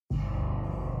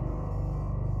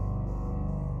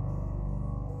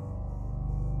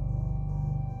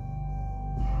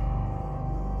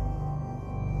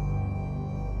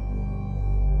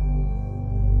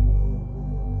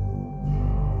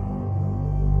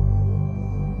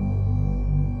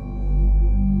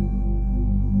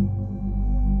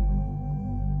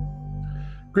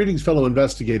Greetings, fellow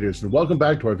investigators, and welcome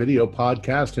back to our video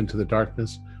podcast, Into the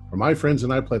Darkness, where my friends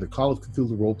and I play the Call of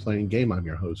Cthulhu role-playing game. I'm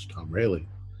your host, Tom Rayleigh.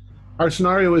 Our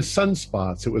scenario is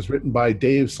Sunspots. It was written by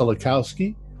Dave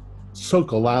Sokolowski,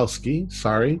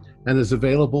 and is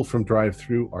available from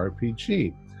Drive-Thru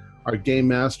RPG. Our game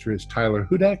master is Tyler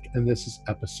Hudek, and this is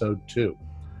episode 2.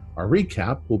 Our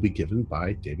recap will be given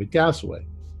by David Gasaway.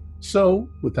 So,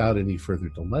 without any further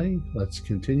delay, let's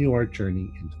continue our journey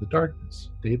into the darkness.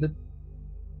 David?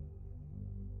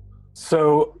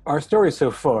 So, our story so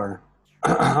far,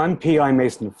 I'm P.I.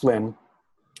 Mason Flynn.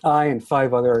 I and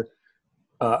 5 other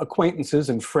acquaintances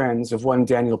and friends of one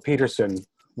Daniel Peterson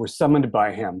were summoned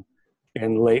by him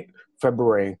in late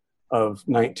February of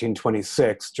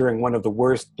 1926 during one of the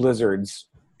worst blizzards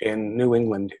in New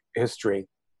England history.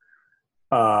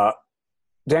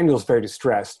 Daniel's very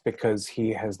distressed because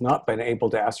he has not been able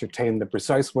to ascertain the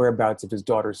precise whereabouts of his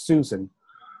daughter Susan,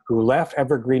 who left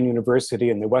Evergreen University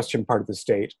in the western part of the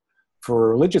state for a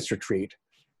religious retreat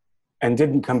and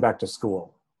didn't come back to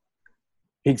school.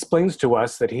 He explains to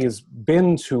us that he has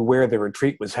been to where the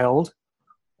retreat was held,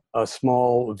 a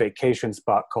small vacation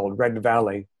spot called Red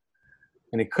Valley,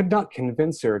 and he could not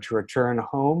convince her to return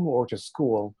home or to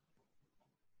school.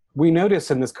 We notice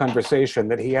in this conversation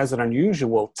that he has an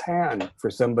unusual tan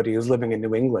for somebody who's living in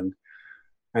New England,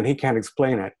 and he can't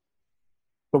explain it.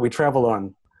 But we travel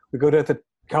on. We go to the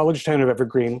college town of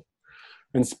Evergreen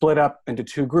and split up into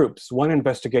 2 groups. One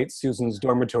investigates Susan's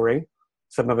dormitory,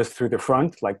 some of us through the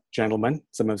front, like gentlemen,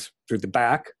 some of us through the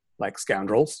back, like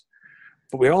scoundrels.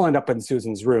 But we all end up in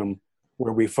Susan's room,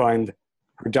 where we find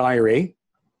her diary,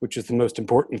 which is the most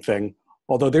important thing,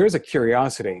 although there is a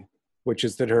curiosity, which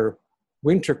is that her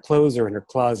winter clothes are in her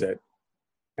closet,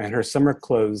 and her summer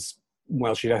clothes,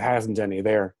 well, she hasn't any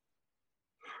there.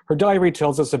 Her diary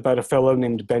tells us about a fellow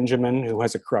named Benjamin who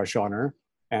has a crush on her,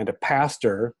 and a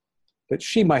pastor that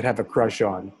she might have a crush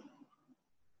on.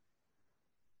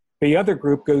 The other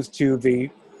group goes to the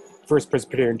First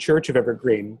Presbyterian Church of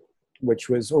Evergreen, which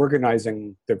was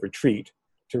organizing the retreat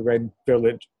to Red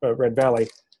Valley.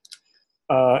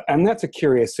 And that's a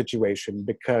curious situation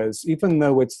because even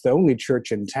though it's the only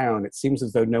church in town, it seems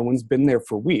as though no one's been there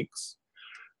for weeks.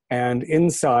 And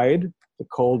inside the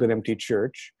cold and empty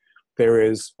church, there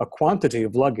is a quantity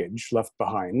of luggage left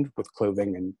behind with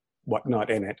clothing and whatnot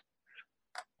in it.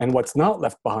 And what's not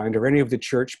left behind are any of the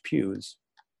church pews,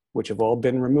 which have all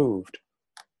been removed.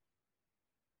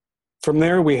 From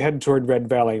there, we head toward Red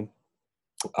Valley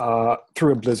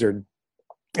through a blizzard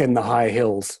in the high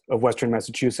hills of western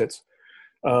Massachusetts.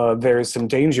 There's some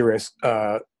dangerous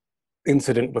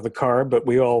incident with the car, but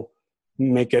we all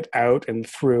make it out and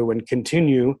through and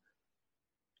continue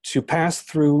to pass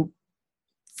through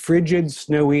frigid,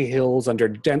 snowy hills under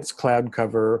dense cloud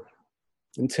cover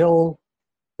until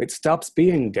it stops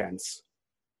being dense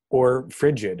or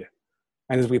frigid.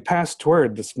 And as we pass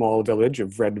toward the small village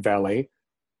of Red Valley,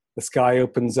 the sky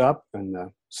opens up and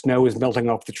the snow is melting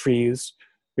off the trees.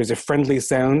 There's a friendly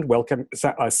sign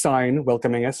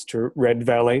welcoming us to Red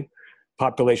Valley,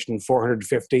 population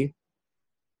 450.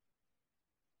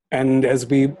 And as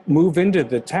we move into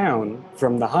the town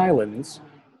from the highlands,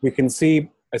 we can see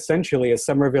essentially a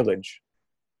summer village.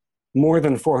 More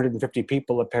than 450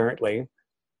 people, apparently,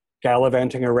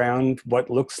 gallivanting around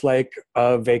what looks like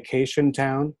a vacation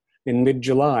town in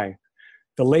mid-July.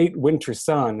 The late winter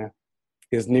sun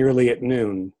is nearly at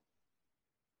noon.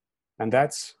 And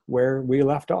that's where we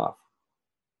left off.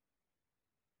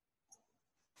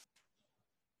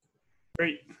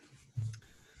 Great.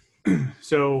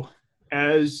 So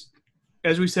as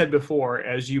we said before,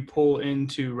 as you pull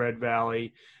into Red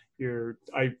Valley,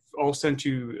 I'll send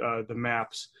you the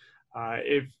maps.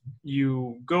 If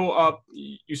you go up,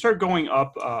 you start going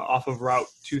up off of Route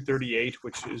 238,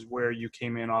 which is where you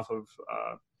came in off of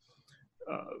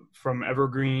from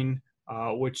Evergreen,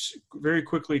 which very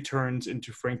quickly turns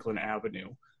into Franklin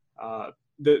Avenue.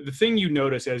 The thing you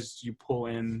notice as you pull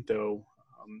in, though,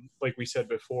 like we said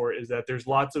before, is that there's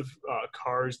lots of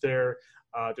cars there.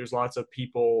 There's lots of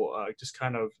people just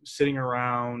kind of sitting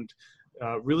around,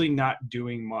 really not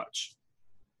doing much.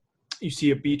 You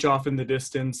see a beach off in the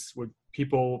distance with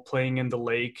people playing in the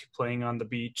lake, playing on the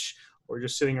beach, or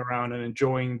just sitting around and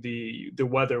enjoying the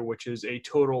weather, which is a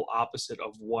total opposite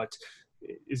of what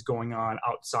is going on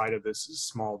outside of this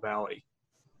small valley.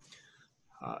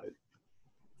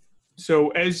 So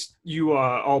as you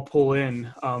all pull in,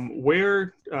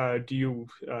 where do you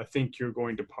think you're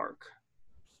going to park?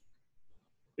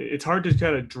 It's hard to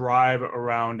kind of drive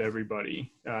around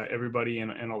everybody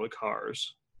and all the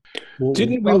cars.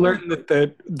 Didn't we learn that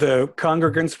the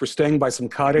congregants were staying by some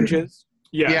cottages?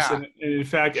 Yes, Yeah. and in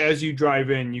fact, as you drive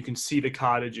in, you can see the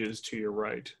cottages to your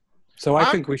right. So I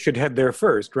think we should head there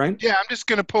first, right? Yeah, I'm just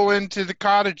going to pull into the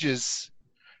cottages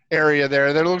area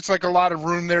there. There looks like a lot of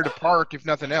room there to park, if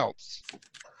nothing else.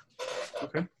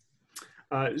 Okay.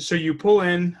 So you pull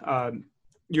in.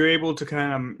 You're able to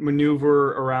kind of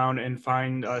maneuver around and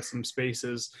find some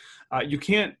spaces. You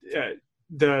can't.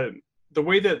 The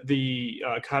way that the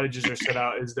cottages are set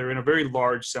out is they're in a very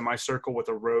large semicircle with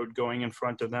a road going in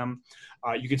front of them.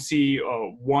 You can see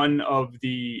one of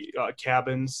the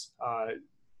cabins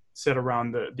set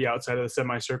around the outside of the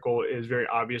semicircle is very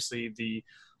obviously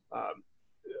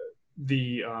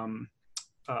the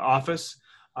office.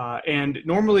 And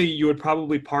normally you would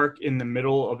probably park in the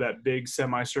middle of that big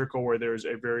semicircle where there's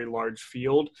a very large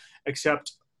field,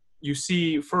 except you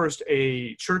see first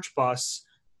a church bus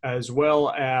as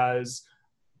well as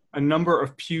a number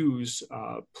of pews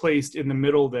placed in the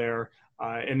middle there.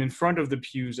 And in front of the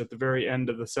pews at the very end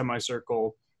of the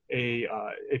semicircle, a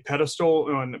pedestal,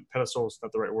 no, pedestal is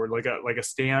not the right word, like a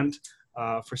stand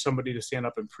for somebody to stand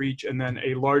up and preach, and then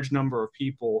a large number of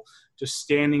people just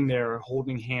standing there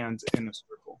holding hands in a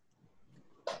circle.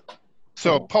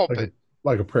 So a pulpit.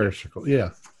 Like a prayer circle, yeah.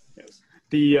 Yes.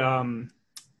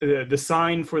 The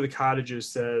sign for the cottages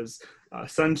says,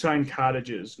 Sunshine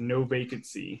Cottages, no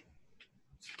vacancy.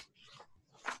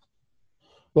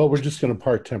 Well, we're just going to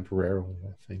park temporarily,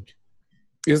 I think.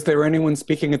 Is there anyone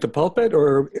speaking at the pulpit,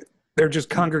 or they're just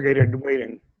congregated and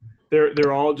waiting?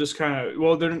 They're all just kind of,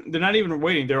 well, they're not even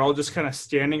waiting. They're all just kind of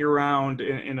standing around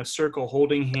in a circle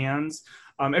holding hands.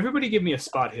 Everybody give me a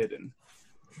spot hidden.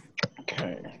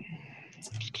 Okay.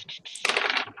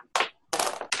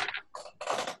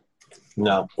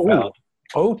 No. Oh,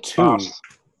 oh, two. Pass.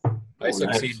 I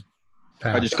succeed.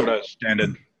 Pass. I just got a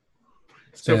standard.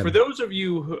 So for those of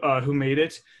you who made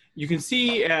it, you can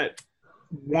see at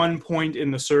one point in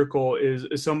the circle is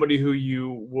somebody who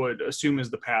you would assume is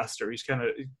the pastor. He's kind of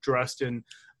dressed in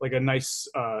like a nice,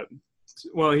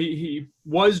 well, he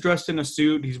was dressed in a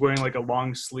suit. He's wearing like a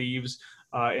long sleeves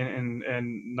and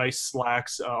nice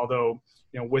slacks, although,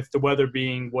 you know, with the weather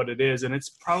being what it is, and it's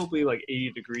probably like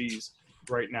 80 degrees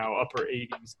right now, upper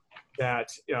 80s, that,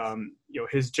 you know,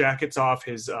 his jacket's off,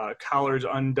 his collar's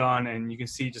undone, and you can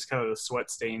see just kind of the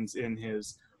sweat stains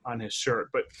on his shirt.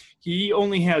 But he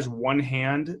only has one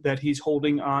hand that he's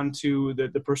holding on to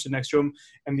the person next to him,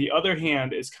 and the other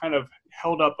hand is kind of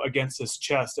held up against his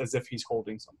chest as if he's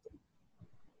holding something.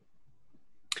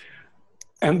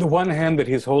 And the one hand that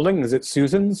he's holding, is it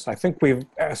Susan's? I think we've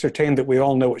ascertained that we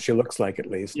all know what she looks like, at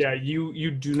least. Yeah,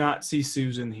 you do not see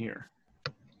Susan here.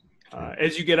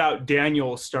 As you get out,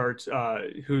 Daniel starts,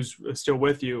 who's still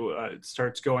with you,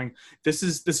 starts going, this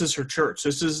is her church.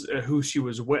 This is who she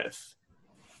was with.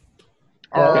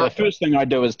 Well, the first thing I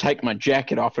do is take my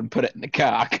jacket off and put it in the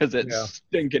car because it's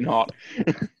stinking hot.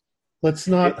 Let's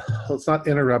not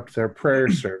interrupt their prayer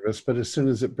service, but as soon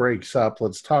as it breaks up,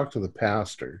 let's talk to the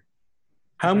pastor.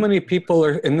 How many people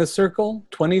are in this circle?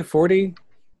 20, 40?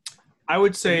 I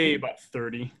would say about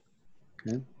 30.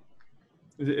 Okay.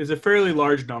 It's a fairly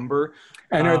large number.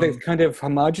 And are they kind of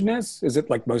homogenous? Is it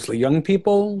like mostly young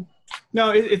people? No,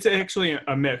 it's actually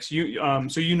a mix.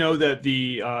 So you know that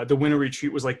the winter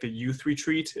retreat was like the youth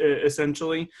retreat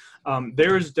essentially.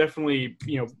 There's definitely,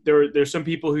 you know, there's some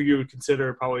people who you would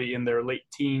consider probably in their late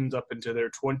teens up into their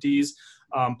 20s,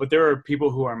 but there are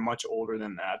people who are much older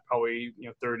than that, probably, you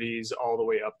know, 30s all the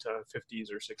way up to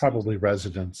 50s or 60s. Probably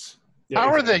residents. Yeah,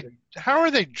 How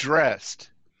are they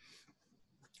dressed?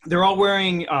 They're all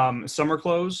wearing summer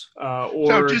clothes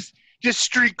or So just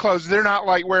street clothes. They're not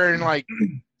like wearing like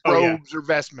robes or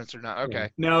vestments or not. Okay.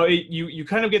 No, you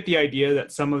kind of get the idea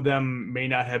that some of them may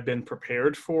not have been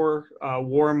prepared for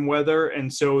warm weather,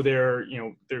 and so their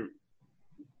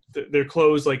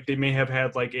clothes, like they may have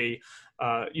had like a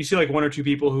you see like one or two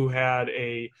people who had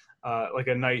a like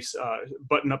a nice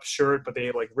button-up shirt, but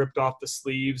they like ripped off the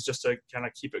sleeves just to kind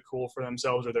of keep it cool for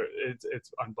themselves, or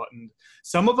it's unbuttoned.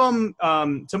 Some of them,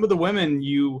 some of the women,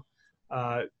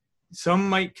 some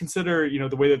might consider, you know,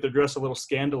 the way that they're dressed a little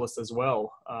scandalous as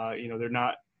well. You know, they're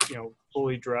not, you know,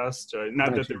 fully dressed.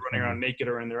 Not that they're running around naked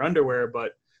or in their underwear,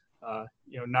 but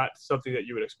you know, not something that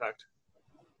you would expect.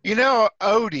 You know,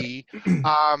 Odie,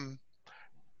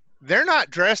 they're not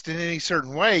dressed in any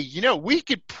certain way. You know, we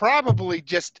could probably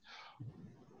just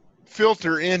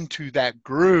filter into that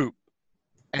group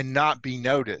and not be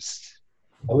noticed.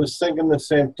 I was thinking the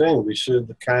same thing. We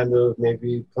should kind of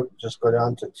maybe just go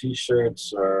down to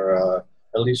T-shirts or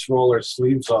at least roll our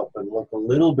sleeves up and look a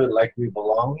little bit like we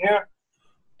belong here.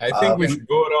 I think we should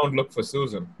go around and look for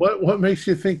Susan. What makes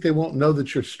you think they won't know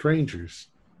that you're strangers?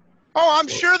 Oh, I'm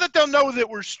sure that they'll know that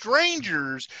we're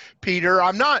strangers, Peter.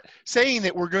 I'm not saying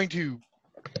that we're going to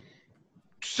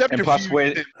And plus,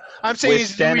 subterfuge them. I'm saying we're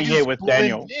is standing here with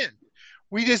Daniel.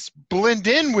 We just blend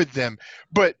in with them.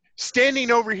 But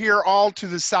standing over here all to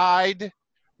the side,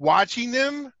 watching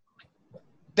them,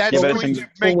 that's going to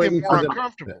make them more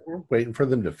uncomfortable. We're waiting for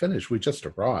them to finish. We just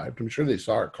arrived. I'm sure they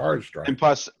saw our cars drive. And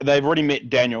plus, they've already met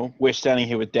Daniel. We're standing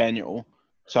here with Daniel.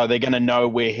 So they're going to know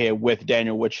we're here with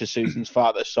Daniel, which is Susan's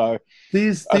father. So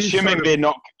these assuming sort of, they're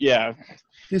not, yeah.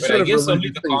 These But sort I of guess only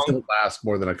religious the things don't last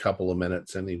more than a couple of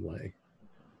minutes anyway.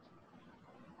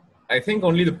 I think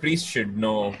only the priest should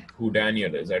know who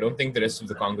Daniel is. I don't think the rest of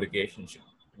the congregation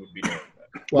would be knowing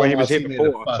that. Well, he was here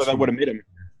before, so they would have met him.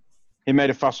 He made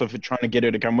a fuss of trying to get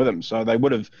her to come with him, so they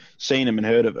would have seen him and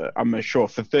heard of it. I'm sure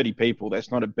for 30 people,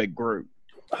 that's not a big group.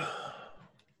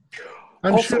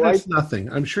 I'm sure that's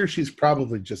nothing. I'm sure she's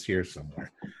probably just here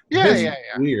somewhere. Yeah.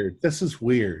 Weird. This is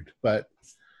weird, but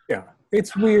yeah,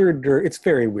 it's weird. It's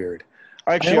very weird.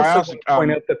 Actually, I also want to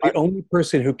point out that the only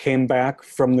person who came back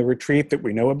from the retreat that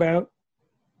we know about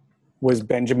was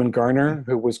Benjamin Garner,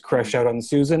 who was crushed out on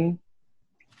Susan.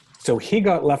 So he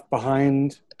got left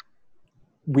behind,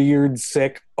 weird,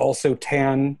 sick, also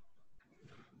tan,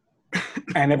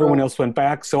 and everyone else went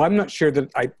back. So I'm not sure that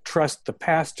I trust the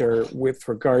pastor with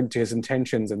regard to his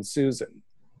intentions and Susan.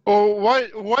 Well,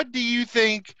 what do you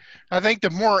think? I think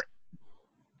the more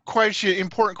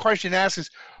important question to ask is,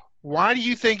 why do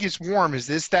you think it's warm? Is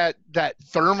this that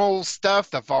thermal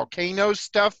stuff, the volcano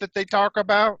stuff that they talk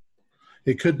about?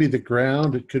 it could be the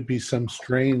ground. It could be some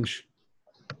strange,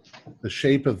 the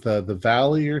shape of the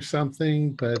valley or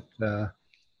something. But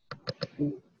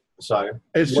Sorry.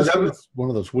 it's just it's one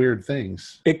of those weird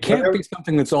things. It can't be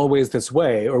something that's always this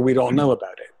way, or we'd all know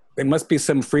about it. It must be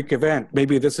some freak event.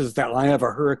 Maybe this is the line of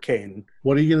a hurricane.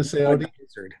 What are you going to say, Odie?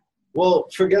 Well,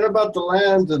 forget about the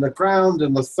land and the ground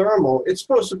and the thermal. It's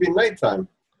supposed to be nighttime.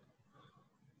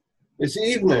 It's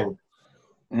evening.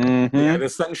 Mm-hmm. Yeah, the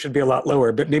sun should be a lot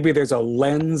lower, but maybe there's a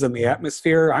lens in the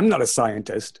atmosphere. I'm not a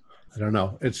scientist. I don't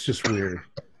know. It's just weird.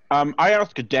 I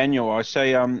asked Daniel, I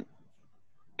say,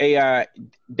 hey,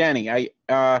 Danny,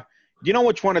 do you know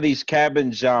which one of these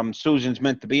cabins Susan's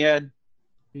meant to be at?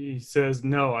 He says,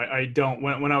 no, I don't.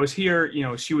 When I was here,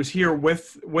 she was here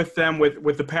with them,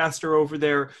 with the pastor over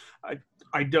there.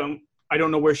 I don't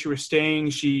know where she was staying.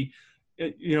 She,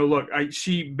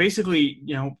 she basically,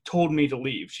 told me to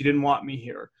leave. She didn't want me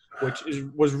here, which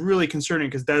was really concerning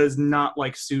because that is not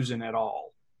like Susan at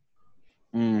all.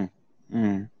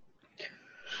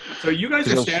 So you guys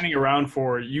are standing around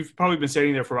you've probably been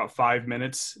standing there for about 5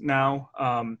 minutes now.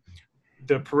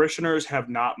 The parishioners have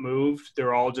not moved.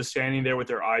 They're all just standing there with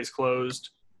their eyes closed.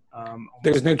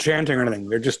 There's no chanting or anything.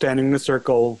 They're just standing in a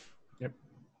circle,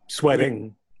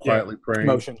 sweating, quietly praying,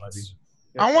 motionless.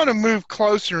 Yep. I want to move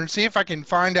closer and see if I can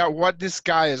find out what this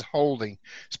guy is holding.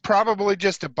 It's probably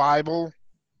just a Bible.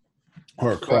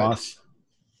 Or a cross.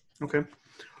 Okay.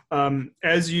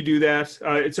 As you do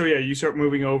that, you start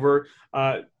moving over.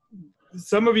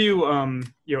 Some of you,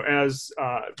 as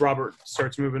Robert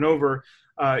starts moving over,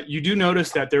 you do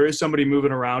notice that there is somebody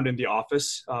moving around in the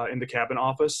office, in the cabin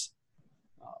office.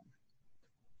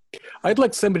 I'd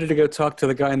like somebody to go talk to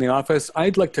the guy in the office.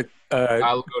 I'd like to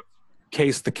I'll go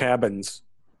case the cabins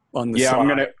on the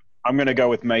side. I'm gonna go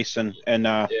with Mason and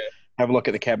have a look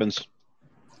at the cabins.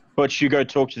 But you go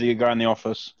talk to the guy in the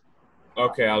office.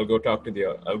 Okay, I'll go talk to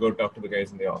the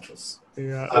guys in the office.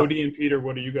 Yeah, Odie and Peter,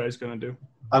 what are you guys gonna do?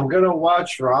 I'm gonna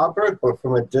watch Robert, but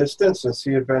from a distance, and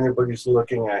see if anybody's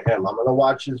looking at him. I'm gonna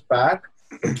watch his back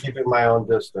and keeping my own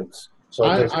distance. So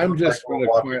I'm just going to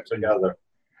walk together.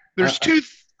 There's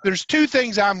two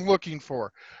things I'm looking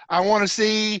for. I want to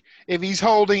see if he's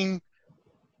holding.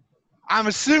 I'm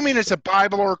assuming it's a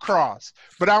Bible or a cross,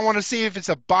 but I want to see if it's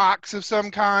a box of some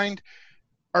kind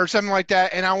or something like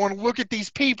that. And I want to look at these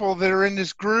people that are in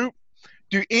this group.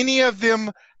 Do any of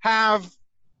them have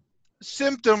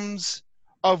symptoms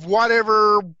of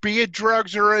whatever, be it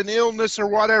drugs or an illness or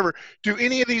whatever? Do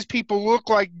any of these people look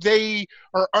like they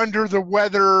are under the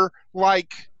weather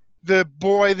like the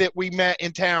boy that we met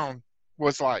in town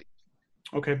was like?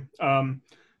 Okay.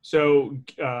 So,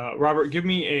 Robert,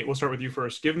 we'll start with you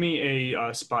first. Give me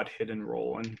a spot hidden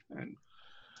roll and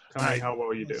tell me how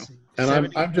well you do. And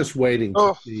I'm just waiting.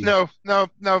 Oh, no.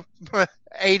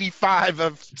 85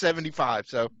 of 75,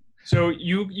 So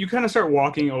you kind of start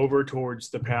walking over towards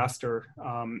the pastor,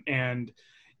 and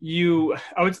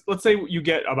let's say you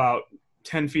get about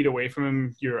 10 feet away from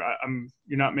him. You're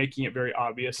not making it very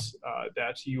obvious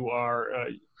that you are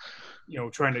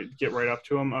trying to get right up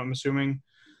to him, I'm assuming.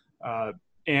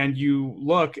 And you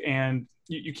look, and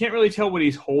you can't really tell what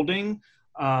he's holding,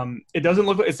 It doesn't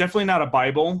look. It's definitely not a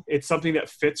Bible. It's something that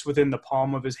fits within the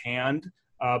palm of his hand,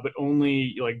 but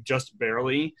only like just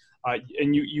barely.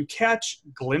 And you catch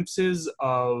glimpses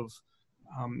of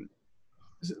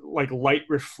like light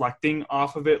reflecting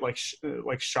off of it, like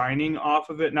shining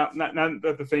off of it. Not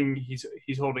that the thing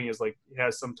he's holding is like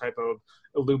has some type of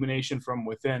illumination from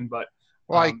within, but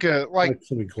like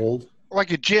something gold,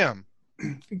 like a gem,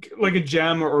 like a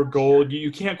gem or gold.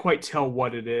 You can't quite tell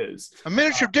what it is. a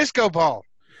miniature disco ball.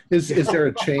 Is there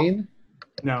a chain?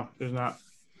 No, there's not.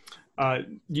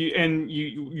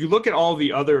 You look at all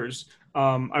the others.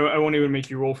 I won't even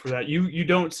make you roll for that. You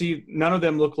don't see, none of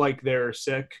them look like they're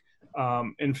sick.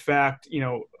 In fact,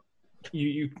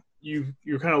 you're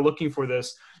kind of looking for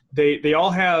this. They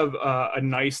all have a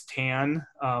nice tan,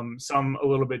 some a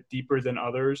little bit deeper than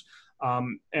others,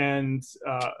 and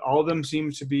all of them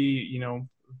seem to be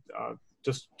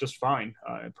just fine,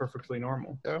 perfectly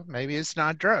normal. So maybe it's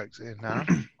not drugs.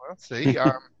 We'll see.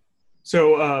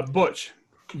 So Butch,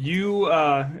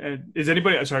 is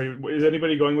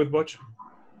anybody going with Butch?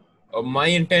 My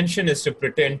intention is to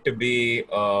pretend to be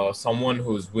someone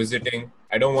who's visiting.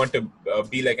 I don't want to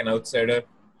be like an outsider.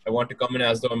 I want to come in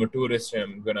as though I'm a tourist and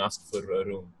I'm going to ask for a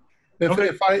room.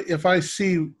 If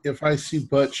I see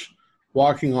Butch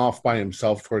walking off by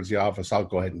himself towards the office, I'll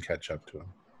go ahead and catch up to him.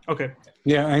 Okay.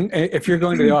 Yeah, and if you're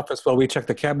going to the office while we check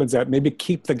the cabins out, maybe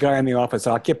keep the guy in the office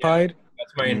occupied.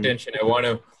 That's my intention. I want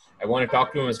to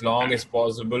talk to him as long as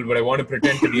possible, but I want to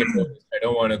pretend to be a tourist. I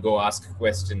don't want to go ask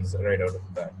questions right out of the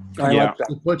bat. Like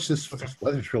that. Butch, this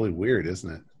weather's really weird,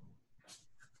 isn't it?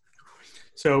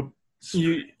 So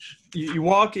you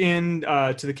walk in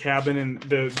to the cabin, and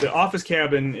the office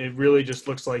cabin, it really just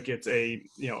looks like it's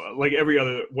like every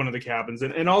other one of the cabins,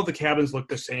 and all the cabins look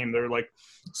the same. They're like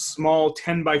small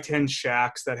 10 by 10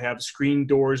 shacks that have screen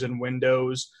doors and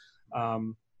windows.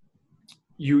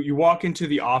 You walk into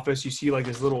the office, you see like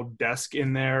this little desk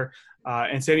in there,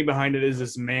 and standing behind it is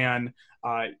this man,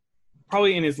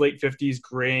 probably in his late 50s,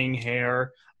 graying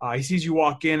hair. He sees you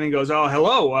walk in and goes, "Oh,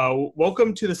 hello,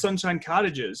 welcome to the Sunshine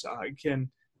Cottages.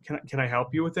 Can I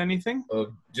help you with anything?"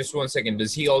 Just 1 second.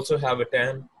 Does he also have a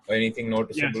tan or anything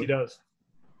noticeable? Yes, he does.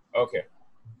 Okay.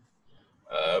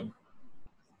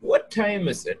 What time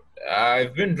is it?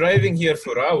 I've been driving here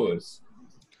for hours.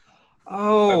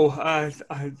 Oh,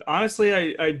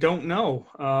 honestly, I don't know.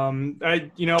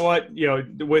 You know what?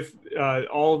 With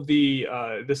all of the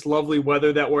this lovely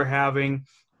weather that we're having,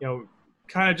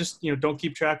 kind of just don't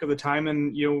keep track of the time,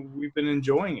 and we've been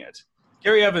enjoying it.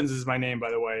 Gary Evans is my name, by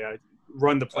the way. I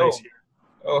run the place here.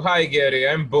 Oh, hi Gary.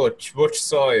 I'm Butch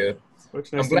Sawyer.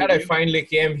 Nice I'm glad I finally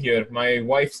came here. My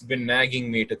wife's been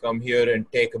nagging me to come here and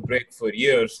take a break for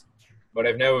years, but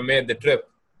I've never made the trip.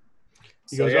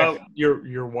 He goes, "Oh,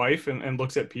 your wife," and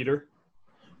looks at Peter.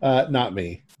 Not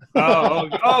me. Oh,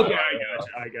 okay,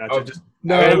 I gotcha.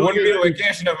 It wouldn't be a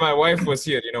vacation if my wife was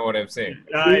here. You know what I'm saying?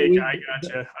 I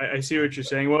gotcha. I see what you're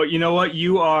saying. Well, you know what?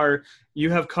 You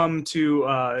have come to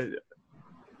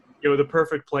the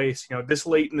perfect place. This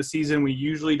late in the season, we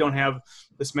usually don't have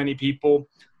this many people.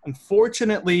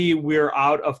 Unfortunately, we're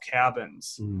out of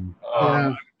cabins.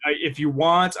 If you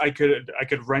want, I could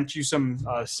rent you some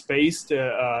space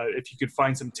to if you could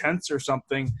find some tents or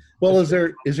something. Well, is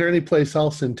there any place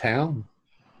else in town?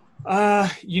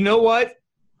 You know what?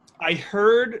 I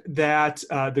heard that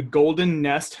the Golden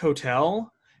Nest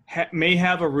Hotel may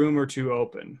have a room or two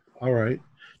open. All right.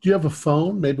 Do you have a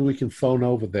phone? Maybe we can phone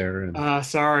over there. And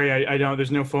sorry, I don't. There's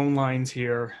no phone lines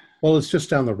here. Well, it's just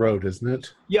down the road, isn't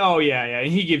it? Yeah, yeah.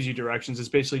 And he gives you directions. It's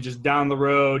basically just down the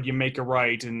road. You make a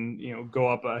right, and go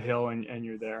up a hill, and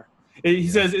you're there. He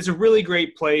says it's a really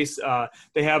great place.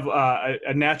 They have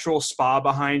a natural spa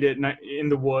behind it in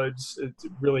the woods. It's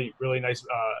really, really nice,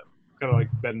 kind of like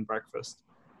bed and breakfast.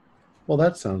 Well,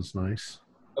 that sounds nice.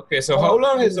 Okay, so how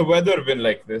long has the weather been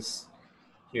like this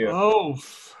here? Oh,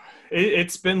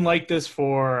 it's been like this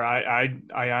for I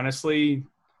honestly.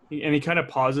 And he kind of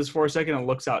pauses for a second and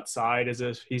looks outside as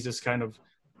if he's just kind of,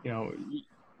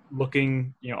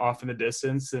 looking, off in the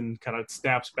distance, and kind of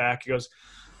snaps back. He goes,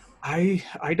 I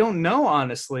don't know,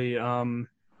 honestly.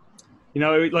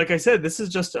 Like I said, this is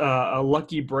just a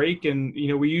lucky break, and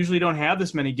we usually don't have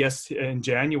this many guests in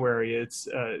January. It's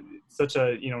such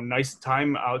a nice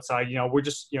time outside. We're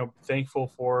just thankful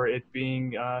for it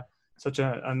being such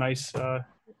a nice time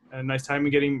and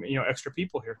getting extra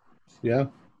people here. Yeah.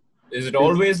 Is it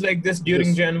always like this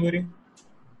during January?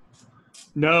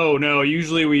 No.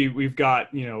 Usually we've got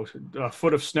a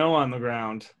foot of snow on the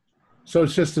ground. So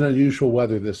it's just an unusual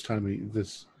weather this time.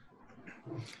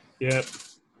 Yep.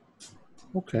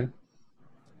 Okay.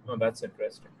 Oh, that's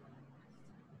interesting.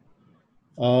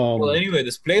 Well, anyway,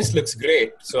 this place looks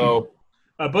great. So,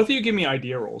 both of you give me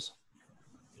idea rolls.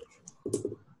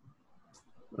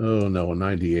 Oh no, a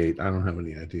 98. I don't have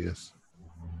any ideas.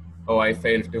 oh, I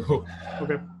failed to.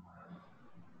 Okay.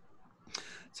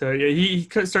 So yeah, he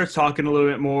starts talking a little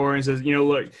bit more and says,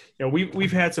 look,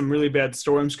 we've had some really bad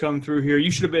storms come through here. You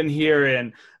should have been here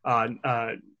in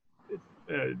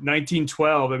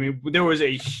 1912. I mean, there was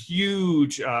a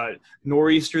huge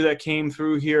nor'easter that came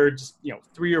through here, just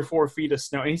 3 or 4 feet of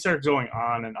snow. And he starts going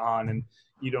on, and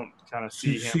you don't kind of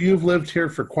see him. So you've lived here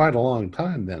for quite a long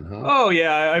time, then, huh? Oh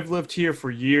yeah, I've lived here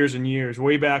for years and years.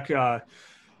 Way back.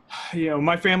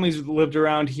 My family's lived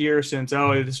around here since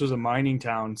this was a mining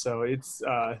town, so it's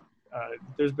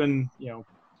there's been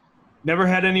never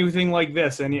had anything like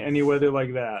this, any weather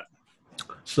like that.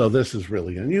 So this is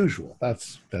really unusual.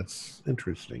 That's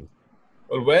interesting.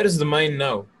 Well, where is the mine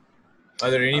now? Are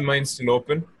there any mines still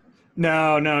open?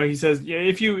 No. He says, yeah,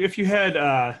 if you head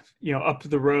up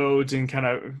the roads and kind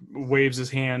of waves his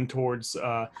hand towards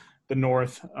the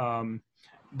north.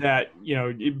 That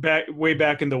way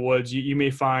back in the woods, you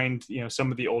may find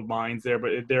some of the old mines there,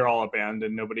 but they're all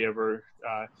abandoned. Nobody ever.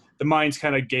 The mines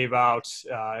kind of gave out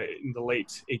in the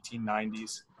late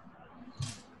 1890s.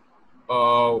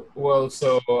 Well,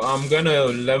 so I'm gonna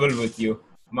level with you.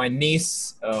 My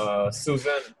niece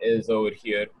Susan is over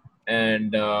here,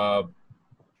 and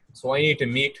so I need to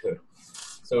meet her.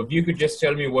 So if you could just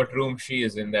tell me what room she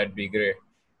is in, that'd be great.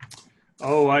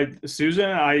 Oh,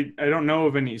 Susan. I don't know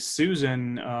of any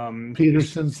Susan.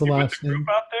 Peterson's the last name. Group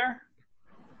out there.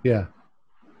 Yeah.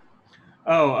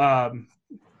 Oh.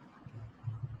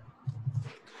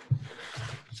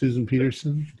 Susan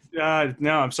Peterson.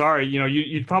 No, I'm sorry.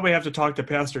 You'd probably have to talk to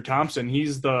Pastor Thompson.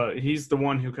 He's the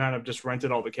one who kind of just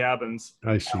rented all the cabins.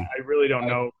 I see. I really don't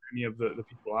know any of the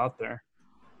people out there.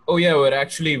 Oh yeah, we're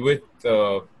actually with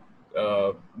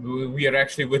we are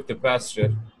actually with the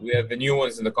pastor. We are the new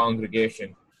ones in the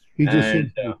congregation. He just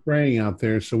seems to be praying out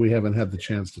there, so we haven't had the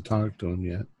chance to talk to him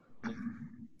yet.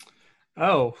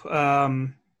 Oh,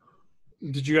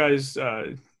 did you guys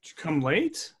did you come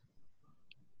late?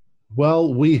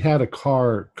 Well, we had a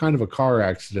car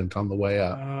accident on the way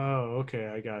up. Oh, okay,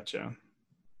 I gotcha.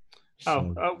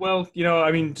 So. Well,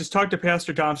 just talk to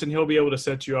Pastor Thompson. He'll be able to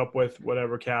set you up with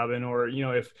whatever cabin, or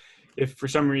if for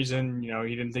some reason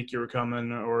he didn't think you were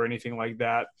coming or anything like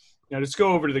that, just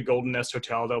go over to the Golden Nest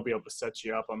Hotel. They'll be able to set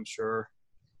you up, I'm sure.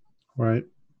 Right.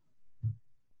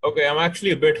 Okay, I'm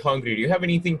actually a bit hungry. Do you have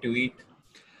anything to eat?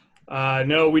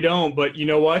 No, we don't. But you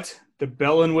know what? The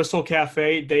Bell and Whistle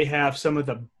Cafe, they have some of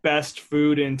the best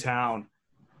food in town.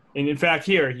 And in fact,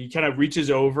 here, he kind of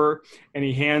reaches over and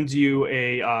he hands you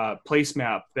a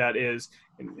placemat and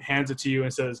hands it to you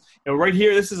and says, right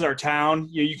here, this is our town.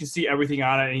 You can see everything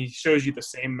on it. And he shows you the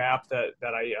same map that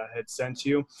I had sent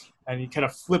you. And he kind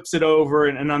of flips it over.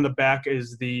 And on the back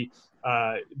is the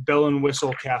Bell and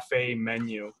Whistle Cafe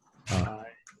menu.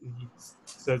 He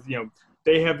says,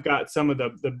 they have got some of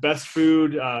the best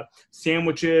food,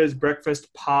 sandwiches,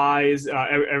 breakfast, pies,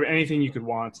 anything you could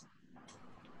want.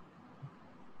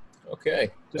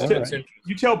 Okay.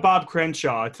 You tell Bob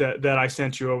Crenshaw that I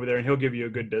sent you over there, and he'll give you a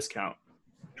good discount.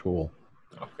 Cool.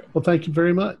 Okay. Well, thank you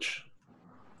very much.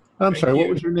 I'm sorry, what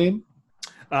was your name?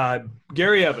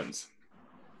 Gary Evans.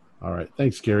 All right.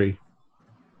 Thanks, Gary.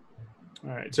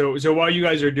 All right. So while you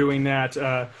guys are doing that,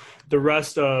 the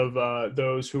rest of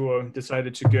those who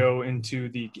decided to go into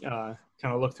the kind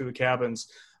of look through the cabins,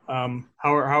 how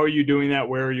are you doing that?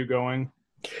 Where are you going?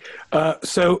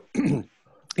 So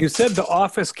you said the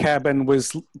office cabin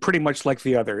was pretty much like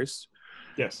the others.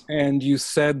 Yes. And you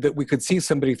said that we could see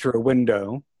somebody through a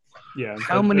window. Yeah.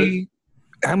 How many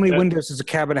windows does a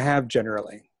cabin have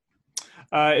generally?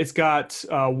 It's got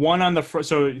one on the front.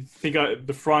 So think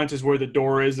the front is where the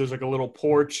door is. There's like a little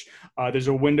porch. There's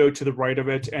a window to the right of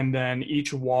it. And then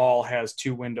each wall has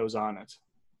 2 windows on it.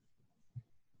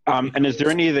 And is there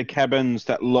any of the cabins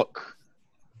that look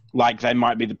like they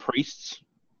might be the priests?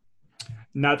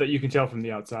 Not that you can tell from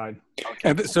the outside.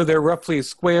 And so they're roughly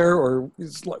square or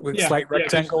with slight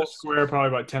rectangles? Square, probably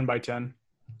about 10 by 10.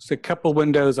 So a couple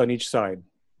windows on each side.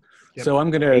 Yep. So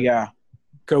I'm going to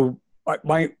go.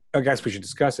 I guess we should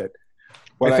discuss it.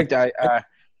 Well,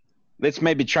 let's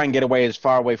maybe try and get away as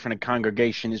far away from the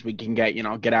congregation as we can get.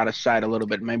 Get out of sight a little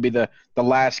bit. Maybe the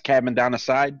last cabin down the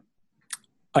side.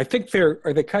 I think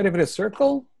are they kind of in a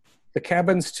circle? The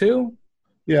cabins too?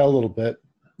 Yeah, a little bit.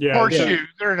 Yeah, horseshoe. Yeah.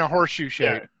 They're in a horseshoe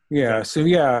shape. Yeah. So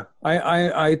yeah,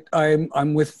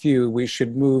 I'm with you. We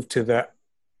should move to that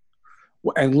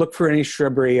and look for any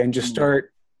shrubbery and just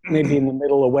start maybe in the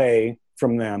middle away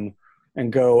from them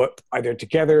and go either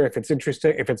together if it's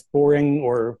interesting, if it's boring,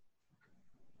 or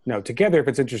No, together if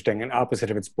it's interesting, and opposite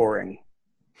if it's boring.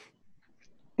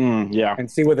 Yeah. And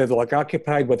see whether they're like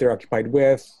occupied, what they're occupied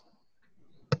with.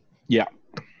 Yeah.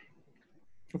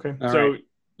 Okay. All So right.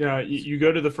 yeah, you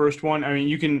go to the first one. I mean,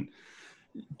 you can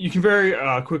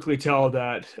very quickly tell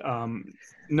that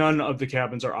none of the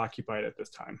cabins are occupied at this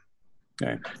time.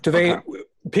 Okay. Do they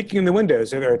peeking in the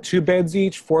windows? Are there 2 beds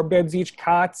each, 4 beds each,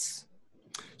 cots?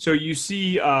 So you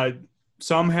see,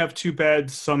 some have 2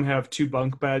 beds, some have 2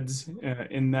 bunk beds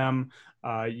in them.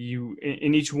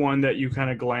 In each one that you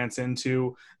kind of glance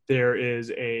into, there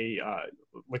is a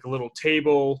like a little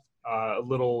table, a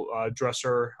little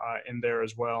dresser in there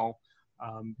as well.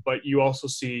 But you also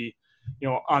see,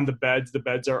 on the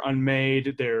beds are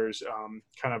unmade. There's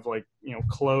kind of like,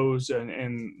 clothes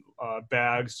and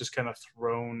bags just kind of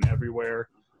thrown everywhere.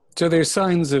 So there's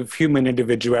signs of human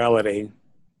individuality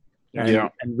and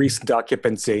recent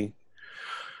occupancy.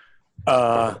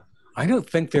 I don't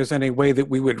think there's any way that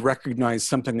we would recognize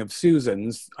something of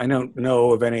Susan's. I don't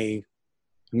know of any.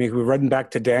 I mean, we're running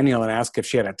back to Daniel and ask if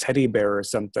she had a teddy bear or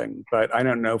something, but I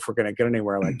don't know if we're going to get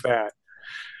anywhere like that.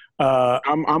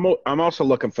 I'm also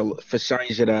looking for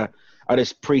signs of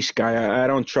this priest guy. I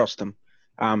don't trust him.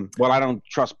 Well, I don't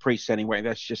trust priests anyway.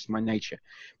 That's just my nature.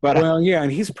 But well, yeah,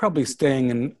 and he's probably staying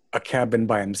in a cabin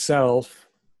by himself.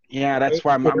 Yeah, that's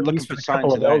why I'm looking for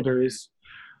signs of that. Elders.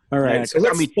 All right. Yeah, so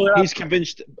I mean,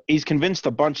 he's convinced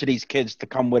a bunch of these kids to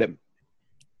come with him.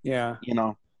 Yeah.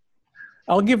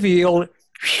 I'll give you the old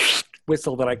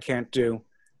whistle that I can't do.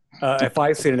 If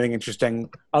I see anything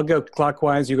interesting, I'll go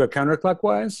clockwise. You go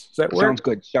counterclockwise. Does that work?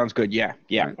 Sounds good. Yeah.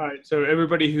 All right. So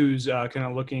everybody who's kind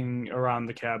of looking around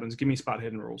the cabins, give me spot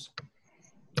hidden rules.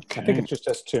 I think it's just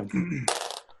us 2.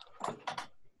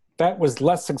 That was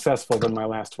less successful than my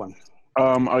last one.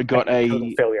 I got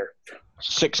a failure.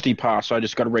 60 pass. So I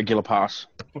just got a regular pass.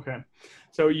 Okay.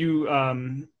 So you,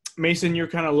 Mason, you're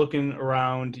kind of looking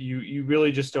around. You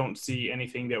really just don't see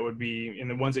anything that would be in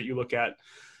the ones that you look at.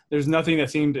 There's nothing that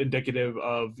seemed indicative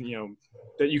of,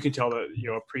 that you can tell that,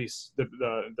 a priest,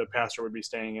 the pastor would be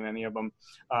staying in any of them.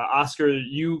 Oscar,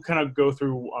 you kind of go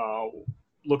through,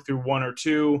 look through 1 or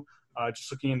 2,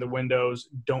 just looking in the windows,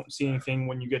 don't see anything.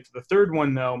 When you get to the third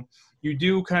one, though, you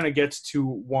do kind of get to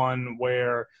one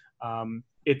where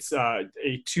it's a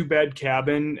 2-bed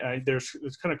cabin.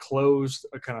 It's kind of closed,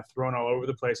 kind of thrown all over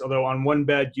the place. Although on one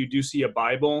bed, you do see a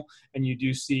Bible and you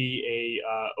do see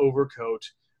a overcoat,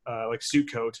 like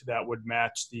suit coat that would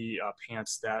match the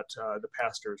pants that the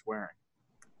pastor is wearing.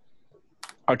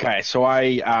 Okay, so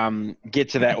I get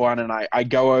to that one and I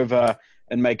go over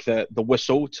and make the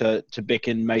whistle to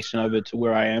beckon Mason over to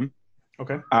where I am.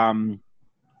 Okay.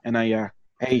 And I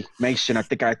hey Mason, I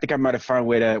think I might have found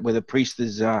where the priest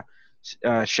is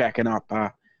shacking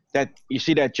up. That you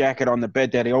see that jacket on the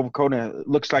bed there, the overcoat,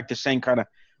 looks like the same kind of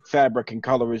fabric and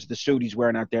color as the suit he's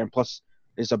wearing out there, and plus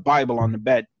there's a Bible on the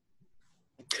bed.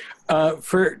 In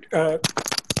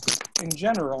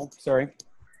general,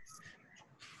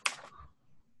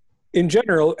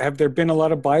 have there been a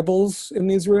lot of Bibles in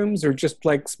these rooms, or just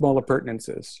like small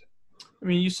appurtenances? I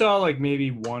mean, you saw like maybe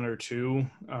 1 or 2.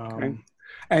 Okay.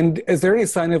 And is there any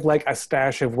sign of like a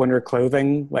stash of winter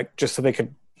clothing, like just so they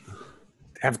could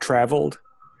have traveled?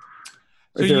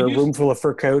 Is there a room full of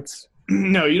fur coats?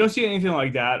 No, you don't see anything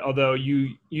like that. Although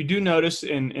you do notice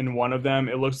in one of them,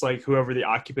 it looks like whoever the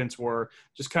occupants were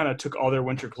just kind of took all their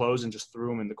winter clothes and just threw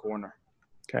them in the corner.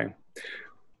 Okay.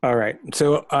 All right.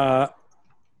 So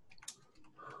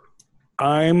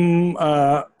I'm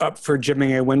up for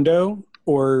jimming a window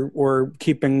or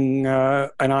keeping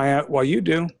an eye out while you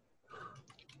do.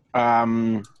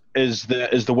 Is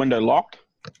the window locked?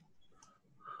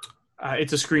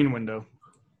 It's a screen window.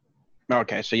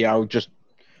 Okay, so yeah,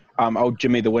 I'll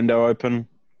jimmy the window open.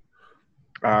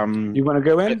 You want to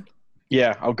go in?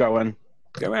 Yeah, I'll go in.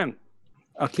 Go in.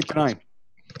 I'll keep an eye.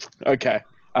 Okay.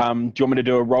 Do you want me to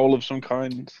do a roll of some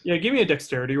kind? Yeah, give me a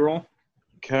dexterity roll.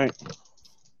 Okay.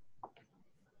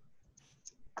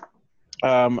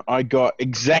 I got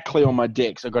exactly on my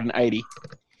dex. I got an 80.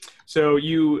 So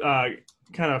you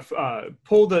kind of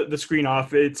pull the screen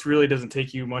off. It really doesn't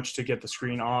take you much to get the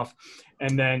screen off.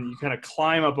 And then you kind of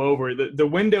climb up over. The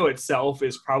window itself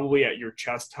is probably at your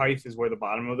chest height is where the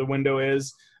bottom of the window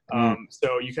is.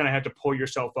 So you kind of have to pull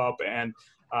yourself up, and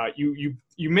you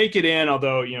make it in,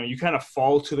 although you kind of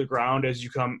fall to the ground as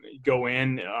you go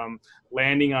in,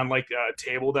 landing on like a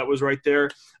table that was right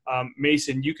there.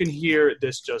 Mason, you can hear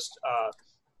this just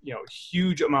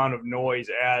huge amount of noise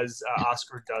as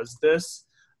Oscar does this.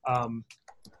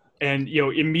 And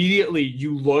immediately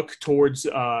you look towards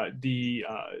the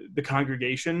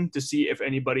congregation to see if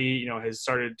anybody has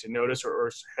started to notice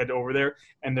or head over there,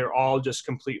 and they're all just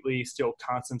completely still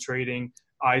concentrating,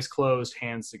 eyes closed,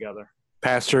 hands together.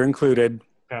 Pastor included.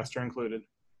 Pastor included.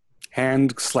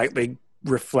 Hand slightly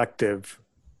reflective.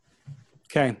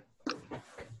 Okay.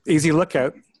 Easy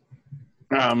lookout.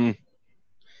 So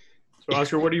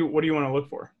Oscar, what do you want to look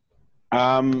for?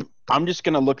 I'm just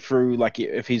gonna look through like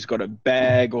if he's got a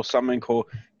bag or something, or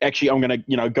actually I'm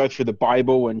gonna go through the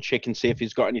Bible and check and see if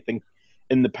he's got anything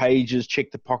in the pages,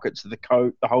 check the pockets of the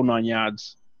coat, the whole 9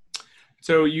 yards.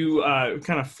 So you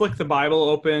kind of flick the Bible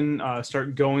open,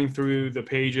 start going through the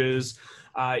pages.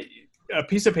 A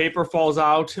piece of paper falls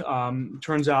out.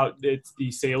 Turns out it's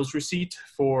the sales receipt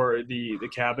for the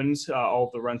cabins, all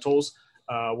of the rentals,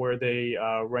 where they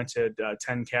rented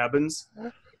 10 cabins.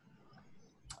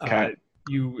 Okay.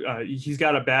 He's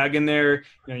got a bag in there.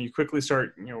 You quickly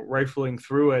start rifling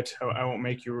through it. I won't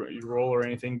make you roll or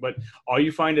anything, but all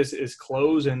you find is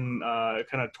clothes and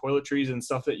kind of toiletries and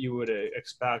stuff that you would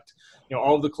expect.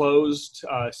 All of the clothes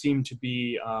seem to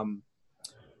be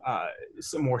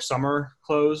some more summer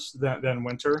clothes than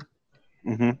winter.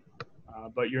 Mm-hmm.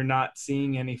 But you're not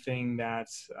seeing anything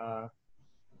that's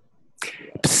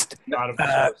Psst. out of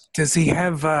the source. Does he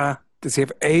have a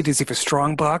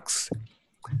strong box?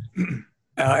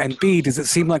 And B, does it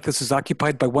seem like this is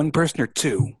occupied by one person or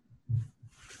two?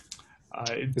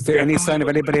 Is there any sign of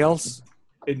anybody else?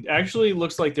 It actually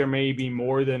looks like there may be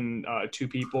more than 2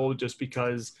 people, just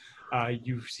because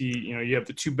you see, you have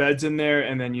the 2 beds in there,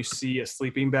 and then you see a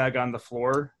sleeping bag on the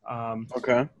floor.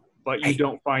 Okay. But you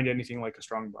don't find anything like a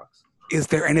strong box. Is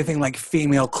there anything like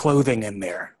female clothing in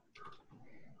there?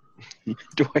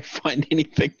 Do I find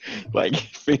anything like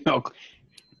female?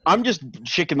 I'm just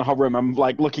checking the whole room. I'm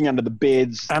like looking under the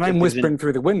beds. And I'm whispering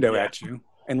through the window at you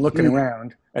and looking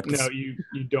around. No, you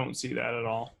don't see that at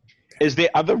all. Is there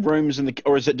other rooms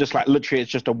or is it just like literally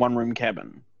it's just a 1-room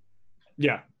cabin?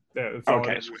 Yeah. That's all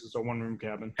Okay. it is. It's just a 1-room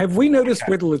cabin. Have we noticed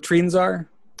where the latrines are?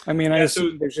 I mean, I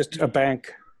assume there's just a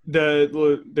bank.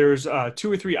 There's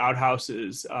 2 or 3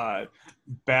 outhouses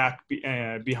back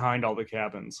behind all the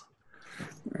cabins.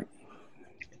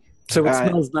 So it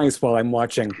smells nice while I'm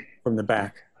watching from the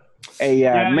back.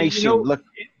 Mason, look.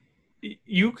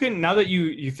 You can, now that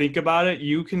you think about it,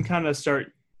 you can kind of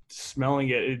start smelling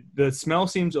it. The smell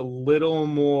seems a little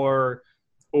more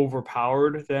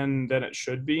overpowered than it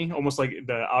should be. Almost like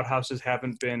the outhouses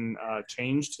haven't been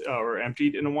changed or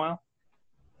emptied in a while.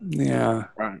 Yeah.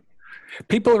 Right.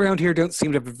 People around here don't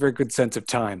seem to have a very good sense of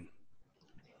time.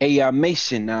 Hey,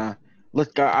 Mason,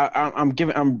 look,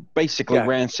 I'm basically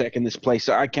ransacking this place.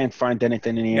 So I can't find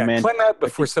anything in here, man. Climb out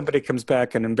before somebody comes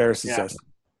back and embarrasses us.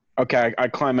 Okay, I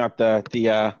climb out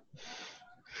the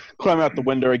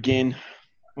window again.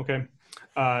 Okay.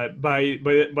 By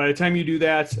the time you do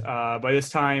that, by this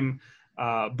time,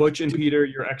 Butch and Peter,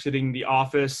 you're exiting the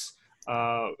office.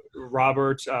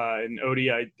 Robert and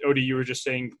Odie, you were just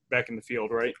staying back in the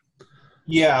field, right?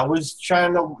 Yeah, I was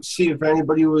trying to see if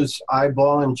anybody was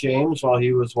eyeballing James while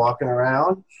he was walking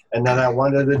around, and then I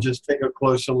wanted to just take a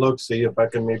closer look, see if I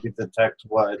can maybe detect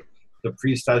what the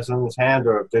priest has in his hand,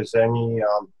 or if there's anything.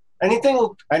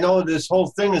 I know this whole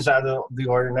thing is out of the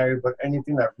ordinary, but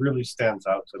anything that really stands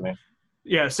out to me.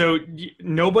 Yeah, so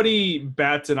nobody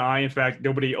bats an eye. In fact,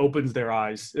 nobody opens their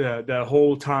eyes the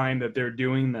whole time that they're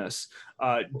doing this.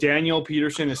 Daniel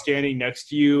Peterson is standing next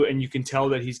to you, and you can tell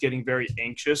that he's getting very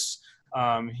anxious.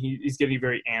 He's getting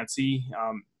very antsy.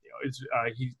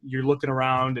 You're looking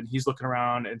around, and he's looking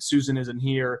around, and Susan isn't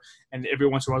here. And every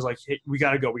once in a while, it's like, hey, we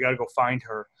gotta go find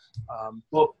her.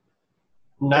 Well,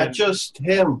 not just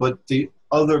him, but the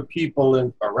other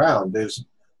people around. There's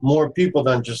more people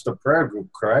than just a prayer group,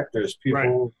 correct? There's people.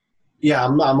 Right. Yeah,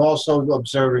 I'm also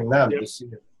observing them to see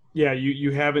it. Yeah,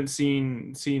 you haven't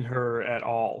seen her at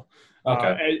all.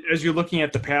 Okay. As you're looking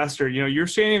at the pastor, you're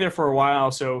standing there for a while,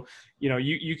 so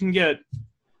you can get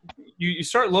you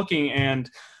start looking, and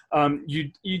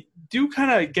you do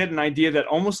kind of get an idea that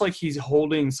almost like he's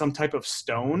holding some type of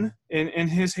stone in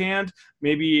his hand,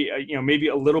 maybe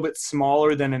a little bit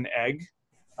smaller than an egg,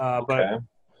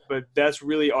 but that's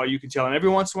really all you can tell. And every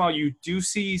once in a while, you do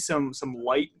see some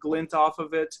light glint off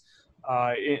of it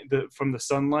from the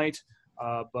sunlight.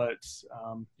 But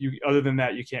other than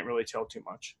that, you can't really tell too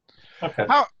much. Okay.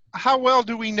 How well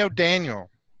do we know Daniel?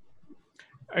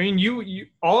 I mean, you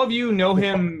all of you know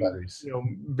him,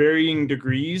 varying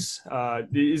degrees.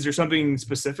 Is there something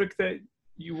specific that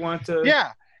you want to?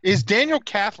 Yeah. Is Daniel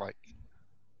Catholic?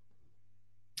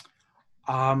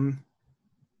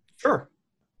 Sure.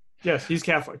 Yes, he's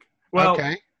Catholic. Well,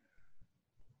 okay.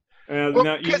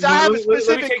 Now, because I have a let me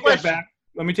specific take question. that back.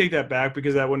 Let me take that back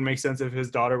because that wouldn't make sense if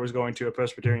his daughter was going to a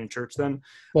Presbyterian church then.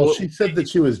 Well, she said that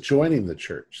she was joining the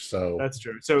church, so That's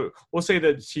true. So we'll say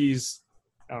that she's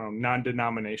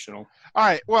non-denominational. All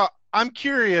right. Well, I'm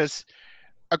curious.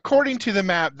 According to the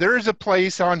map, there is a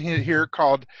place on here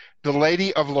called the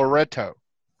Lady of Loretto,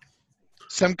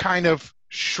 some kind of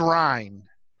shrine.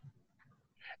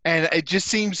 And it just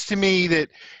seems to me that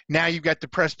now you've got the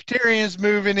Presbyterians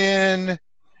moving in,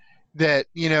 that,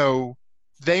 you know,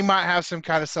 they might have some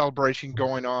kind of celebration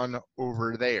going on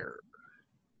over there.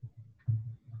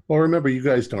 Well, remember, you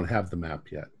guys don't have the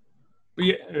map yet.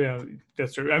 Yeah,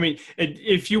 that's true. I mean,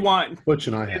 if you want, Butch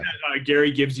and I have.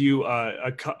 Gary gives you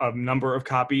a number of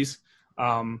copies.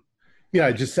 Yeah,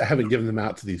 I just haven't given them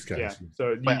out to these guys. Yeah,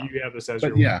 so you have this as But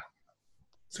your yeah,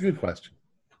 it's a good question.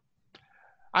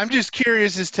 I'm just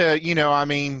curious as to, you know, I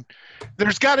mean,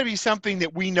 there's got to be something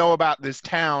that we know about this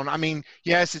town. I mean,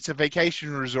 yes, it's a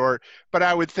vacation resort, but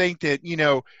I would think that, you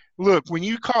know, look, when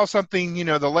you call something, you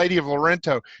know, the Lady of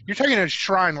Loretto, you're talking a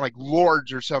shrine like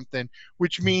Lourdes or something,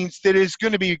 which means that it's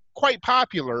going to be quite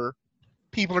popular.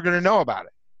 People are going to know about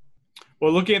it.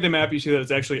 Well, looking at the map, you see that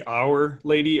it's actually Our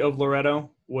Lady of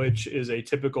Loretto, which is a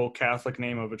typical Catholic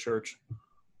name of a church.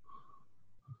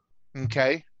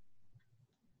 Okay.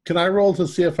 Can I roll to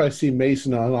see if I see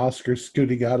Mason and Oscar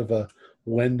scooting out of a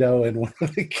window in one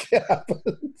of the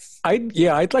cabins?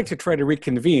 I'd like to try to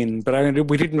reconvene, but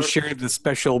we didn't share the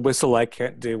special whistle I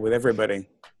can't do with everybody.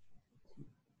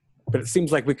 But it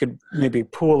seems like we could maybe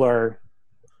pool our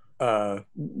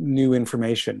new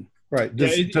information. Right, Yeah,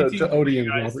 just to Odie and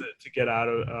guys Robert. to get out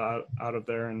of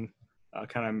there and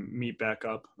kind of meet back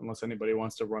up, unless anybody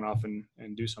wants to run off and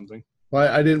do something. Well,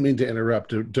 I didn't mean to interrupt.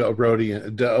 Do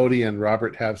Odie and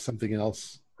Robert have something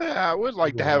else? Yeah, I would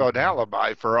like to have an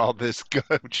alibi for all this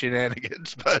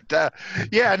shenanigans, but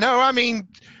yeah, no, I mean,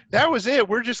 that was it.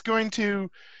 We're just going to,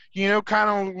 you know, kind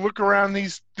of look around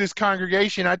this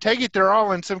congregation. I take it they're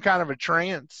all in some kind of a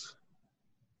trance.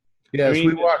 Yeah, as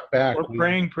we walk back, we're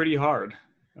praying pretty hard.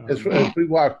 As we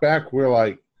walk back, we're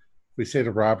like, we say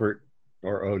to Robert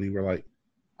or Odie, we're like,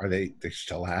 are they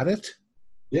still at it?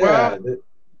 Yeah. Well,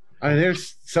 I mean,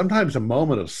 there's sometimes a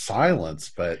moment of silence,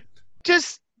 but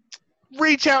just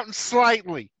reach out and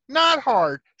slightly, not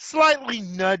hard, slightly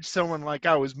nudge someone like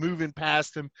I was moving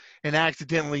past them and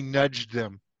accidentally nudged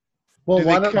them. well,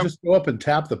 why don't just go up and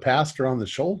tap the pastor on the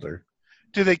shoulder?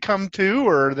 Do they come to,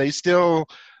 or are they still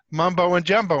mumbo and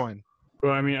jumboing?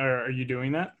 Well, I mean, are you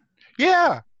doing that?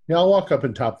 Yeah. Yeah, I'll walk up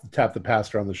and tap the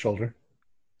pastor on the shoulder.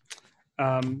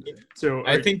 So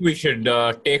I think we should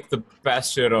take the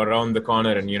pastor around the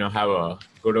corner and, you know, have a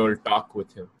good old talk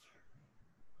with him.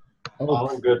 All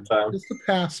in good time. It's the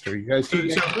pastor. You guys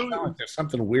see, like there's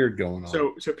something weird going on.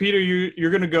 So Peter,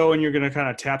 you're going to go and you're going to kind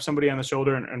of tap somebody on the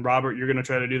shoulder, and Robert, you're going to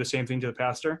try to do the same thing to the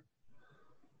pastor?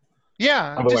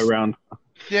 Yeah. Other way around.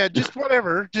 Yeah, just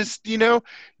whatever. Just, you know,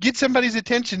 get somebody's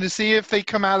attention to see if they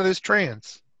come out of this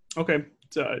trance. Okay.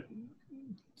 So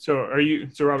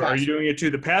Robert, are you doing it to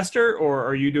the pastor, or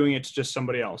are you doing it to just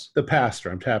somebody else? The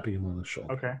pastor. I'm tapping him on the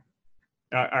shoulder. Okay.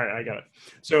 All right, I got it.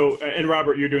 So, and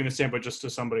Robert, you're doing the same, but just to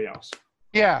somebody else.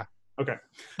 Yeah. Okay.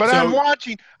 But So-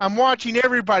 I'm watching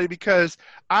everybody because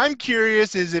I'm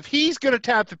curious is if he's going to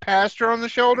tap the pastor on the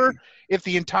shoulder, if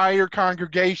the entire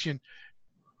congregation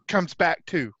comes back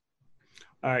too.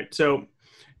 All right. So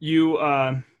you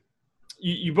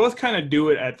both kind of do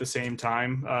it at the same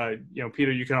time. You know,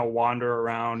 Peter, you kind of wander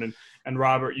around, and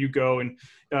Robert, you go and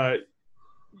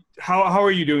how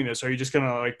are you doing this? Are you just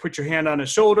gonna like put your hand on his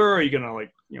shoulder? Or are you gonna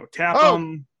like, you know, tap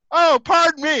him? Oh,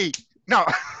 pardon me. No.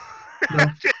 No.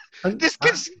 Just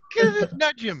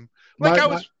nudge him.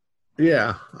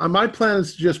 Yeah. My plan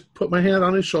is to just put my hand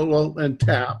on his shoulder and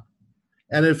tap.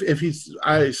 And if he's,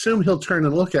 I assume he'll turn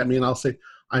and look at me, and I'll say,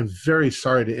 I'm very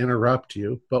sorry to interrupt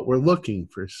you, but we're looking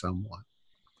for someone.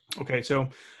 Okay, so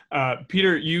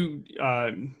Peter, you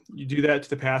do that to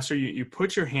the pastor. You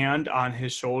put your hand on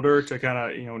his shoulder to kind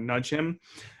of, you know, nudge him,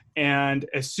 and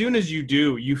as soon as you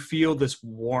do, you feel this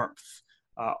warmth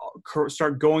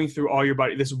start going through all your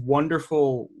body. This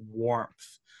wonderful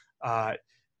warmth,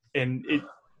 and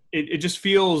it just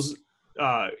feels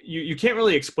you can't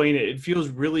really explain it. It feels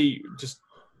really just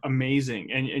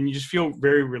amazing, and you just feel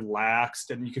very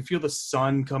relaxed, and you can feel the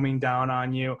sun coming down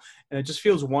on you, and it just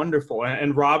feels wonderful.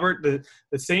 And Robert, the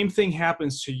same thing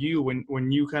happens to you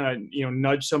when you kind of, you know,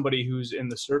 nudge somebody who's in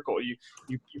the circle. You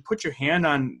put your hand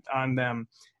on them,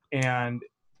 and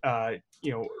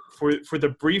you know, for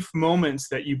the brief moments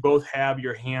that you both have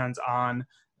your hands on,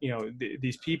 you know,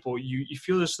 these people, you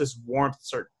feel just this warmth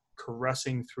start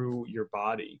caressing through your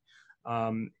body,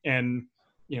 and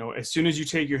as soon as you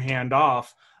take your hand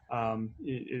off,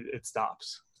 it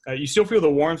stops. You still feel the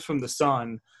warmth from the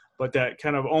sun, but that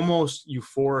kind of almost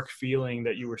euphoric feeling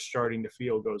that you were starting to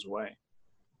feel goes away.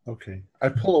 Okay. I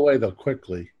pull away though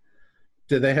quickly.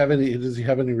 Does he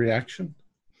have any reaction?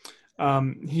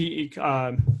 The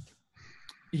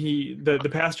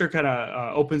pastor kind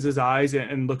of opens his eyes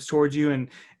and looks towards you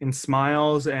and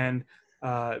smiles and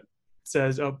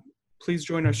says, "Oh, please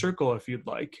join our circle if you'd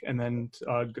like," and then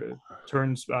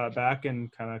turns back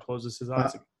and kind of closes his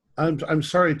eyes. I'm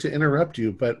sorry to interrupt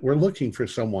you, but we're looking for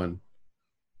someone.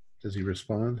 Does he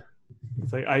respond?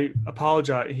 It's like, I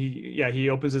apologize. He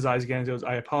opens his eyes again and goes,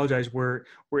 "I apologize. We're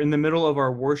in the middle of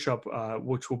our worship,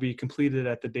 which will be completed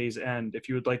at the day's end. If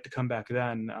you would like to come back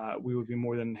then, we would be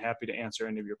more than happy to answer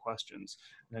any of your questions."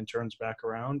 And then turns back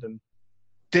around and.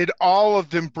 Did all of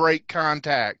them break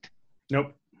contact?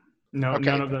 Nope. No, Okay.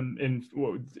 None of them.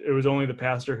 It was only the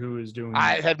pastor who was doing.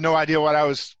 I had no idea what I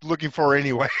was looking for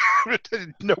anyway.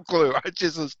 No clue. I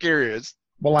just was curious.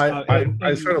 Well,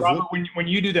 I sort of Robert, when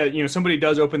you do that, somebody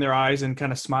does open their eyes and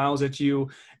kind of smiles at you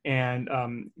and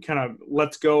kind of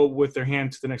lets go with their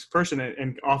hand to the next person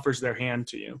and offers their hand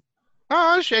to you.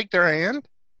 Oh, I'll shake their hand.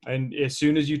 And as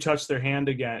soon as you touch their hand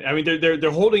again, I mean, they're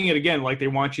holding it again like they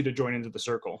want you to join into the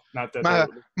circle. Not that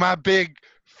my big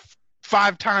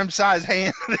 5 times size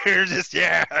hand. They're just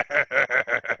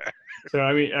So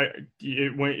I mean,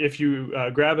 if you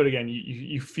grab it again,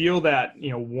 you feel that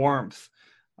warmth.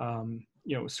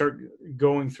 Start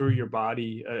going through your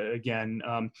body again.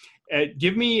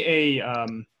 Give me a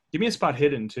spot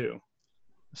hidden too.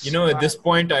 At this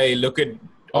point, I look at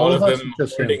all of them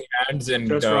holding hands,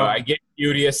 and I get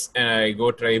curious, and I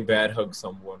go try bear hug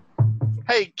someone.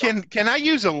 Hey, can I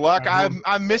use a luck?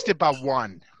 I missed it by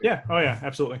 1. Yeah. Oh yeah,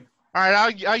 absolutely. All right,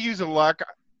 I'll use a luck.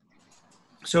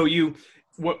 So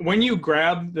when you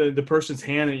grab the person's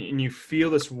hand and you feel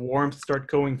this warmth start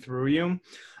going through you,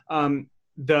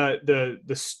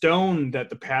 the stone that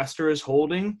the pastor is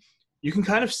holding, you can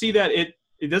kind of see that it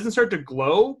doesn't start to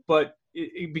glow, but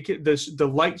the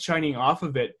light shining off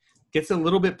of it gets a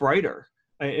little bit brighter,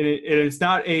 and it's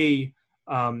not a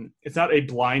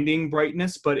blinding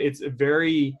brightness, but it's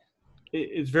very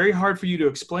hard for you to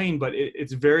explain, but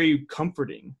it's very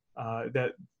comforting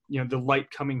that the light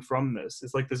coming from this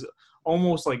is like this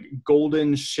almost like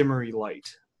golden shimmery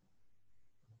light.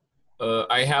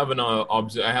 I have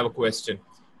I have a question.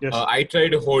 Yes. I try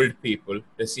to hold people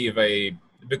to see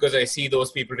because I see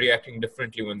those people reacting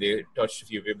differently when they touch a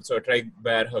few people. So I try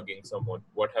bear hugging someone.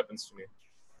 What happens to me?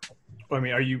 I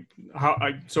mean,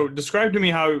 so describe to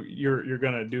me how you're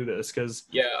gonna do this, because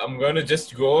I'm gonna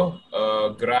just go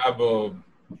grab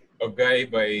a guy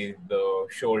by the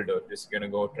shoulder. Just gonna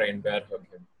go try and bear hug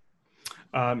him.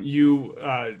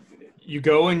 You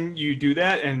go and you do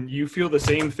that, and you feel the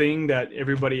same thing that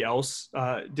everybody else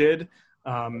did.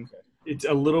 Okay. It's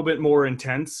a little bit more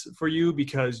intense for you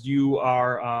because you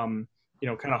are, kind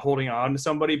of holding on to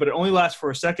somebody, but it only lasts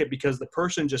for a second because the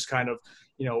person just kind of,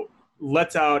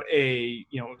 lets out a,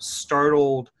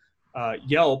 startled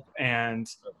yelp and,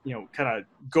 kind of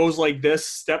goes like this,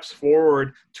 steps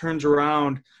forward, turns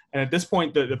around. And at this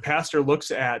point, the pastor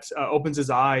opens his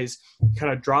eyes,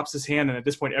 kind of drops his hand. And at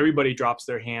this point, everybody drops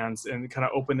their hands and kind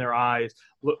of open their eyes,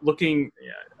 looking,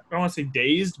 I don't want to say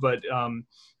dazed, but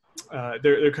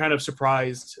they're kind of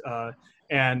surprised.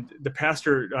 And the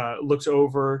pastor looks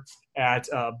over at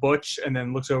Butch and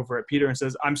then looks over at Peter and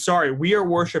says, "I'm sorry, we are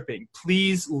worshiping.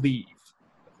 Please leave."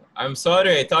 I'm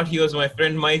sorry. I thought he was my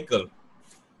friend Michael.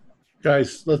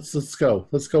 Guys, let's go.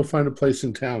 Let's go find a place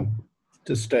in town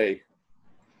to stay.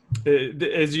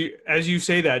 As you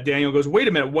say that, Daniel goes, "Wait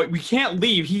a minute! What? We can't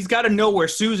leave. He's got to know where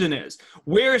Susan is.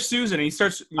 Where is Susan?" And he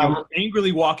starts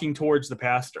angrily walking towards the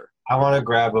pastor. I want to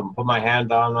grab him, put my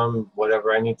hand on him,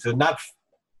 whatever I need to. Not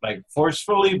like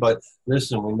forcefully, but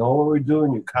listen, we know what we're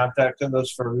doing. You contacted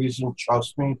us for a reason.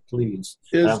 Trust me, please.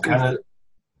 Is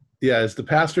the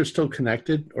pastor still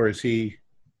connected, or is he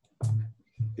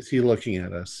looking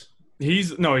at us?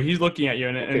 He's looking at you,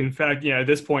 and okay. In fact, at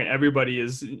this point, everybody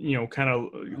is, kind of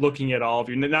looking at all of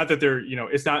you. Not that they're,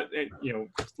 it's not,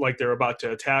 like they're about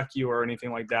to attack you or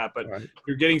anything like that, but right.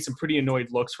 You're getting some pretty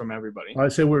annoyed looks from everybody. I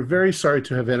say we're very sorry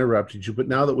to have interrupted you, but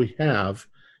now that we have,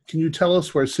 can you tell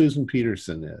us where Susan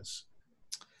Peterson is?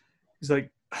 He's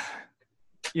like,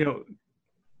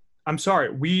 I'm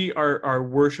sorry, we are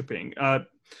worshiping.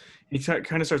 He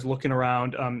kind of starts looking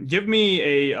around. Give me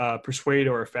a persuade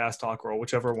or a fast talk roll,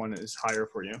 whichever one is higher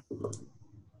for you.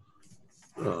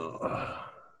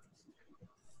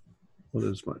 What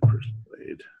is my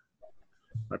persuade?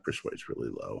 My persuade's really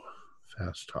low.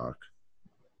 Fast talk.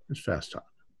 There's fast talk.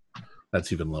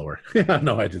 That's even lower.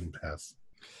 No, I didn't pass.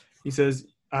 He says,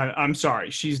 I'm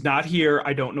sorry, she's not here.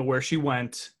 I don't know where she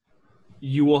went.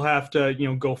 You will have to,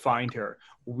 go find her.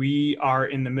 We are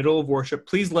in the middle of worship.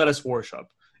 Please let us worship.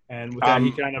 And with that,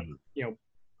 he kind of,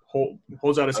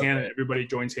 holds out his hand, and everybody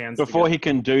joins hands. Before he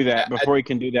can do that,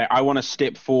 I want to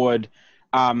step forward,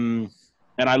 and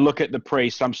I look at the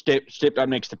priest. I'm stepped up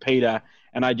next to Peter,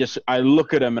 and I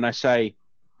look at him and I say,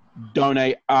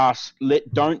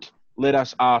 don't let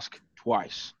us ask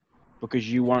twice, because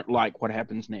you won't like what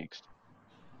happens next.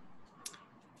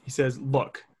 He says,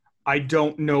 look, I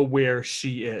don't know where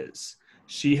she is.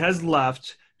 She has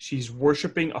left. She's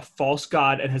worshiping a false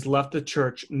god and has left the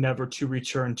church, never to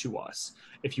return to us.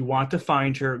 If you want to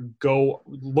find her, go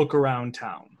look around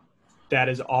town. That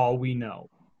is all we know.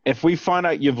 If we find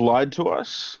out you've lied to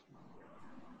us,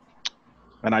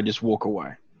 and I just walk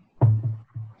away.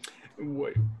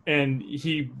 And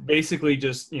he basically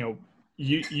just,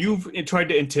 you've tried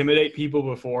to intimidate people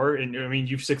before, and I mean,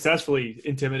 you've successfully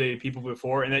intimidated people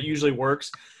before, and that usually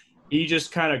works. He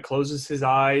just kind of closes his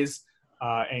eyes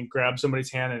and grabs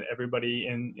somebody's hand, and everybody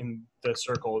in the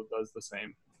circle does the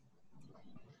same.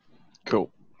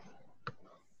 Cool.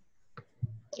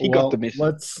 Got the message.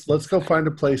 Let's go find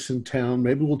a place in town.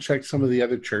 Maybe we'll check some of the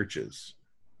other churches.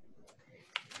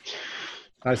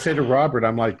 I say to Robert,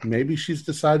 I'm like, maybe she's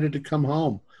decided to come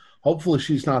home. Hopefully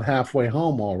she's not halfway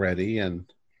home already, and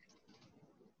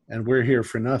we're here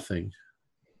for nothing.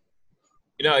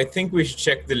 I think we should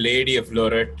check the Lady of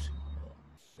Lorette.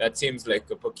 That seems like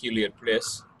a peculiar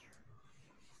place.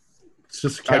 It's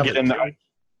just a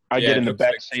I get in the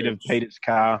back seat of Peter's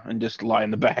car and just lie in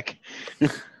the back.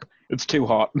 It's too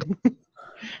hot.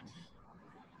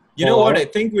 You know what? I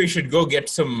think we should go get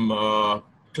some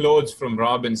clothes from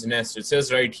Robin's Nest. It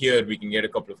says right here we can get a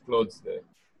couple of clothes there.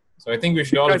 So I think we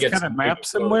should all get some map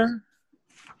somewhere.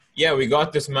 Yeah, we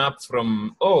got this map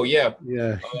from. Oh yeah,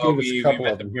 yeah. We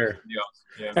met them here.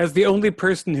 Yeah. As the only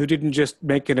person who didn't just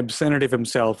make an obscenity of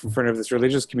himself in front of this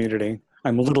religious community,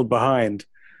 I'm a little behind.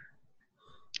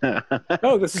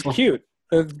 Oh, this is cute.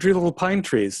 The little pine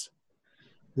trees.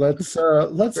 Let's go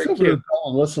to the bell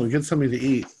and listen. Get something to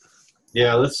eat.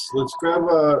 Yeah, let's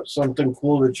grab something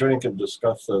cool to drink and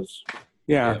discuss this.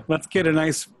 Yeah, let's get a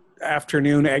nice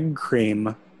afternoon egg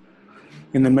cream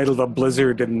in the middle of a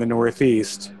blizzard in the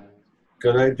Northeast.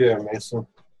 Good idea, Mason.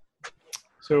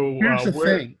 So here's the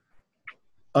thing.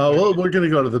 Well, we're going to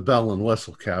go to the Bell and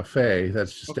Whistle Cafe.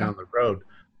 That's just down the road.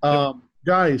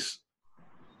 Guys,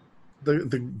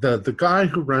 the guy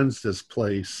who runs this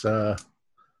place,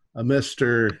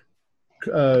 Mr.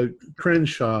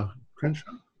 Crenshaw.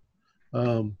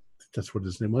 That's what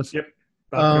his name was. Yep.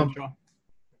 Crenshaw.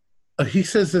 He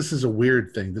says this is a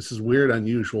weird thing. This is weird,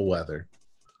 unusual weather.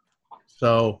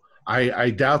 So I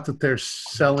doubt that they're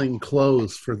selling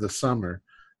clothes for the summer.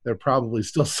 They're probably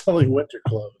still selling winter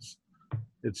clothes.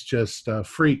 It's just a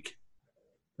freak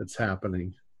that's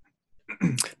happening.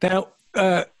 Now,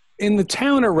 in the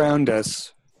town around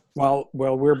us, while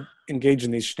we're engaged in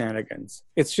these shenanigans,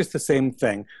 it's just the same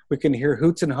thing. We can hear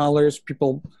hoots and hollers,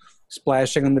 people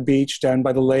splashing on the beach down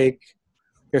by the lake.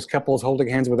 There's couples holding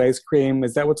hands with ice cream.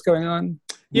 Is that what's going on?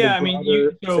 Yeah, I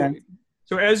mean,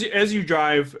 so as you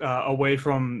drive away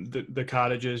from the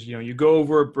cottages, you go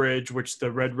over a bridge, which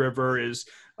the Red River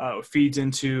feeds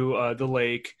into the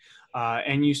lake,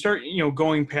 and you start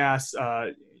going past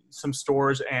some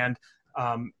stores, and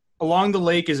along the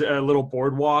lake is a little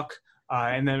boardwalk,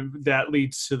 and then that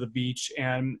leads to the beach.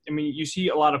 And I mean, you see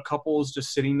a lot of couples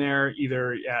just sitting there,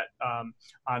 either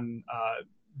on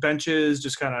benches,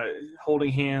 just kind of holding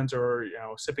hands, or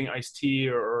sipping iced tea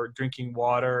or drinking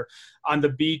water. On the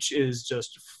beach is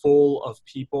just full of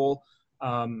people.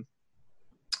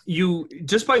 You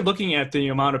just by looking at the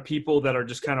amount of people that are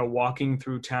just kind of walking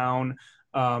through town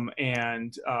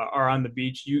and are on the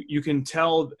beach, you can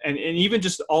tell, and even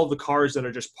just all the cars that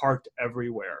are just parked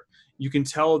everywhere, you can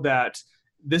tell that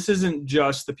this isn't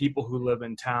just the people who live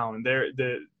in town.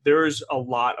 There's a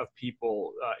lot of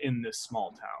people in this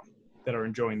small town that are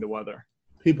enjoying the weather.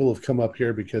 People have come up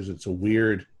here because it's a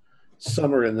weird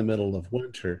summer in the middle of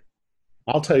winter.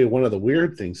 I'll tell you, one of the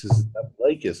weird things is that the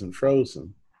lake isn't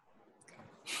frozen.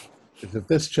 If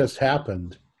this just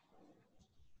happened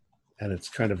and it's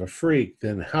kind of a freak,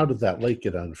 then how did that lake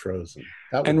get unfrozen?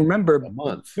 And remember, a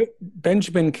month.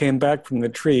 Benjamin came back from the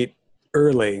retreat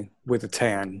early with a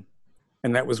tan,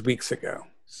 and that was weeks ago.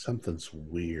 Something's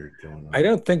weird going on. I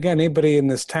don't think anybody in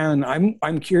this town.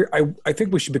 I'm curious. I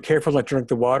think we should be careful not to drink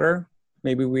the water.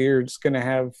 Maybe we're just going to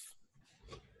have.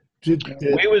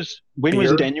 When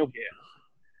was Daniel here?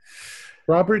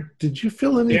 Robert, did you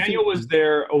feel anything? Daniel was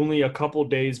there only a couple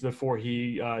days before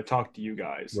he talked to you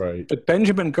guys. Right. But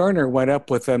Benjamin Garner went up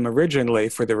with them originally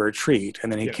for the retreat,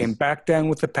 and then he came back down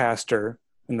with the pastor,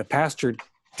 and the pastor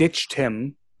ditched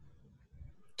him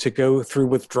to go through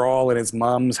withdrawal in his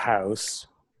mom's house.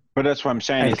 But that's what I'm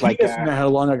saying. And It's he like doesn't know how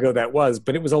long ago that was,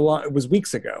 but it was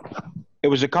weeks ago. it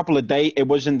was a couple of days. It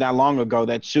wasn't that long ago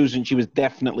that Susan, she was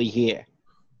definitely here,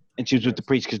 and she was with the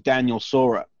priest because Daniel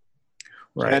saw her.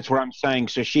 Right. So that's what I'm saying.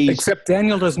 So she's Except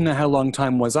Daniel doesn't know how long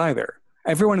time was either.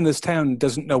 Everyone in this town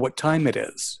doesn't know what time it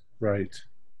is. Right.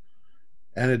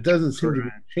 And it doesn't seem to be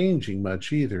changing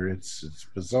much either. It's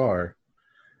bizarre.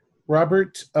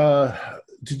 Robert,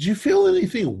 did you feel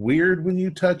anything weird when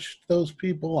you touched those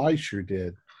people? I sure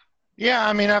did. Yeah,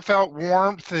 I mean, I felt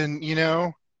warmth and,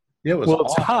 Yeah, it was Well,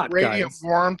 it's hot, radiant guys.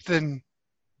 warmth, and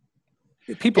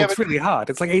People, Yeah, it's but- really hot.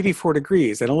 It's like 84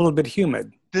 degrees and a little bit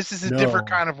humid. this is a No. different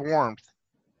kind of warmth.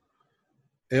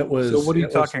 It was. So what are you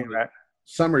it was talking about?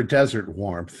 Summer desert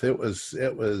warmth. It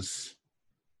was.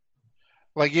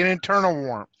 Like an internal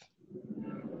warmth.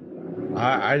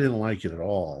 I didn't like it at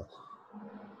all.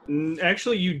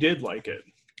 Actually, you did like it.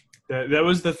 That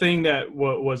was the thing that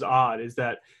was odd, is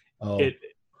that Oh, it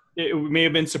may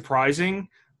have been surprising,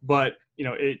 but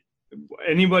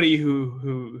anybody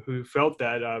who felt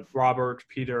that, Robert,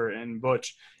 Peter, and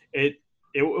Butch, it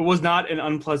was not an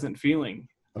unpleasant feeling.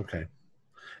 okay.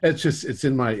 It's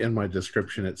in my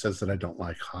description. It says that I don't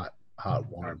like hot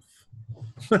warmth.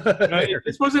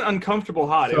 This wasn't uncomfortable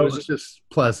hot. So It was just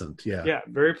pleasant. Yeah.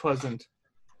 very pleasant.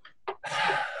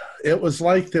 It was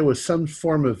like there was some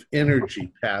form of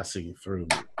energy passing through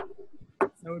me.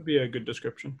 That would be a good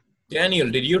description. Daniel,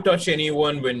 did you touch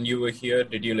anyone when you were here?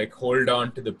 Did you hold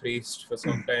on to the priest for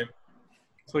some time?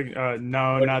 It's like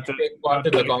no, Or not did that. you take part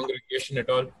in the congregation at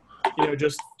all?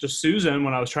 Just Susan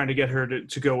when I was trying to get her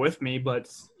to go with me, but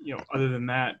other than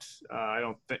that, I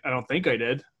don't think I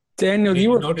did. Daniel, Did you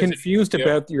you were notice it confused here?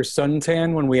 about your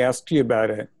suntan when we asked you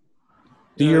about it.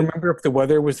 Do you remember if the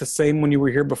weather was the same when you were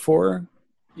here before?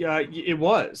 Yeah, it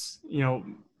was.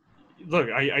 Look,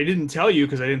 I didn't tell you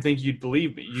because I didn't think you'd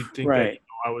believe me. You'd think that Right.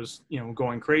 I was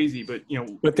going crazy, but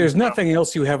But there's nothing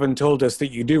else you haven't told us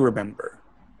that you do remember.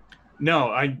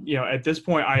 No, at this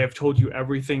point I have told you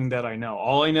everything that I know.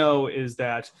 All I know is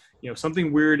that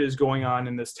something weird is going on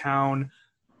in this town.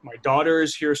 My daughter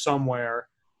is here somewhere,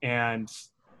 and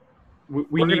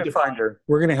we need to find her.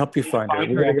 We're going to help you find her.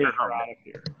 find We're her going and to get her out of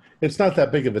here. It's not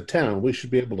that big of a town. We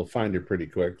should be able to find her pretty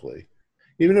quickly.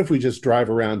 Even if we just drive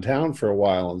around town for a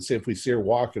while and see if we see her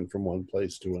walking from one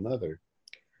place to another.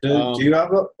 Do you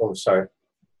have a? Oh, sorry.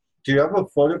 Do you have a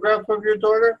photograph of your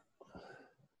daughter?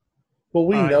 Well,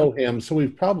 we know him, so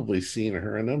we've probably seen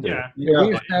her a number. Yeah. Yeah,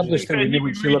 we established that we knew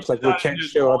what she looked like. We can't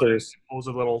show others. Pulls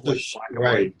a little Just- black and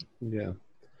right. white. Yeah.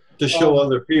 To show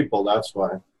other people. That's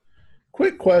why.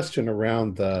 Quick question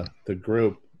around the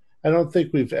group. I don't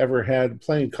think we've ever had,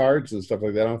 playing cards and stuff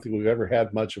like that, I don't think we've ever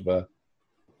had much of a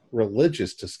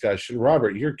religious discussion.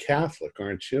 Robert, you're Catholic,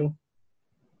 aren't you?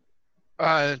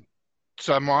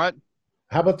 Somewhat.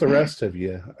 How about the rest of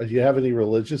you? Do you have any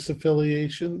religious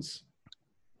affiliations?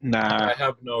 nah. I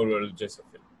have no religious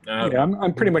opinion. Yeah,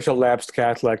 I'm pretty much a lapsed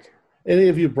Catholic. Any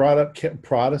of you brought up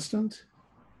Protestant?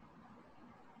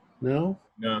 No?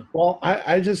 No. Well,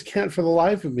 I just can't for the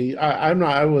life of me. I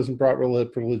wasn't brought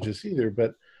religious either,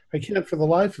 but I can't for the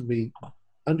life of me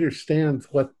understand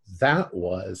what that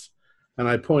was. And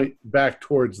I point back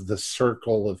towards the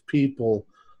circle of people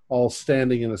all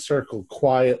standing in a circle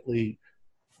quietly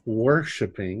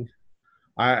worshiping.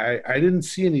 I didn't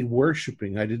see any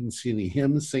worshiping. I didn't see any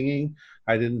hymns singing.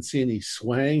 I didn't see any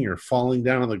swaying or falling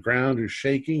down on the ground or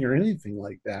shaking or anything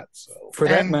like that. So For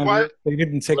that And matter, what- they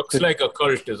didn't take Looks like a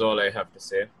cult is all I have to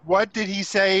say. What did he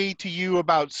say to you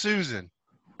about Susan?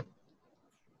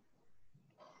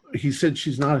 he said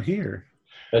she's not here.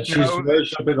 That she's No,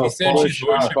 worshiping He a said false she's god.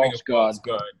 worshiping a false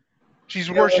god. She's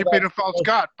Yeah, well, worshiping a false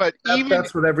god. But even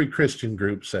That's what every Christian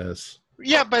group says.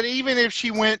 yeah, but even if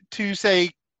she went to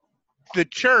say the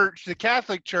church, the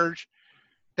Catholic Church,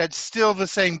 that's still the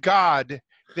same God.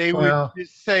 They Well- would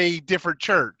just say different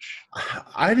church.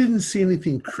 I didn't see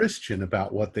anything Christian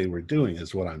about what they were doing,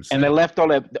 is what I'm saying. And they left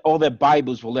all their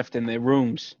Bibles were left in their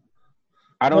rooms.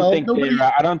 I don't Well, think nobody-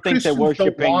 I don't think they're Christians don't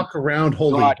worshiping. walk around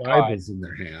holding God. Bibles in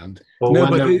their hand. But No, when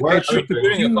but they're they took worshiping, the During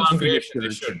a pews from the congregation, they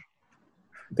church. should.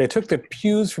 They took the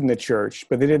pews from the church,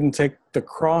 but they didn't take the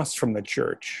cross from the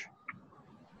church,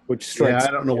 which strikes Yeah,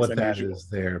 I don't know me as what that unusual. is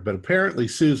there, but apparently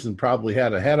Susan probably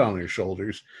had a head on her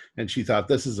shoulders, and she thought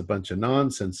this is a bunch of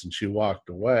nonsense, and she walked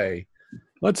away.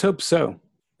 Let's hope so.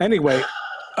 Anyway,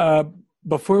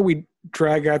 before we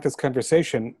drag out this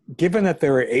conversation, given that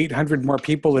there are 800 more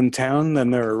people in town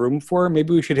than there are room for,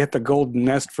 maybe we should hit the Golden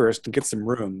Nest first and get some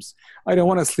rooms. I don't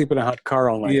want to sleep in a hot car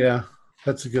all night. Yeah,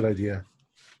 that's a good idea.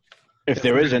 If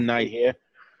there is a night here.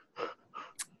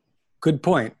 Good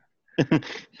point.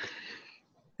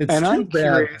 It's And too I'm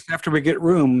bad. curious, after we get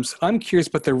rooms, I'm curious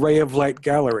about the Ray of Light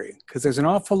Gallery, because there's an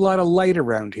awful lot of light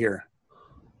around here.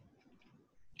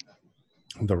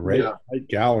 The Ray of Light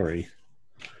Gallery.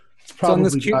 It's on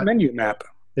this cute menu map.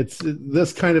 It's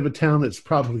this kind of a town that's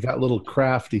probably got little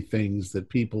crafty things that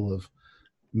people have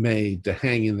made to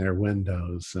hang in their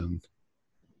windows and,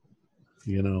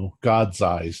 you know, God's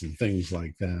eyes and things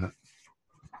like that.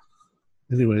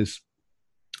 Anyways,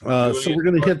 so we're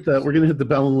gonna hit the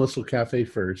Bell and Whistle Cafe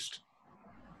first.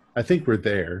 I think we're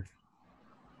there.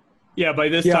 Yeah, by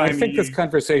this Yeah, time. I think this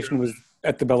conversation was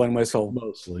at the Bell and Whistle.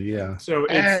 Mostly, yeah. So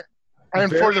it's And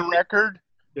very- for the record,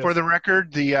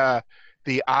 Yes.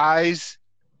 the eyes,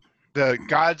 the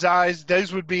God's eyes,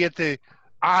 those would be at the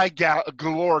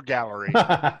Galore Gallery.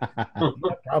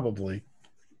 Probably.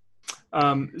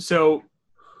 So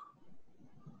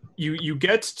you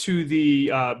get to the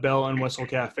Bell and Whistle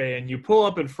Cafe, and you pull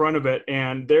up in front of it,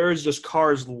 and there's just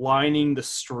cars lining the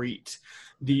street.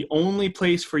 The only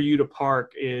place for you to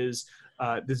park is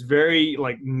this very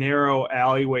narrow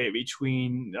alleyway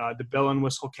between the Bell and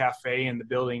Whistle Cafe and the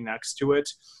building next to it,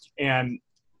 and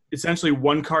essentially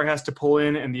one car has to pull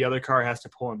in and the other car has to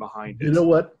pull in behind it. You know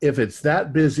what? If it's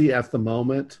that busy at the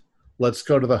moment, let's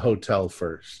go to the hotel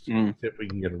first, if we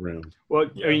can get a room.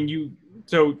 Well, I mean,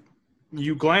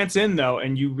 you glance in though,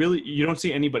 and you don't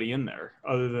see anybody in there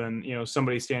other than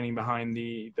somebody standing behind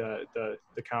the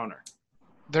counter.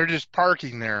 They're just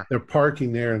parking there. They're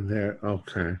parking there and there.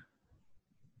 Okay.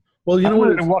 Well, you I know what?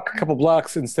 wanted to walk a couple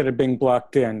blocks instead of being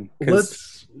blocked in.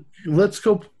 'cause Let's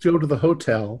go to the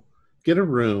hotel, get a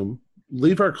room,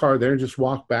 leave our car there, and just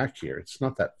walk back here. It's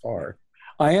not that far.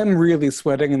 I am really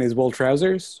sweating in these wool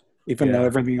trousers, even though Yeah.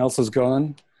 everything else is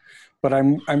gone. But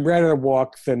I'm rather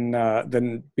walk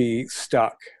than be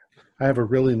stuck. I have a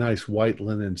really nice white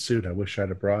linen suit. I wish I'd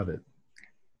have brought it.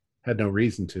 Had no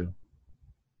reason to.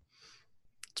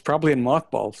 It's probably in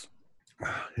mothballs.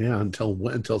 Yeah,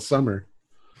 until summer.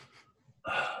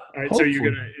 All right, so you're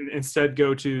gonna instead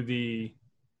go to the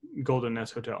Golden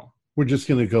Nest Hotel. We're just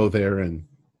gonna go there and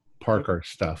park our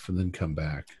stuff and then come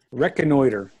back.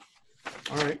 Reconnoiter.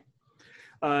 All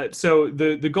right. So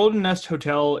the Golden Nest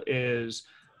Hotel is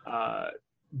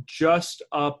just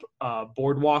up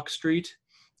Boardwalk Street.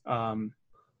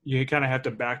 You kind of have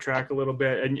to backtrack a little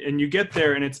bit, and you get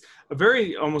there, and it's a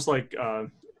very almost like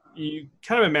you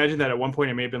kind of imagine that at one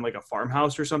point it may have been like a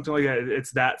farmhouse or something like that.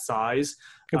 It's that size.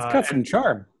 It's got some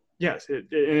charm. Yes, and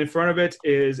in front of it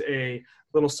is a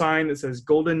little sign that says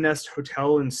Golden Nest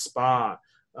Hotel and Spa.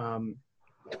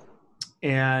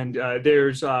 And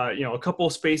there's a couple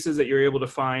of spaces that you're able to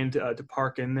find to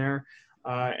park in there,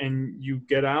 and you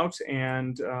get out,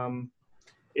 and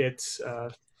it's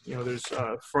there's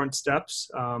front steps.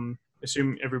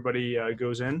 Assume everybody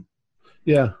goes in.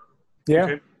 Yeah. Yeah.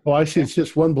 Okay. Oh, I see. It's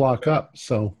just one block up,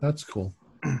 so that's cool.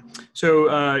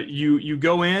 So you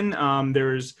go in.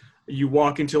 You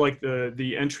walk into like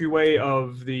the entryway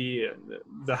of the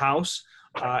house,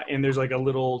 and there's like a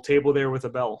little table there with a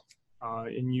bell.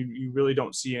 And you really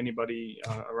don't see anybody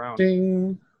around.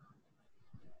 Ding.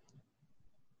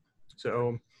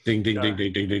 So Ding, ding, ding,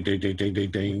 ding, ding, ding, ding, ding, ding,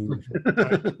 ding, ding.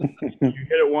 you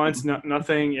hit it once,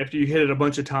 nothing. After you hit it a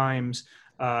bunch of times,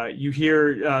 you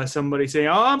hear somebody say,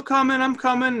 "Oh, I'm coming."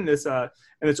 And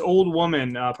this old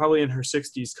woman, probably in her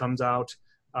 60s, comes out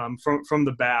from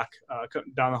the back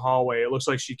down the hallway. It looks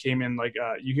like she came in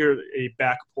you hear a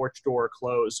back porch door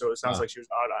close, so it sounds like she was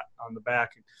out on the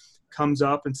back. Comes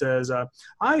up and says,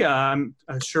 "Hi, I'm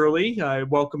Shirley.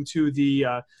 Welcome to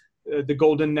the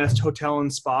Golden Nest Hotel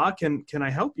and Spa. Can I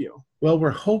help you?" Well,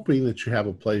 we're hoping that you have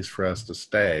a place for us to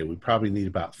stay. We probably need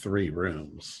about 3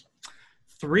 rooms.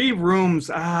 3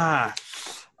 rooms. I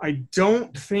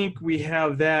don't think we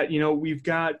have that. We've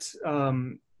got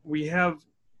we have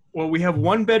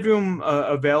 1 bedroom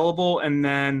available, and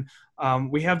then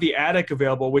we have the attic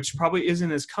available, which probably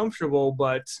isn't as comfortable,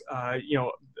 but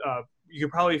you could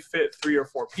probably fit 3 or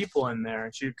 4 people in there.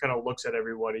 And she kind of looks at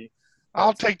everybody.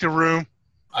 I'll take the room.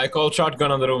 I call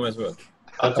shotgun on the room as well.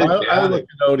 I'll take the I look attic.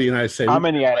 at Odie and I say, I'm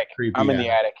in the attic. creepy I'm in the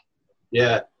attic.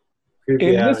 Yeah.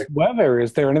 Creepy In this attic. weather,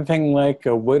 is there anything like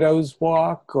a widow's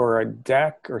walk or a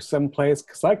deck or someplace?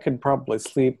 Because I could probably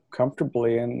sleep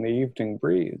comfortably in the evening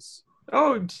breeze.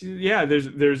 Oh yeah,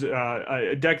 there's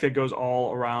a deck that goes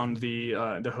all around the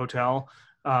hotel,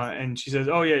 and she says,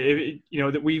 "Oh yeah,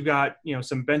 that we've got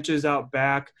some benches out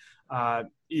back.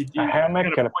 A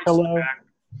hammock and a pillow.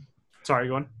 Sorry,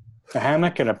 go on. A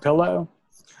hammock and a pillow.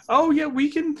 Oh yeah, we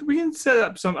can set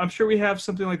up some. I'm sure we have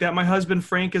something like that. My husband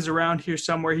Frank is around here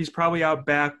somewhere. He's probably out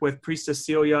back with Priestess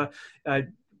Celia.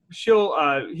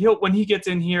 He'll when he gets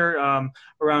in here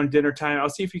around dinner time. I'll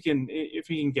see if he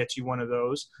can get you one of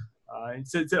those.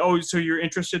 So you're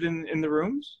interested in the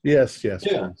rooms? Yes. Yeah.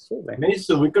 Absolutely.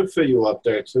 Mason, we could fit you up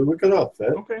there too. We could all fit.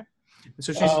 Okay.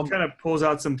 So she kind of pulls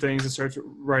out some things and starts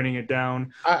writing it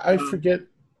down. I forget.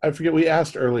 We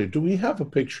asked earlier. Do we have a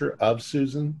picture of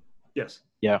Susan? Yes.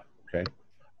 Yeah. Okay.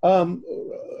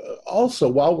 Also,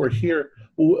 while we're here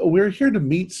to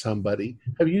meet somebody.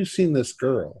 Have you seen this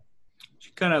girl?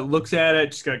 She kind of looks at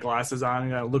it. She's got glasses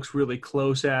on and looks really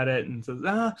close at it and says,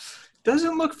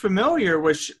 doesn't look familiar.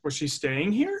 Was she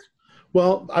staying here?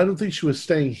 Well, I don't think she was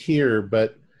staying here,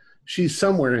 but she's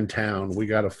somewhere in town. We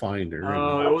got to find her.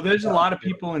 Oh, well, there's a lot of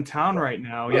people in town right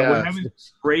now. Yeah, we're having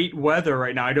great weather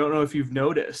right now. I don't know if you've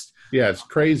noticed. Yeah, it's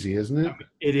crazy, isn't it?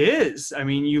 It is. I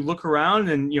mean, you look around,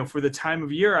 and for the time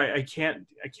of year, I can't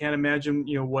imagine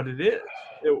what it is.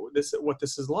 What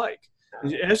this is like.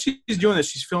 As she's doing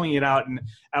this, she's filling it out, and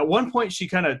at one point, she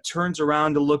kind of turns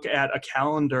around to look at a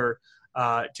calendar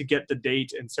to get the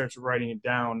date and starts writing it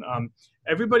down.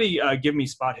 Everybody, give me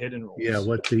spot hidden rolls. Yeah,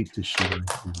 what date does she write?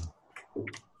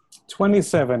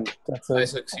 27. That's I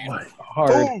succeed.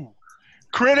 hard. Ooh,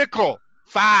 critical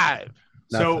 5.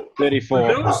 So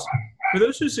 34. For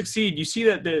those who succeed, you see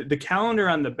that the calendar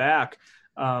on the back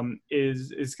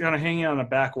is kind of hanging on the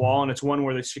back wall, and it's one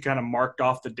where she kind of marked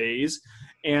off the days.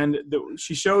 And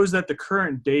she shows that the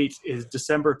current date is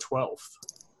December 12th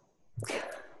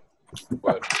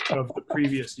of the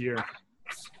previous year.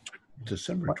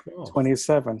 December 12th.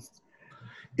 27.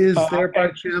 Is there by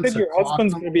You chance said your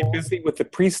husband's going to be busy with the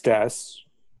priestess.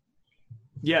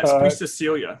 Yes, Priestess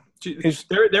Celia.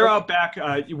 They're out back.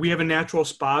 We have a natural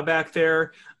spa back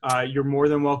there. You're more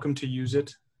than welcome to use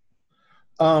it.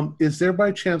 Is there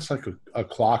by chance like a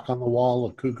clock on the wall,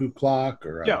 a cuckoo clock,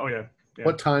 or Yeah.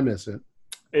 What time is it?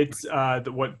 It's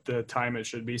what the time it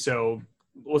should be. So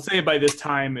we'll say by this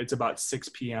time it's about 6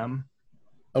 p.m.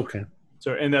 Okay.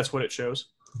 So and that's what it shows.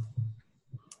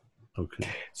 Okay.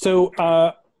 So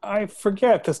I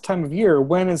forget this time of year.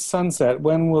 When is sunset?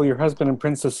 When will your husband and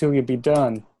Princess Celia be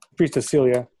done? Priestess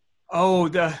Celia. Oh,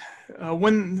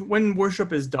 when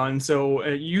worship is done. So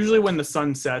usually when the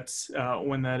sun sets,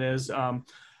 when that is.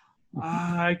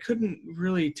 I couldn't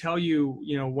really tell you,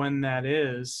 when that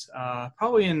is.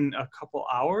 Probably in a couple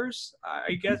hours,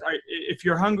 I guess. If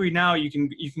you're hungry now, you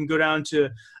can go down to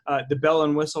the Bell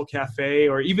and Whistle Cafe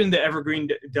or even the Evergreen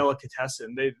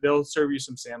Delicatessen. They'll serve you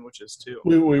some sandwiches too.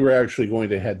 We were actually going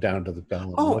to head down to the Bell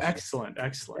and Oh, Whistle.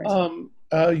 excellent.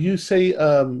 You say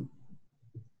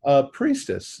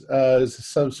priestess. Is this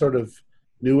some sort of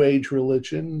New Age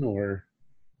religion or?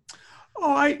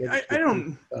 Oh, I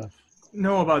don't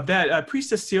know about that.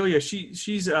 Priestess Celia, she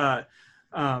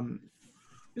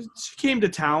came to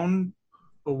town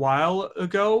a while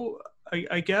ago,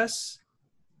 I guess.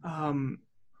 And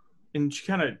she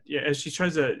kind of, as she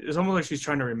tries to, it's almost like she's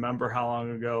trying to remember how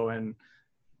long ago and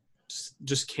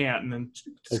just can't. And then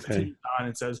just continues on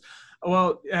and says,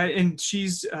 well, and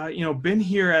she's, been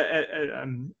here at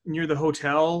near the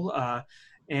hotel.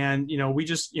 And, we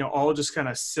just, all just kind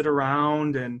of sit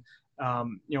around and,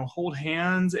 hold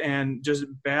hands and just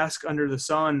bask under the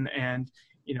sun and,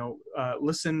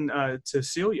 listen to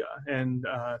Celia and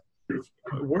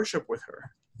worship with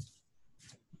her.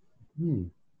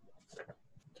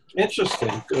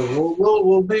 Interesting.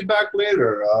 We'll be back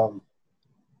later.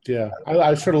 Yeah,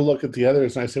 I sort of look at the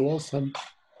others and I say, well, some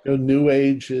New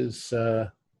Age is.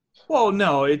 Well,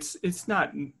 no, it's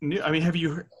not new. I mean,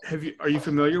 are you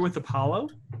familiar with Apollo?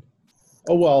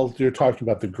 Oh well, you're talking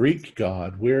about the Greek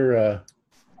god. We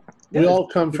all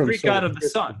come from the Greek god of the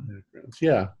sun.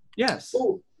 Yeah. Yes.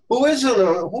 Who isn't?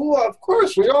 Of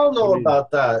course, we all know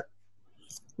about that.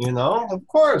 Of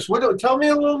course. Tell me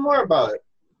a little more about it.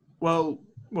 Well,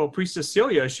 Priestess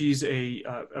Celia, she's a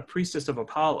priestess of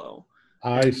Apollo.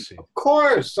 I see. Of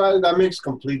course, that makes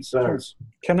complete sense.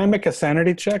 Can I make a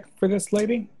sanity check for this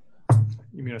lady?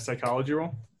 You mean a psychology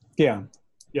roll? Yeah.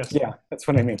 Yes. Yeah, that's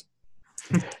what I mean.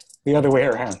 The other way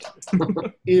around.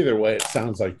 Either way, it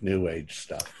sounds like New Age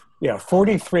stuff. Yeah,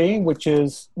 43, which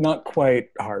is not quite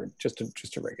hard, just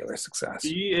a regular success.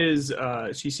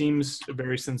 She seems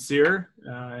very sincere,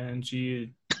 and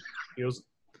she feels,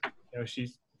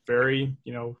 she's very,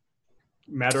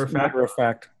 matter of fact. Matter of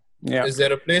fact. Yeah. Is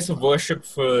there a place of worship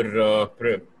for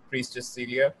Priestess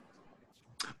Celia?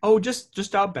 Oh,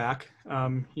 just out back.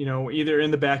 Either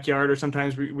in the backyard or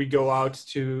sometimes we go out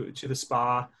to the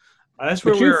spa. That's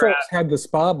where But you we're folks at. had the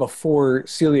spa before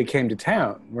Celia came to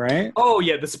town, right? Oh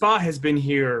yeah, the spa has been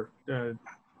here.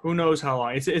 Who knows how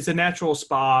long? It's a natural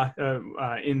spa.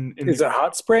 In Is it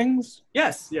hot springs?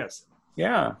 Yes.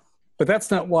 Yeah, but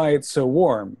that's not why it's so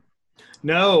warm.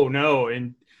 No,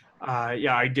 and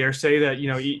yeah, I dare say that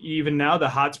even now the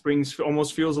hot springs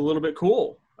almost feels a little bit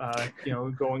cool.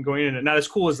 Going in it, not as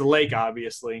cool as the lake,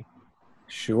 obviously.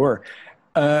 Sure.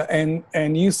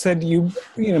 And you said you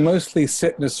mostly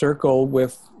sit in a circle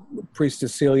with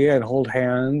Priestess Celia and hold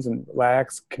hands and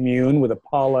relax, commune with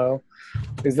Apollo.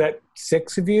 Is that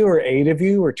 6 of you or 8 of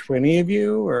you or 20 of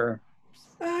you or?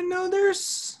 No,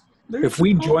 there's. If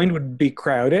we joined, would it be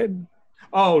crowded?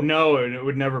 Oh no, it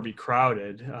would never be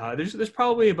crowded. There's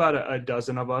probably about a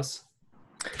dozen of us.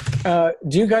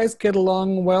 Do you guys get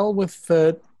along well with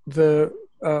the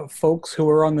folks who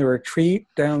are on the retreat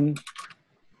down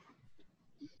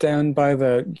by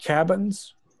the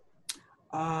cabins?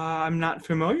 I'm not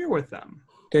familiar with them.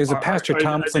 There's a Pastor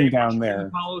Thompson down there.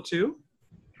 Apollo too?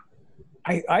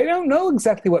 I don't know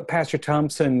exactly what Pastor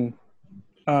Thompson.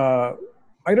 I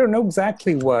don't know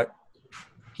exactly what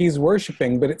he's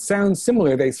worshiping, but it sounds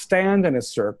similar. They stand in a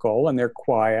circle and they're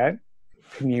quiet,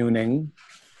 communing.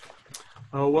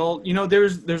 Oh well,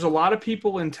 there's a lot of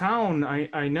people in town.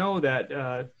 I know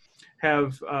that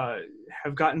have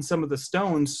gotten some of the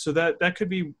stones, so that could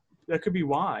be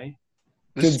why.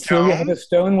 Did Celia have a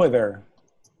stone with her?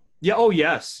 Yeah. Oh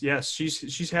yes.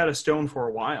 She's had a stone for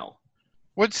a while.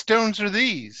 What stones are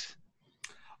these?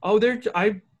 Oh,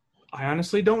 I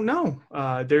honestly don't know.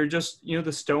 They're just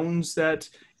the stones that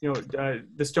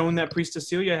the stone that Priestess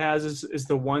Celia has is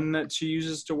the one that she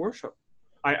uses to worship.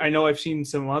 I know I've seen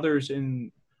some others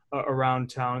in around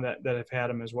town that have had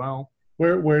them as well.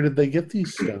 Where did they get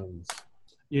these stones?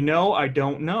 I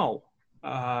don't know.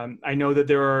 I know that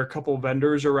there are a couple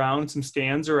vendors around, some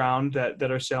stands around that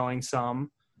are selling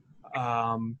some.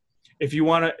 If you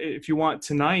want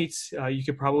tonight, you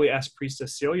could probably ask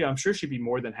Priestess Celia. I'm sure she'd be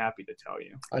more than happy to tell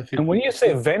you. And when you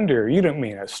say vendor, you don't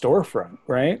mean a storefront,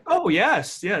 right? Oh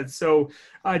yes, yeah. So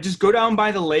just go down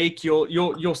by the lake.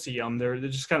 You'll see them. They're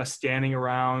just kind of standing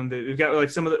around. They've got like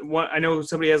some of the one. I know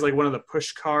somebody has like one of the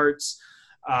push carts.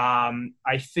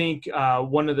 I think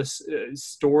one of the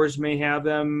stores may have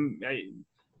them.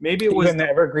 Maybe it was in the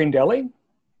Evergreen Deli.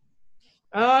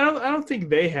 I don't think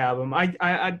they have them.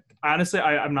 I honestly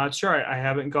I'm not sure. I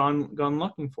haven't gone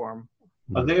looking for them.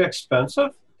 Are they expensive?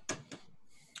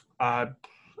 I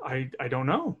don't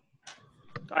know.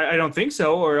 I don't think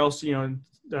so, or else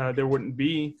there wouldn't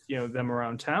be them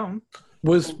around town.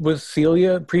 Was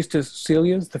Priestess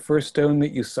Celia's the first stone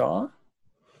that you saw?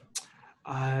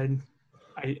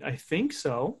 I think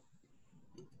so.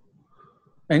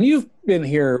 And you've been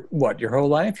here your whole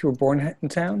life? You were born in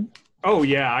town? Oh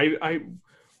yeah,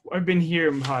 I've been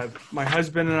here. My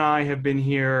husband and I have been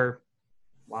here.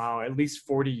 Wow, at least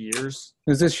 40 years.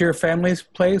 Is this your family's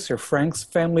place or Frank's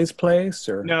family's place?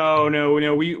 Or No.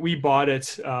 We bought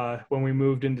it when we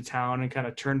moved into town and kind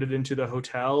of turned it into the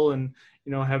hotel, and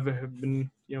have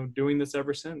been doing this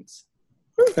ever since.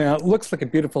 It looks like a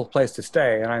beautiful place to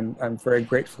stay, and I'm very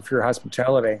grateful for your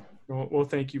hospitality. Well,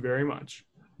 thank you very much.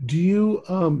 Do you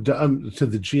to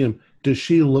the GM? Does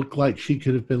she look like she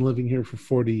could have been living here for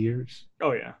 40 years?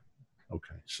 Oh yeah.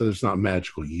 Okay, so there's not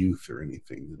magical youth or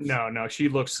anything. No, she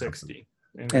looks 60,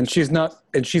 and she's not,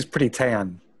 and she's pretty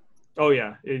tan. Oh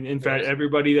yeah, in fact,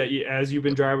 everybody as you've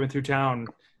been driving through town,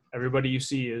 everybody you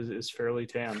see is fairly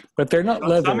tan. But they're not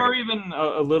leathery. Some are even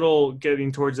a little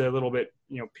getting towards a little bit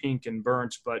pink and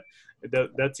burnt, but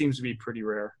that seems to be pretty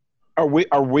rare. Are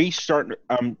we starting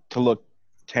to look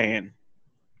tan?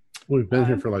 We've been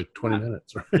here for like 20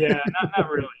 minutes. Right? Yeah, not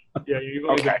really. Yeah,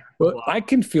 okay. Well, I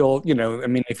can feel,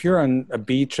 if you're on a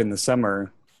beach in the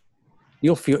summer,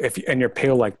 you'll feel and you're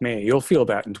pale like me, you'll feel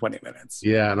that in 20 minutes.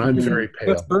 Yeah, and I'm very pale.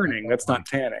 That's burning. That's not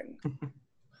tanning.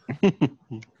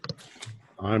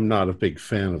 I'm not a big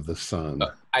fan of the sun.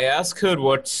 I asked her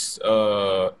what's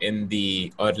in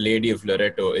the Our Lady of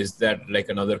Loretto. Is that like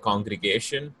another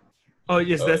congregation? Oh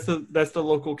yes, that's the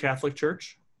local Catholic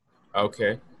church.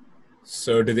 Okay.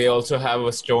 So do they also have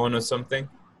a stone or something?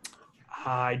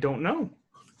 I don't know.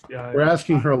 We're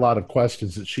asking her a lot of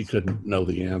questions that she couldn't know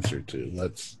the answer to.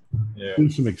 Let's do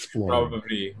some exploring.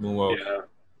 Probably move over. Yeah.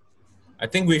 I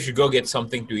think we should go get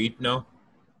something to eat now.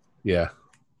 Yeah.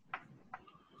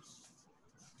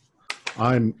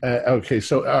 I'm okay.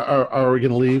 So are we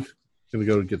going to leave? Going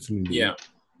to go get something to eat? Yeah.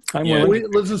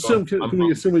 Let's assume. Can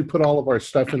we assume we put all of our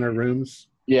stuff in our rooms?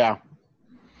 Yeah.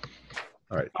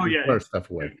 All right. Oh yeah. Put our stuff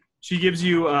away. She gives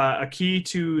you a key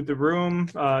to the room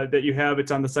that you have.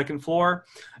 It's on the second floor.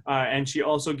 And she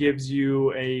also gives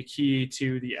you a key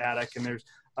to the attic. And there's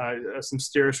some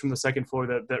stairs from the second floor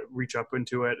that reach up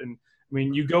into it. And I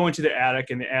mean, you go into the attic,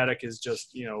 and the attic is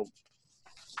just,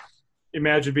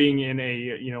 imagine being in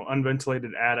a,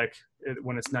 unventilated attic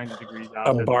when it's 90 degrees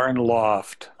out. A barn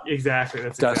loft. Exactly.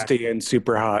 That's dusty exactly. and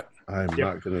super hot. I'm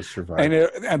not going to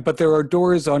survive. But there are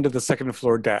doors onto the second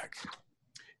floor deck.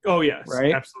 Oh, yes.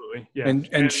 Right? Absolutely. Yeah.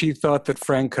 And she thought that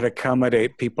Frank could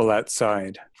accommodate people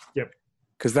outside. Yep.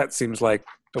 Because that seems like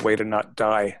the way to not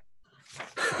die.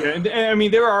 Yeah, and I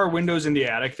mean, there are windows in the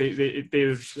attic.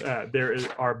 There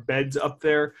are beds up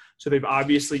there, so they've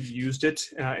obviously used it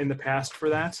in the past for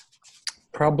that.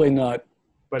 Probably not,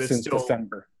 but it's since still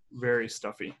December. Very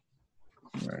stuffy.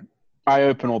 Right. I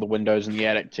open all the windows in the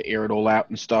attic to air it all out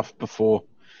and stuff before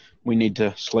we need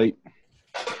to sleep.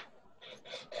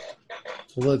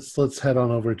 So let's head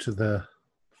on over to the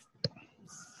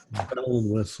Bell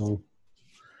and Whistle.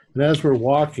 And as we're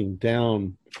walking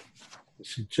down, I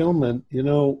said, gentlemen,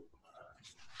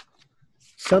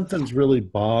 something's really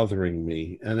bothering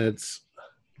me, and it's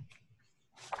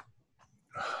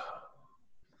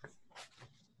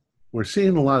we're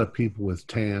seeing a lot of people with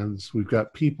tans. We've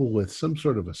got people with some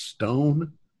sort of a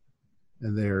stone,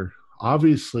 and they're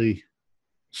obviously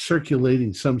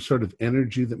circulating some sort of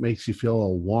energy that makes you feel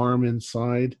all warm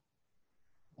inside.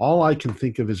 All I can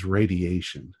think of is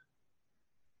radiation.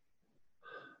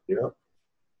 Yeah.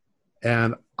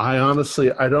 And I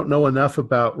don't know enough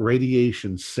about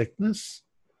radiation sickness,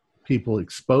 people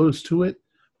exposed to it,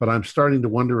 but I'm starting to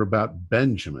wonder about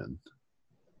Benjamin.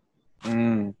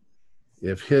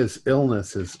 If his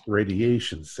illness is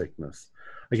radiation sickness.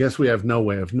 I guess we have no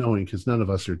way of knowing because none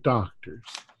of us are doctors.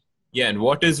 Yeah, and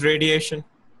what is radiation?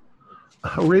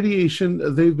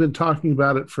 Radiation, they've been talking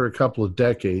about it for a couple of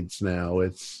decades now.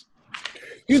 It's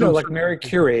like Mary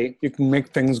Curie, you can make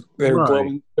things that are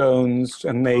glowing stones,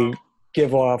 and they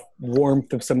give off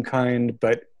warmth of some kind,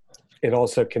 but it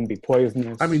also can be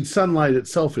poisonous. I mean, sunlight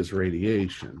itself is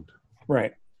radiation.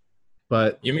 Right.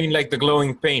 But you mean like the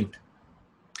glowing paint?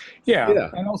 Yeah.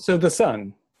 And also the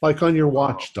sun. Like on your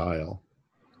watch dial.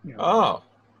 Yeah. Oh.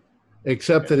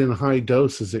 Except that in high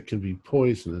doses, it can be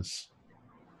poisonous.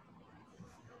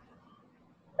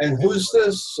 And who's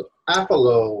this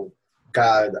Apollo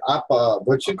god?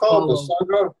 What you call it? The sun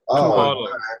god? Oh,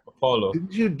 Apollo.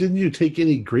 Didn't you take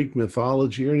any Greek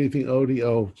mythology or anything, Odie?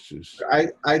 Oh, just...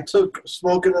 I took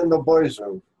smoking in the boys'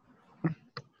 room.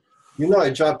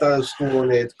 I dropped out of school in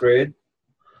 8th grade.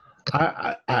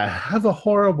 I have a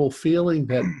horrible feeling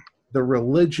that the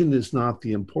religion is not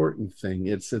the important thing.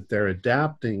 It's that they're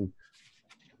adapting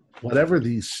whatever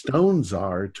these stones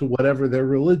are to whatever their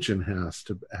religion has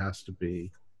to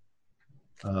be.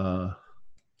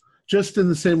 Just in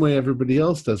the same way everybody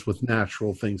else does with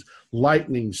natural things.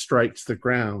 Lightning strikes the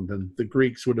ground, and the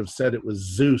Greeks would have said it was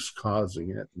Zeus causing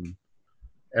it, and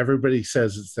everybody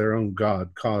says it's their own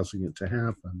god causing it to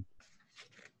happen.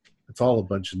 It's all a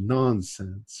bunch of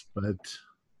nonsense, but...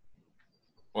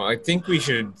 Well, I think we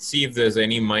should see if there's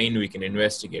any mine we can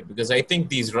investigate, because I think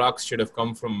these rocks should have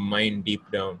come from a mine deep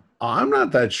down. I'm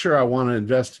not that sure I want to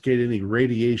investigate any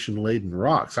radiation-laden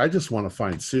rocks. I just want to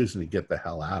find Susan and get the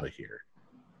hell out of here.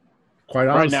 Quite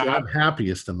honestly, I'm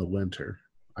happiest in the winter.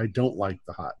 I don't like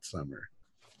the hot summer.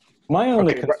 My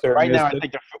only concern is now, I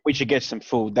think we should get some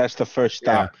food. That's the first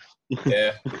stop.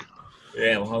 Yeah.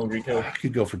 Yeah, I'm hungry too. I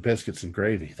could go for biscuits and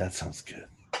gravy. That sounds good.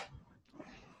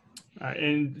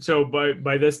 And so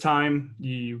by this time,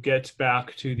 you get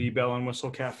back to the Bell and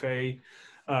Whistle Cafe.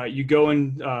 You go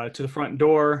in to the front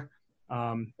door.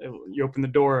 You open the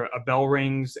door, a bell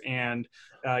rings, and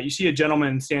you see a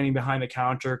gentleman standing behind the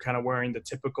counter, kind of wearing the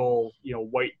typical,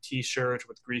 white T-shirt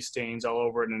with grease stains all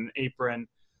over it and an apron.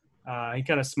 He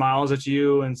kind of smiles at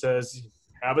you and says,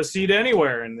 "Have a seat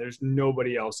anywhere," and there's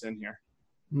nobody else in here.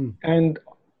 And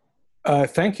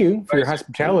thank you for your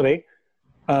hospitality.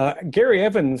 Gary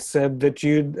Evans said that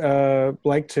you'd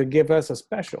like to give us a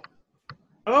special.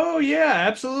 Oh yeah,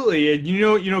 absolutely.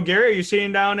 Gary, are you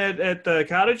staying down at the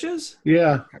cottages?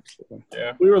 Yeah, absolutely.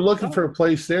 Yeah. We were looking for a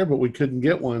place there, but we couldn't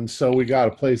get one, so we got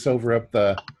a place over up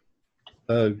the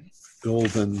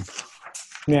Golden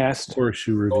Nest.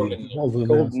 Horseshoe Ravine.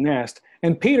 Golden Nest.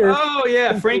 And Peter. Oh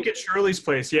yeah, Frank and Shirley's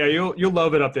place. Yeah, you'll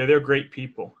love it up there. They're great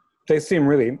people. They seem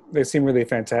really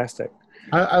fantastic.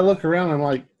 I look around. I'm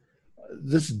like,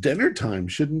 this dinner time.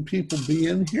 Shouldn't people be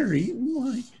in here eating?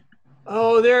 Like,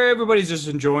 oh, everybody's just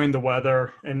enjoying the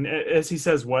weather. And as he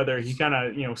says weather, he kind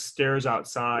of stares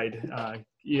outside.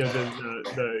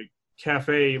 The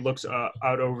cafe looks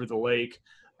out over the lake,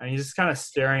 and he's just kind of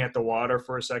staring at the water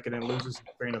for a second and loses his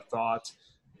train of thought.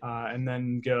 And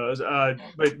then goes,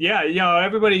 but yeah,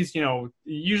 everybody's,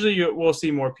 usually we'll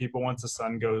see more people once the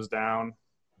sun goes down.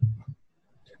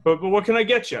 But what can I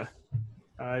get you?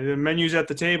 The menu's at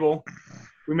the table.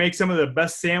 We make some of the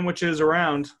best sandwiches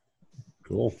around.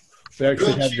 Cool. We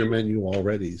actually have your menu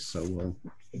already, so.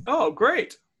 Oh,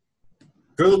 great.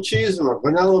 Grilled cheese and a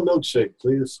vanilla milkshake,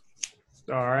 please.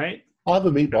 All right. I'll have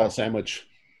a meatball sandwich.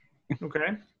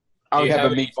 Okay. I'll You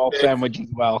have a have meatball any- sandwich as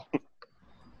well.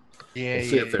 Yeah, We'll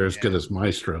see if they're as good as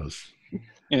Maestro's.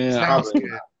 Yeah, Sounds I'll- good.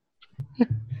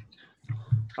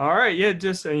 All right. Yeah.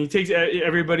 And he takes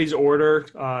everybody's order.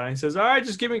 He says, "All right,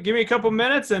 just give me a couple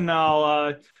minutes, and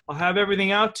I'll have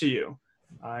everything out to you."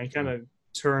 He kind of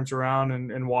turns around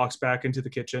and walks back into the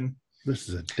kitchen. This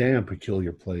is a damn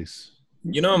peculiar place.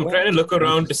 I'm trying to look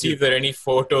around to see if there are any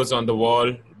photos on the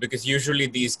wall, because usually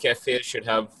these cafes should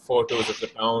have photos of the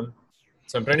town.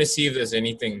 So I'm trying to see if there's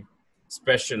anything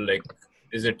special, like,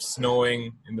 is it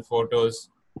snowing in the photos?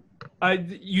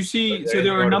 You see, so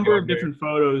there are a number of different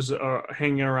photos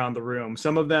hanging around the room.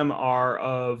 Some of them are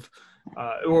of,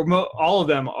 all of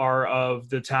them are of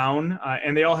the town,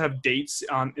 and they all have dates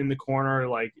in the corner,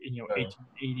 like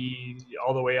 1880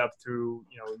 all the way up through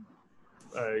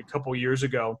a couple years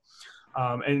ago,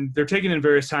 and they're taken in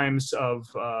various times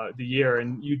of the year.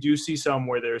 And you do see some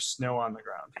where there's snow on the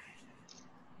ground.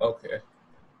 Okay.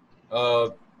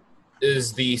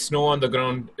 Is the snow on the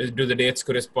ground? Do the dates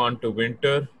correspond to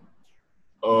winter?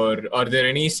 Or are there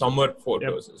any summer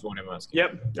photos? Is what I'm asking.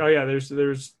 Yep. Oh yeah.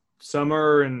 There's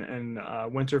summer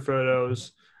and winter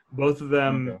photos. Both of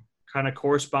them kind of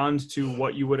correspond to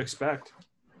what you would expect.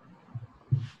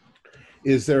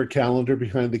 Is there a calendar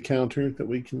behind the counter that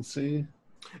we can see?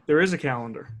 There is a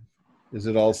calendar. Is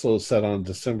it also set on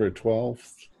December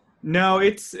 12th? No,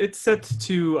 it's set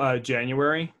to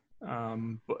January.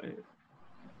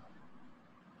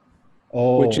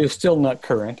 Which is still not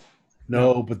current.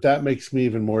 No, but that makes me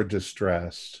even more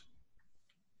distressed.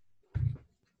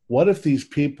 What if these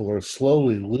people are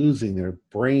slowly losing their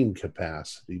brain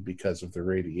capacity because of the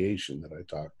radiation that I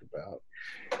talked about?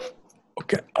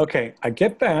 Okay, I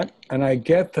get that, and I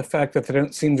get the fact that they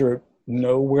don't seem to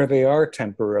know where they are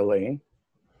temporarily.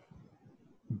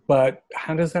 But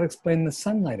how does that explain the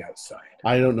sunlight outside?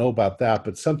 I don't know about that,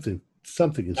 but something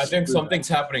is. I think something's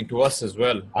happening to us as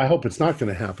well. I hope it's not going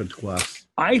to happen to us.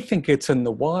 I think it's in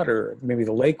the water, maybe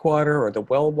the lake water or the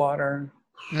well water.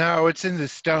 No, it's in the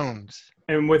stones.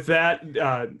 And with that,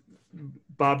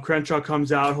 Bob Crenshaw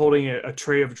comes out holding a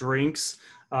tray of drinks,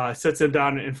 sets them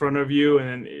down in front of you, and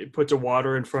then it puts a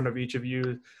water in front of each of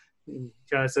you. He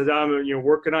kind of says, "I'm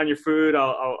working on your food.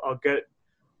 I'll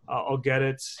get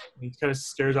it." He kind of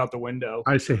stares out the window.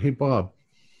 I say, "Hey, Bob."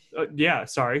 Yeah.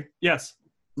 Sorry. Yes.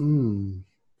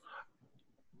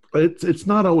 It's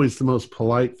not always the most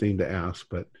polite thing to ask,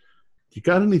 but you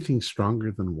got anything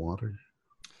stronger than water?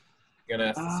 Gonna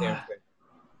ask the same thing.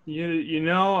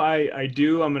 I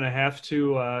do. I'm gonna have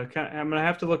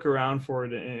to look around for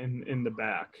it in the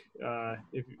back.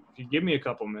 If you give me a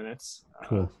couple minutes.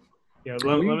 Cool.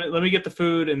 Let me get the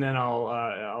food, and then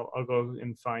I'll go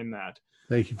and find that.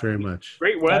 Thank you very much.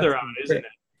 Great weather out, isn't it?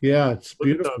 Yeah, it's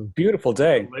beautiful. Beautiful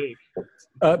day. Lake.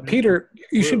 Peter,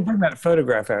 you should bring that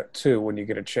photograph out too when you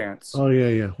get a chance. Oh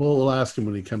yeah. Well, we'll ask him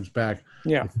when he comes back.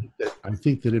 Yeah. I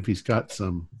think that if he's got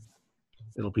some,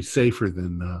 it'll be safer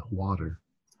than water.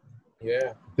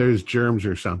 Yeah. There's germs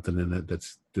or something in it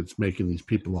that's making these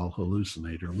people all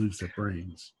hallucinate or lose their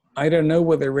brains. I don't know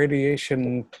whether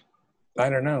radiation. I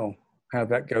don't know how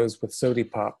that goes with soda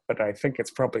pop, but I think it's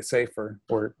probably safer.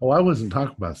 I wasn't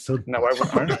talking about soda. No, I wasn't.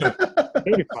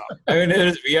 Soda pop. I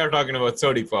mean, we are talking about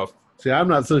soda pop. See, I'm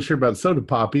not so sure about soda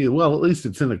pop either. Well, at least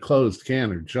it's in a closed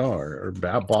can or jar or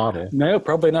bottle. No,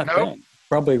 probably not. Nope.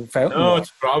 Probably fountain. No, water.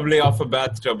 it's probably off a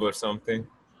bathtub or something.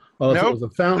 Well, if it Nope. was a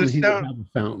fountain, The he would stone- have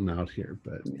a fountain out here.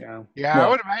 But Yeah, Well- I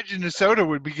would imagine the soda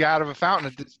would be out of a fountain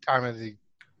at this time of the.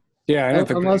 Yeah, I don't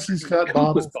think unless he's got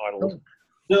Coke was bottles. bottled.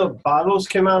 No, bottles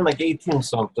came out in like 18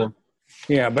 something.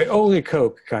 Yeah, but only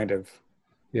Coke, kind of.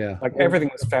 Yeah. Like everything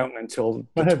was fountain until.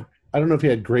 I don't know if he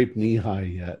had grape knee high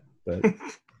yet, but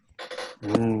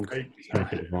Great.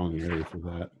 might be the wrong area for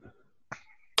that.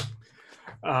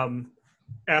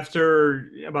 After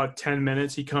about 10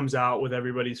 minutes, he comes out with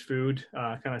everybody's food,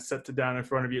 kind of sets it down in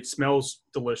front of you. It smells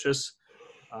delicious.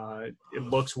 It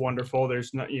looks wonderful.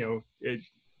 There's not, it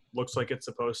looks like it's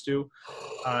supposed to.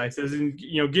 He says,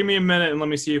 give me a minute and let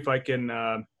me see if I can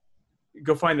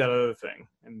go find that other thing.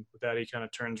 And with that, he kind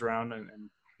of turns around and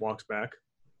walks back.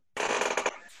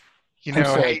 I'm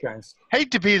sorry, guys. hate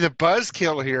to be the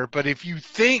buzzkill here, but if you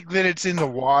think that it's in the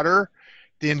water,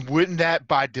 then wouldn't that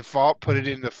by default put it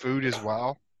in the food as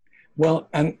well? Well,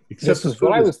 and Except this the is what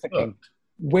food I is was thinking. cooked.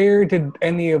 Where did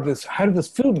any of this? How did this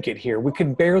food get here? We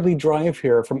could barely drive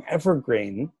here from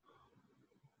Evergreen.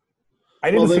 I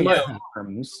didn't Well, they see might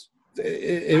farms.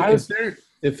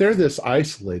 If they're this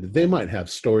isolated, they might have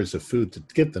stores of food to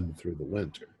get them through the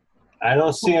winter. I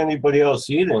don't see anybody else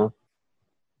eating.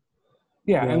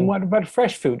 Yeah, and what about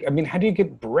fresh food? I mean, how do you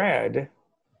get bread?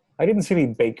 I didn't see any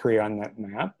bakery on that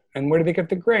map. And where do they get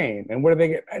the grain? And where do they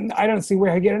get? And I don't see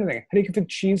where they get anything. How do you get the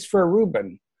cheese for a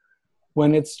Reuben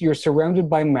when you're surrounded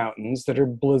by mountains that are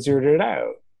blizzarded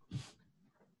out?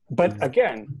 But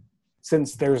again,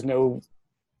 since there's no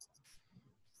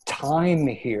time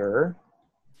here,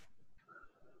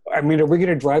 I mean, are we going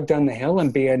to drive down the hill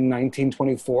and be in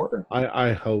 1924?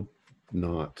 I hope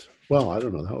not. Well, I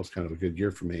don't know. That was kind of a good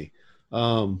year for me.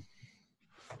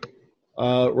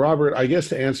 Robert, I guess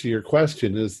to answer your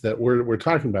question is that we're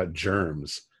talking about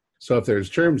germs. So if there's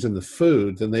germs in the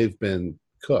food, then they've been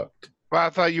cooked. Well, I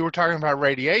thought you were talking about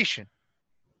radiation.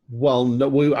 Well,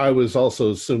 no, I was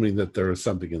also assuming that there was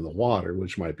something in the water,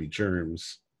 which might be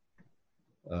germs.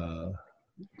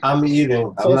 I'm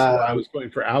eating. I was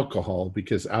going for alcohol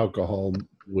because alcohol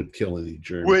would kill any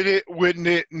germs. Wouldn't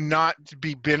it not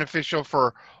be beneficial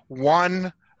for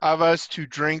one of us to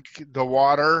drink the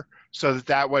water so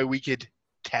that way we could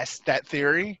test that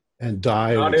theory? And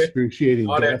die of excruciating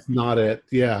death? Not it.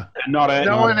 Yeah. Not it.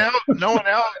 No one else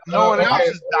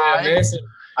has died.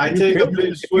 I take a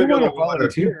big swig of the water.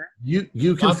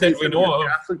 You can say some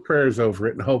Catholic prayers over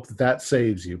it and hope that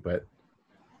saves you, but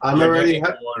I'm already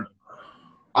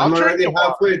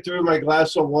halfway through my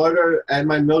glass of water and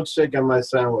my milkshake and my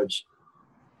sandwich.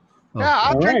 Yeah,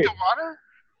 I'll drink the water.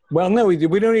 Well, no, we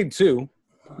don't need two.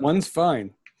 One's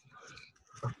fine.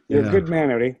 You're a good man,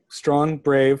 Odie. Strong,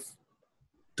 brave.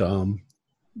 Dumb.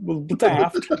 Well,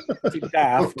 daft.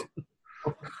 Daft.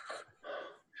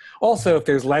 Also, if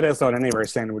there's lettuce on any of our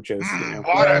sandwiches,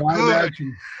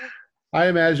 I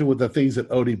imagine with the things that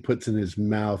Odie puts in his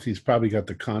mouth, he's probably got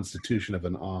the constitution of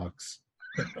an ox.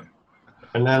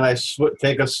 And then I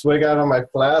take a swig out of my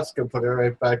flask and put it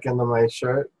right back into my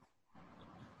shirt.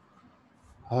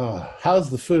 How's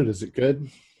the food? Is it good?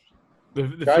 The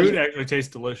food actually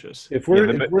tastes delicious. If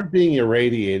we're being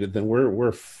irradiated, then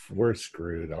we're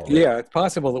screwed. Already. Yeah, it's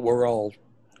possible that we're all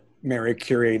Mary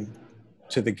Curie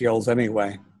to the gills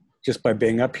anyway, just by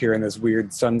being up here in this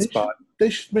weird sunspot. They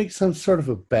should make some sort of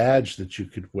a badge that you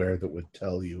could wear that would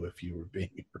tell you if you were being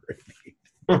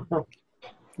irradiated.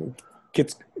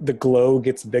 The glow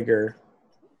gets bigger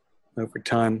over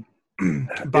time.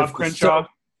 Bob Crenshaw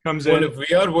comes in. Well, if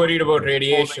we are worried about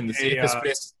radiation, the safest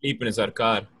place to sleep in is our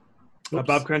car.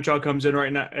 Bob Crenshaw comes in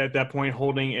right now at that point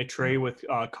holding a tray with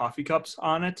coffee cups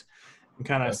on it and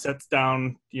kind of sets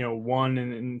down, one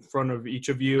in front of each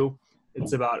of you.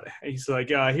 He's like,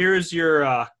 here's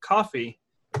your coffee.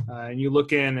 And you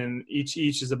look in and each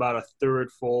is about a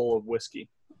third full of whiskey.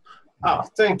 Oh,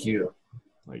 thank you.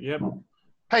 Like, yep.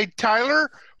 Hey, Tyler,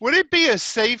 would it be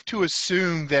safe to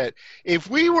assume that if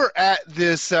we were at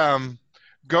this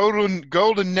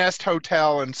Golden Nest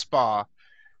Hotel and Spa,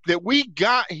 that we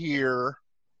got here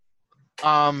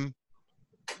through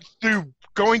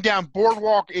going down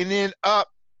Boardwalk and then up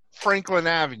Franklin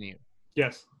Avenue?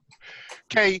 Yes.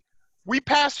 Okay, we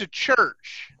passed a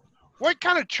church. What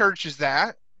kind of church is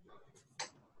that?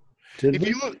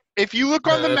 If you look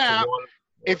on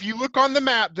the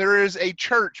map, there is a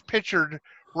church pictured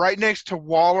right next to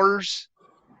Waller's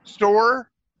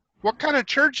store. What kind of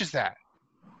church is that?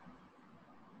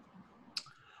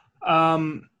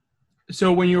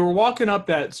 So when you were walking up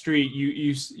that street,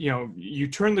 you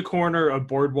turned the corner of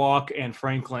Boardwalk and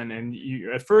Franklin, and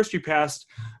at first you passed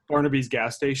Barnaby's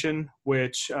gas station,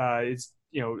 which is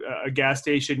a gas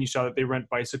station. You saw that they rent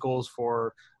bicycles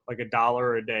for like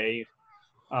 $1 a day.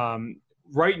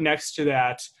 Right next to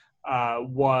that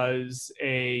was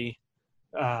a.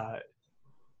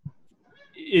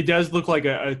 It does look like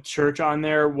a church on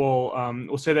there.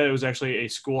 We'll say that it was actually a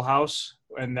schoolhouse,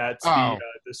 and that's the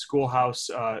schoolhouse,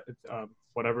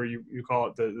 whatever you call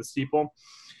it, the steeple.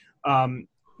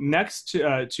 Next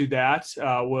to that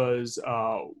was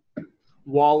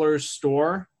Waller's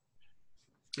store.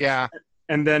 Yeah.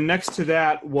 And then next to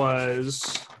that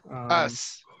was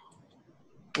us.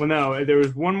 Well, no, there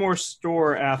was one more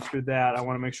store after that. I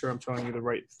want to make sure I'm telling you the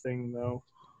right thing, though.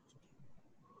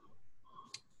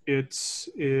 It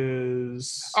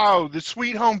is... Oh, the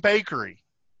Sweet Home Bakery.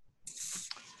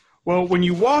 Well, when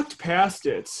you walked past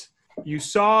it, you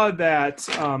saw that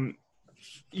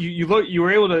you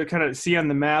were able to kind of see on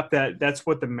the map that's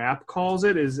what the map calls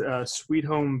it, is Sweet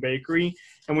Home Bakery.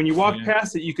 And when you walk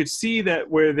past it, you could see that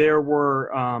where there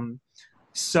were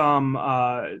some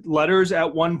letters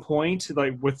at one point,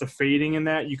 like with the fading in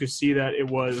that, you could see that it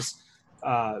was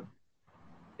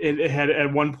it had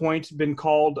at one point been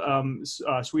called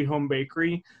Sweet Home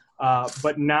Bakery.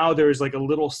 But now there's like a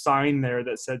little sign there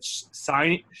that said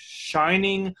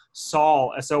Shining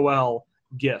Sol, S-O-L,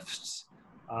 Gifts.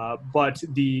 But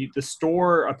the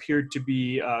store appeared to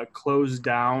be closed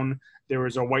down. There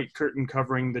was a white curtain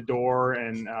covering the door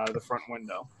and the front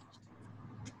window.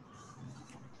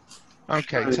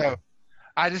 Okay, so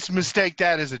I just mistake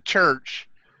that as a church.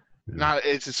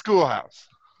 It's a schoolhouse.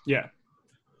 Yeah.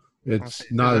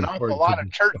 It's not an awful lot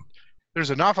of church. There's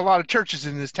an awful lot of churches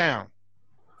in this town.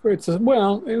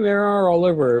 Well, there are all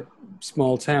over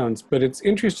small towns, but it's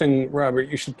interesting, Robert,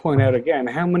 you should point out again,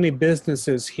 how many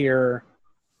businesses here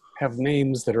have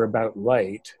names that are about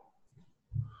light?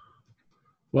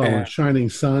 Well, Shining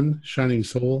Sun, Shining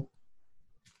Soul.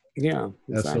 Yeah,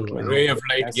 exactly. Ray of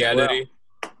Light Gallery.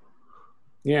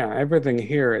 Yeah, everything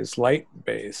here is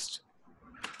light-based.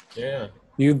 Yeah.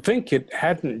 You'd think it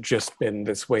hadn't just been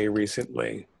this way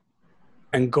recently.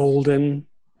 And golden.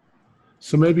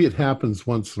 So maybe it happens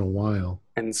once in a while.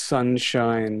 And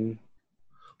sunshine.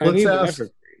 Let's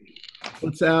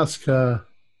ask our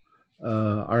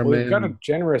man. We've got a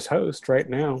generous host right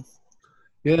now.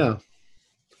 Yeah.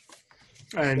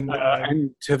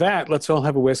 And to that, let's all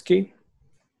have a whiskey.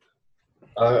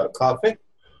 Coffee?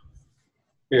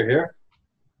 Here.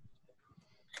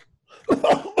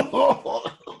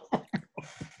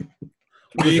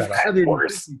 Is that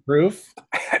 150 proof?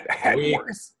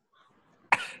 Headworth.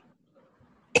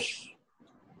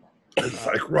 It's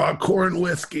like raw corn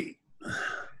whiskey.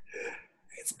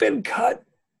 It's been cut.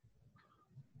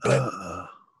 But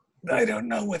I don't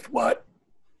know with what.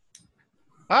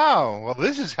 Oh, well,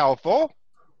 this is helpful.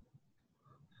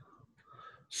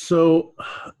 So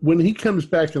when he comes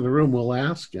back in the room, we'll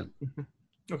ask him.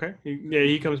 Okay.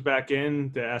 He comes back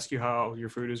in to ask you how your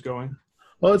food is going.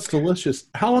 Oh, it's delicious.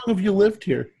 How long have you lived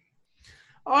here?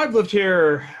 Oh, I've lived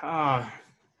here,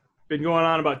 been going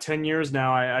on about 10 years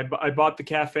now. I bought the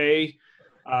cafe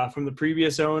from the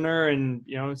previous owner, and,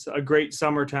 it's a great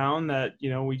summer town that,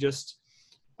 we just,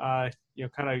 kind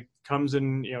of comes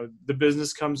and, the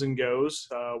business comes and goes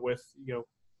with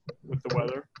the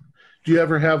weather. Do you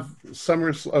ever have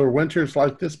summers or winters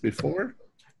like this before?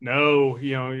 No,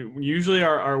 usually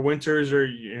our winters are,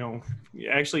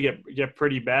 actually get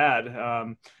pretty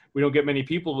bad. We don't get many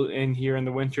people in here in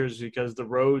the winters because the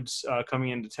roads coming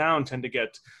into town tend to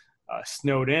get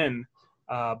snowed in.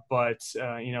 But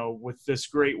with this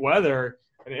great weather,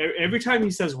 every time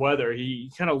he says weather,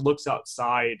 he kind of looks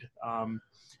outside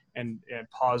and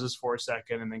pauses for a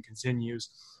second and then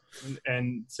continues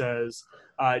and says,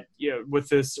 with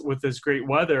this great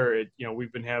weather,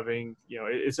 we've been having,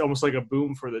 it's almost like a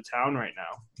boom for the town right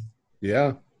now.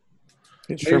 Yeah,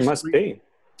 it sure must be.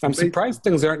 I'm surprised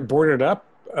things aren't boarded up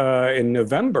in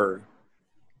November.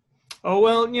 Oh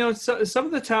well, some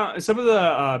of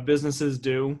the businesses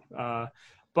do,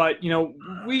 but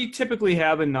we typically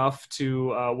have enough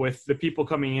to with the people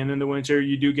coming in the winter.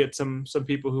 You do get some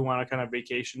people who want to kind of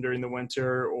vacation during the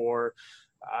winter, or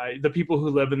the people who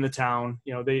live in the town.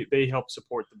 They help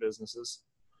support the businesses.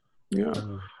 Yeah.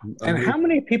 And how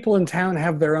many people in town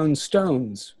have their own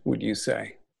stones, would you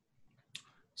say?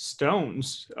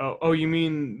 Stones? Oh, you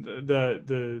mean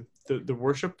the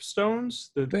worship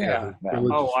stones? Yeah.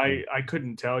 I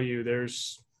couldn't tell you.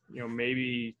 There's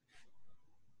maybe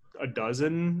a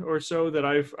dozen or so that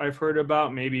I've heard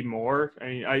about, maybe more.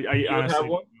 I honestly have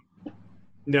one?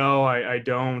 No, I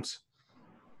don't.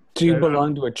 Do you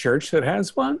belong to a church that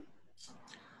has one?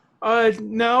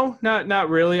 No, not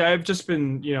really. I've just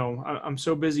been, I'm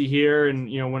so busy here, and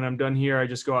when I'm done here, I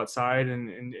just go outside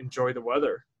and enjoy the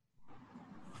weather.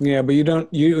 Yeah, but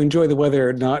you enjoy the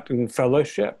weather not in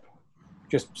fellowship,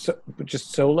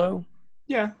 just solo?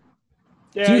 Yeah.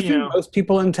 Do you think most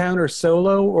people in town are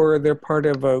solo, or they're part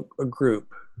of a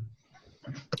group?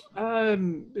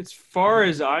 As far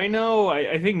as I know,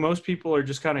 I think most people are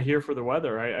just kind of here for the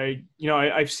weather.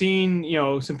 I've seen,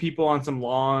 some people on some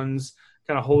lawns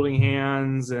kind of holding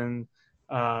hands, and,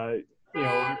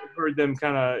 heard them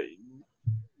kind of,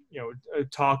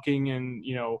 talking and,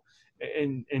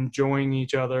 and enjoying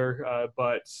each other.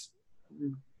 But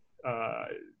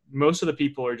most of the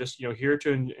people are just, here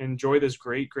to enjoy this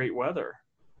great weather.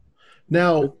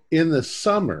 Now, in the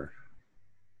summer,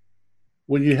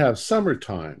 when you have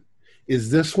summertime,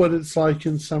 is this what it's like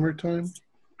in summertime?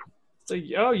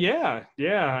 Oh yeah.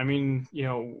 I mean,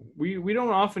 we don't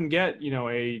often get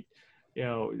a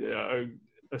a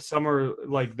summer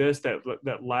like this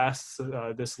that lasts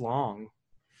this long.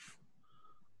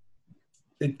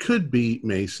 It could be,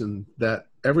 Mason, that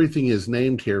everything is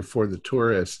named here for the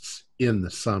tourists in the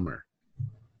summer.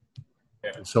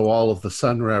 Yeah. So all of the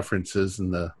sun references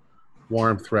and the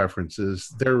warmth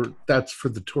references, that's for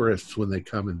the tourists when they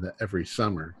come in every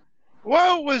summer.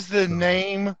 What was the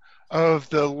name of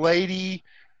the lady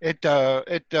at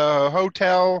the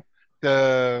hotel,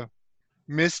 the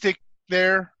mystic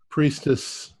there?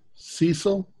 Priestess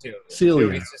Cecil?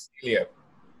 Celia.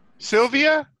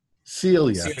 Sylvia?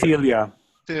 Celia. Celia.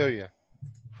 Celia.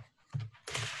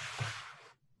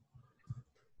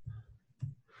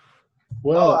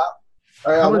 Well,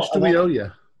 how much do we owe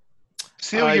you?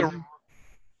 Celia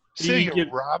He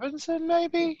Robinson,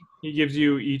 maybe? He gives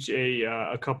you each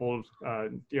a couple, a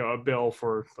bill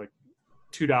for like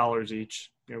 $2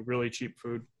 each. Really cheap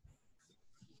food.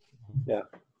 Yeah.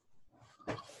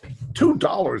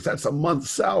 $2. That's a month's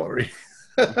salary.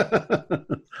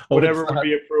 Whatever would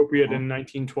be appropriate in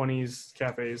 1920s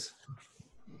cafes.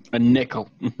 A nickel.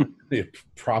 Yeah,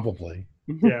 probably.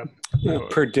 Yeah.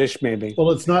 Per dish, maybe.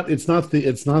 Well, it's not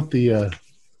the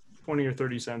 20 or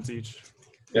 30 cents each.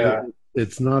 Yeah.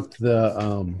 It's not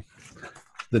the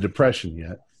depression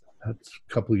yet. That's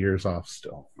a couple years off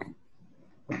still.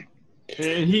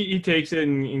 And he takes it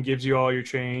and gives you all your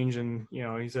change, and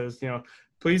he says,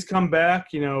 please come back.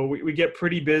 We get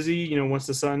pretty busy, once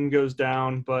the sun goes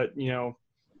down, but you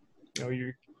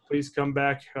please come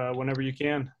back whenever you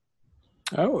can.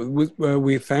 Oh,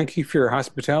 we thank you for your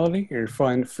hospitality, your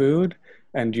fine food,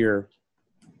 and your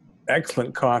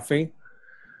excellent coffee.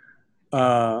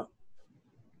 No,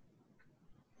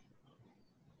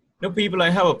 people, I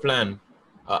have a plan.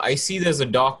 I see there's a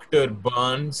Dr.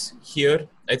 Barnes here.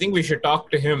 I think we should talk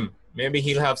to him. Maybe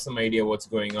he'll have some idea what's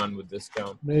going on with this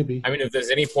town. Maybe. I mean, if there's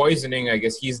any poisoning, I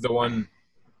guess he's the one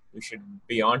who should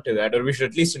be onto that. Or we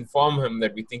should at least inform him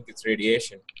that we think it's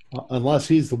radiation. Unless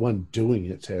he's the one doing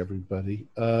it to everybody.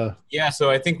 Yeah, so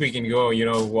I think we can go,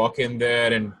 walk in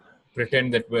there and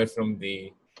pretend that we're from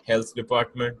the health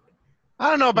department. I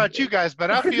don't know about you guys,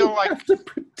 but I feel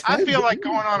like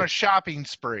going on a shopping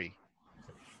spree.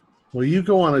 Well, you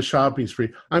go on a shopping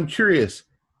spree. I'm curious,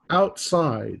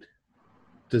 outside,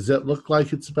 does it look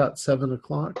like it's about 7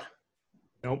 o'clock?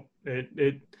 Nope.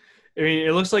 It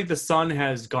looks like the sun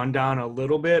has gone down a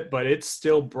little bit, but it's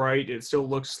still bright. It still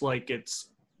looks like it's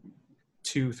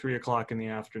 2-3 o'clock in the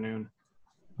afternoon.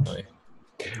 Really?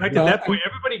 In fact, at that point,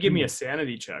 everybody give me a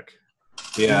sanity check.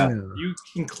 Yeah. You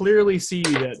can clearly see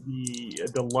that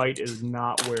the light is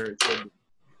not where it should be.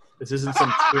 This isn't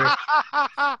some clear.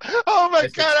 Oh my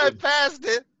God! I passed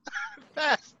it.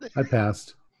 I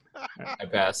passed. I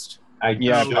passed.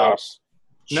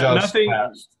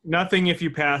 Nothing if you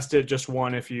passed it. Just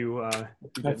one if you.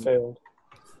 I failed.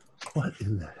 What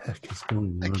in the heck is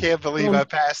going on? I can't believe I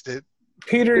passed it.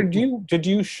 Peter, did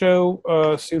you show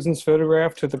Susan's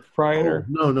photograph to the proprietor?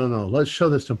 Oh, no. Let's show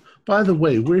this to him. By the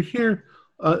way, we're here.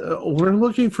 We're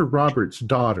looking for Robert's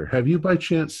daughter. Have you by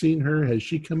chance seen her? Has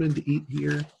she come in to eat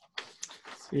here?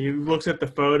 He looks at the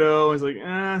photo. He's like,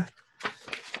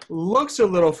 looks a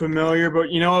little familiar, but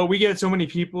we get so many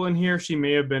people in here. She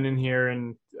may have been in here,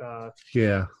 and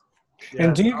yeah.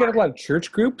 And do you get a lot of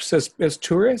church groups as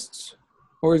tourists,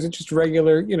 or is it just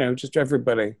regular? Just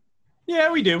everybody. Yeah,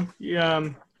 we do.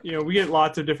 We get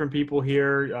lots of different people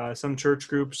here. Some church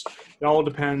groups. It all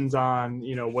depends on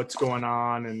what's going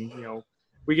on, and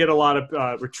we get a lot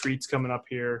of retreats coming up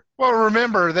here. Well,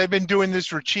 remember they've been doing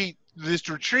this retreat. This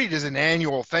retreat is an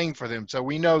annual thing for them, so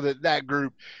we know that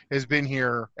group has been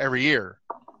here every year.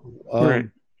 Right.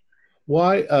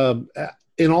 Why?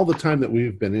 In all the time that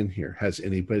we've been in here, has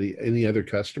any other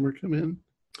customer come in?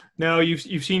 No,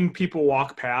 you've seen people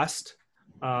walk past,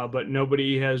 but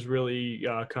nobody has really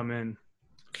come in.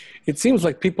 It seems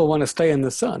like people want to stay in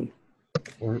the sun.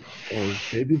 Or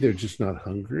maybe they're just not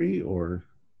hungry, or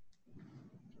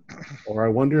I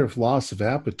wonder if loss of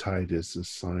appetite is a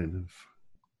sign of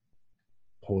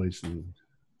poison.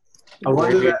 I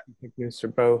wonder that. This or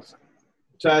both.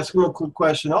 To ask him a quick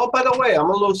question. Oh, by the way,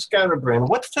 I'm a little scatterbrained.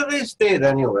 What's today's date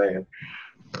anyway?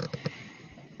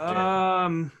 He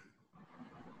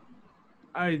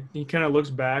kind of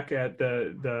looks back at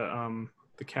the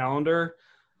calendar.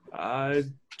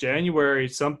 January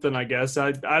something, I guess.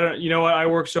 I don't. You know what? I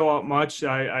work so much.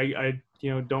 I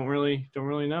don't really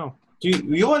know.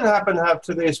 You wouldn't happen to have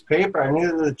today's paper? I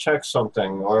needed to check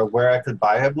something, or where I could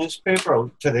buy a newspaper or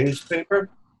today's paper.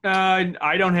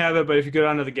 I don't have it, but if you go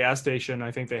down to the gas station, I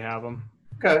think they have them.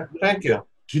 Okay, thank you.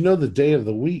 Do you know the day of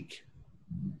the week?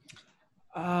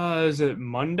 Is it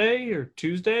Monday or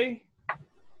Tuesday?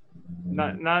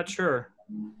 Not sure.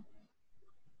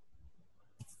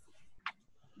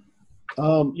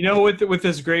 With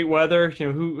this great weather,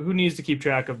 who needs to keep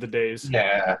track of the days?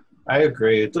 Yeah, I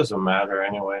agree. It doesn't matter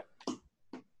anyway.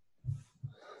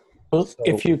 Well,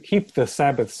 if you keep the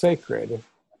Sabbath sacred,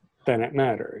 then it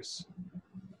matters.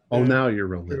 Oh, now you're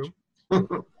religious.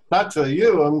 Not to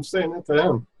you. I'm saying it to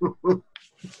him.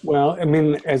 Well, I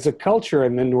mean, as a culture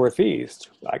in the Northeast,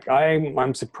 like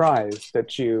I'm surprised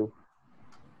that you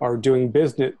are doing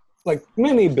business like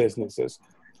many businesses.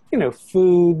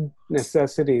 Food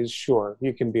necessities. Sure,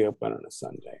 you can be open on a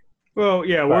Sunday. Well,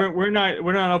 yeah, but we're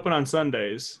not open on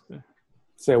Sundays.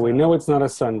 So we know it's not a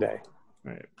Sunday.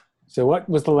 Right. So what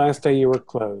was the last day you were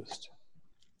closed?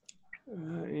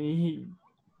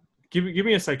 Give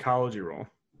me a psychology roll.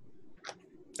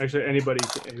 Actually, anybody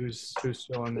who's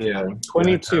still on there. Yeah.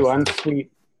 22. I'm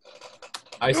sweet.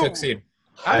 I succeed.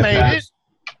 I made it.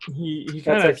 He That's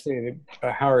kind of actually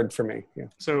hard for me. Yeah.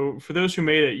 So for those who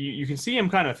made it, you can see him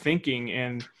kind of thinking,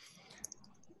 and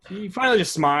he finally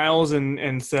just smiles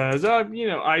and says, I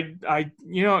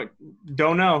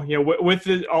don't know. With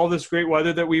all this great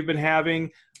weather that we've been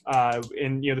having,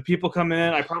 and the people coming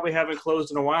in, I probably haven't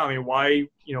closed in a while. I mean,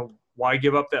 why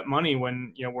give up that money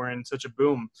when we're in such a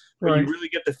boom? But Right. you really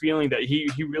get the feeling that he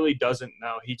really doesn't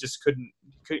know. He just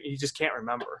he just can't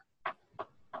remember.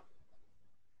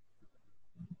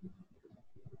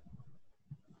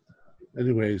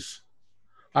 Anyways,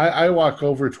 I walk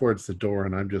over towards the door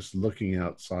and I'm just looking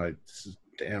outside. This is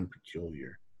damn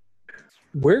peculiar.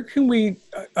 Where can we?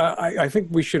 I think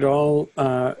we should all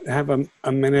have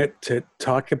a minute to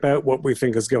talk about what we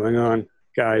think is going on,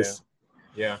 guys.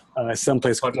 Yeah.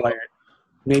 Someplace quiet,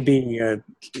 maybe a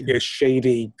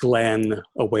shady glen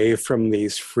away from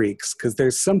these freaks, because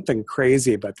there's something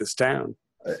crazy about this town.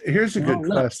 Here's a good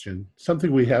question.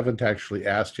 Something we haven't actually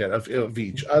asked yet of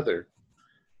each other.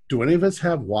 Do any of us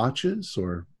have watches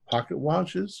or pocket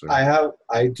watches? Or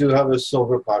I do have a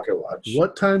silver pocket watch.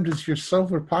 what time does your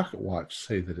silver pocket watch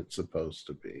say that it's supposed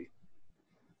to be?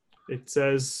 It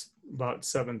says about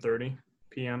 7:30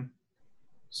 p.m.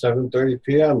 7:30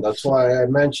 p.m. That's why I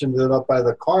mentioned it up by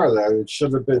the car there. It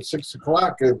should have been 6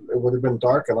 o'clock. It would have been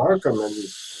dark in Arkham. And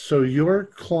So your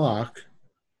clock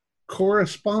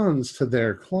corresponds to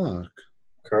their clock.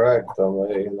 correct.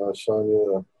 I'm showing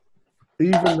you.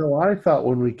 Even though I thought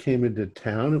when we came into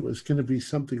town it was going to be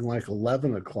something like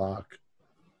 11 o'clock.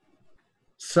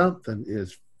 Something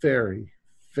is very,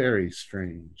 very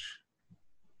strange.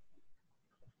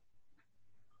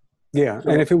 Yeah,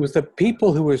 and if it was the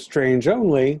people who were strange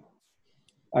only,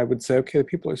 I would say, okay, the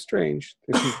people are strange.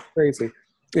 This is crazy.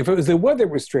 If it was the weather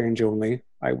was strange only,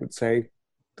 I would say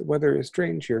the weather is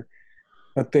strange here.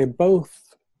 But they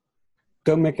both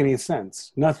don't make any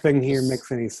sense. Nothing here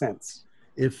makes any sense.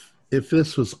 If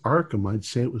this was Arkham, I'd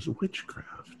say it was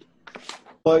witchcraft.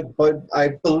 But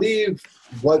I believe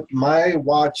what my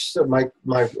watch, my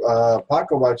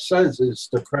pocket watch says is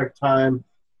the correct time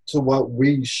to what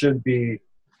we should be,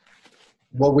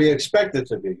 what we expect it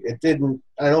to be. It didn't.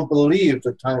 I don't believe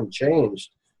the time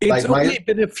changed. It's only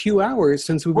been a few hours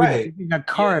since we were taking a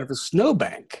car out of a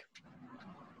snowbank.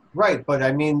 Right, but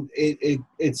I mean, it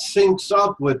syncs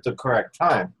up with the correct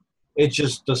time. It's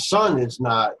just the sun is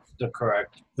not the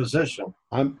correct position.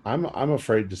 I'm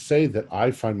afraid to say that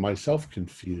I find myself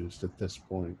confused at this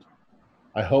point.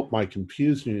 I hope my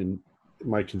confusion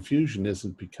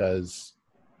isn't because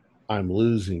I'm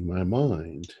losing my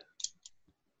mind.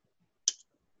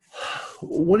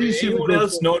 What do you see? Anyone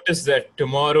else notice that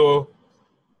tomorrow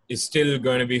is still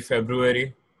going to be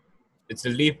February? It's a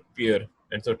leap year,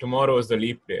 and so tomorrow is the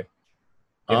leap day.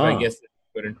 If I guess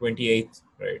we're in 28th,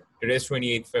 right? Today's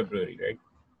 28th February, right?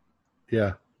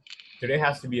 Yeah. Today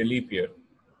has to be a leap year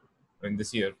in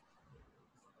this year.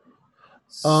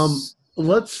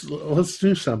 Let's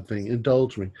do something.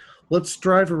 Indulge me. Let's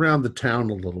drive around the town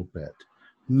a little bit.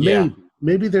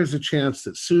 Maybe there's a chance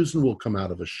that Susan will come out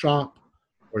of a shop,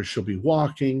 or she'll be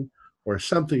walking, or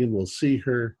something, and we'll see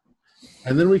her.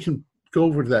 And then we can go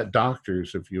over to that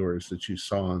doctor's of yours that you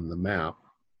saw on the map.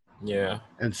 Yeah.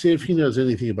 And see if he knows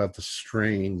anything about the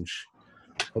strange.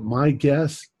 But my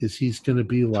guess is he's going to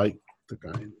be like the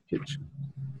guy in the kitchen.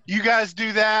 You guys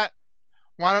do that.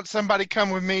 Why don't somebody come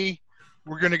with me?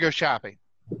 We're going to go shopping.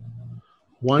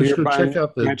 Why don't you go check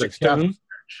out the stone?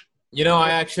 I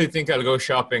actually think I'll go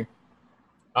shopping.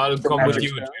 I'll come with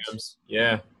you, James.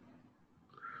 Yeah.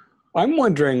 I'm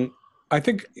wondering, I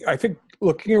think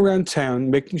looking around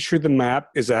town, making sure the map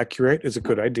is accurate is a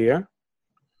good idea.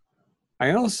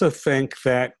 I also think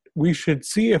that we should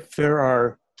see if there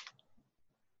are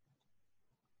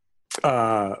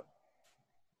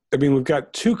we've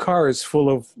got 2 cars full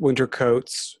of winter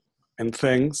coats and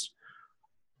things.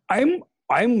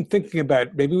 I'm thinking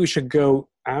about maybe we should go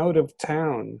out of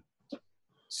town,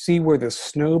 see where the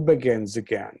snow begins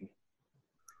again.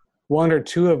 One or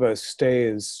two of us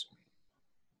stays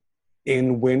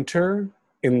in winter,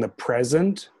 in the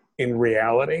present, in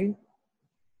reality.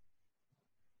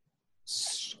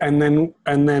 And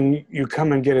then you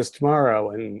come and get us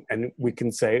tomorrow, and we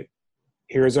can say,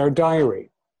 here's our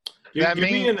diary. Give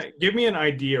me an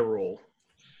idea roll.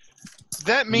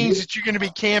 That means that you're going to be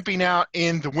camping out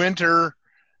in the winter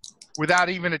without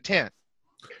even a tent.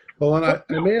 Well, and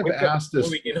I may have asked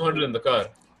this. We can hold it in the car.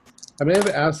 I may have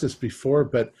asked this before,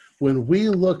 but when we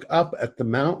look up at the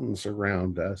mountains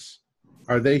around us,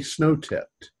 are they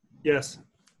snow-tipped? Yes.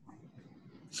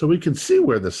 So we can see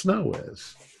where the snow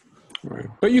is. Right.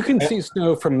 But you can see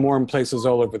snow from warm places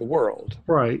all over the world.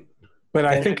 Right. But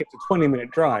I think it's a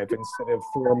 20-minute drive instead of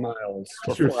 4 miles.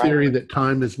 It's your theory that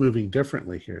time is moving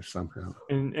differently here somehow.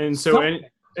 And so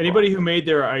anybody who made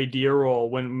their idea roll,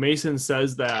 when Mason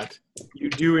says that, you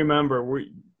do remember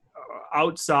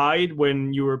outside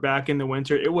when you were back in the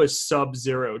winter, it was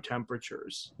sub-zero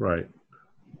temperatures. Right.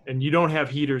 And you don't have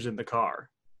heaters in the car.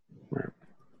 Right.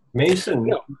 Mason.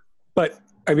 No, but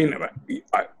I mean,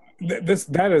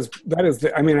 that is.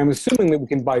 I mean, I'm assuming that we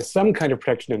can buy some kind of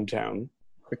protection in town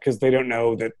because they don't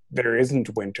know that there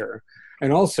isn't winter,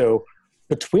 and also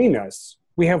between us,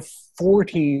 we have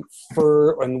 40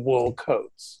 fur and wool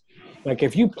coats. Like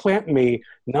if you plant me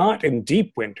not in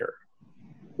deep winter,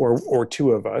 or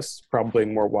two of us, probably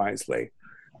more wisely,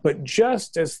 but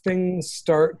just as things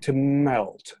start to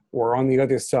melt, or on the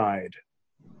other side,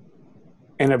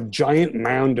 and a giant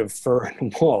mound of fur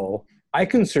and wool, I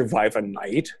can survive a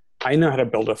night. I know how to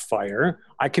build a fire.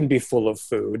 I can be full of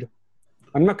food.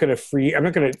 I'm not going to freeze.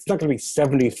 It's not going to be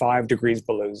 75 degrees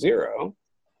below zero.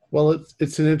 Well,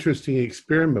 it's an interesting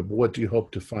experiment, but what do you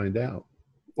hope to find out?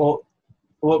 Well,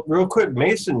 real quick,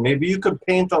 Mason, maybe you could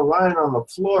paint a line on the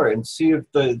floor and see if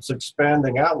it's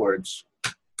expanding outwards.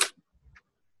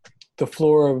 The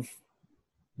floor of...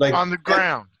 Like on the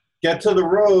ground. Get to the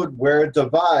road where it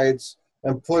divides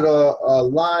and put a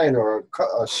line or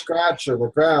a scratch on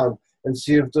the ground and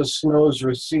see if the snow's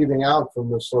receding out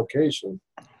from this location.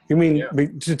 You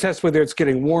mean to test whether it's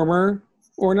getting warmer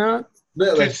or not?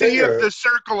 Yeah, To see if the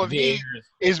circle of heat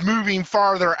is moving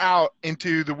farther out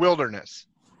into the wilderness.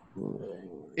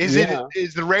 Is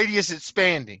the radius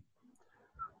expanding?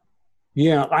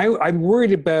 Yeah, I'm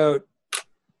worried about,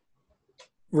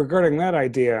 regarding that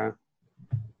idea,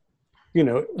 you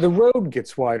know, the road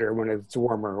gets wider when it's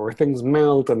warmer, or things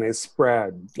melt and they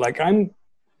spread. Like I'm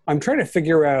trying to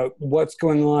figure out what's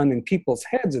going on in people's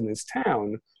heads in this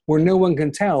town where no one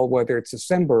can tell whether it's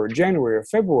December or January or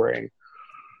February.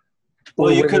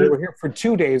 Well, you could. We're here for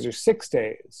 2 days or 6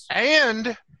 days.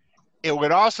 And it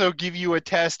would also give you a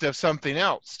test of something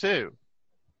else, too.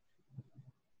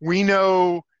 We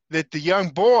know that the young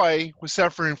boy was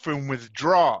suffering from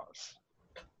withdrawals.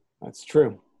 That's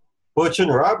true. Butch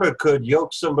and Robert could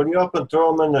yoke somebody up and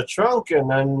throw them in the trunk and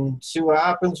then see what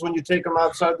happens when you take them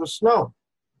outside the snow.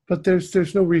 But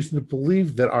there's no reason to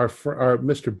believe that our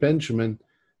Mr. Benjamin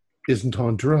isn't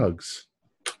on drugs.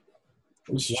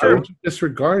 Why would you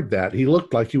disregard that? He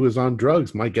looked like he was on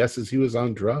drugs. My guess is he was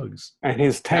on drugs. And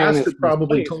his tan is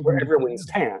probably where everyone's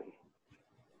tan.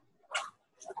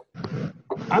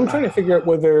 I'm trying to figure out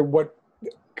whether what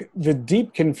the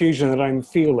deep confusion that I'm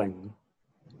feeling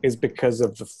is because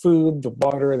of the food, the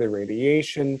water, the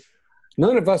radiation.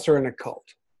 None of us are in a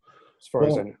cult, as far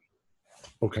as I know.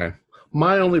 Okay.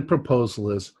 My only proposal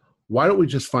is, why don't we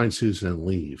just find Susan and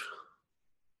leave?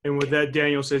 And with that,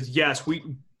 Daniel says, yes,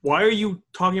 why are you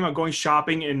talking about going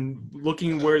shopping and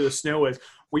looking where the snow is?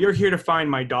 We are here to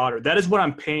find my daughter. That is what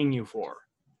I'm paying you for.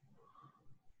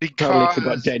 Totally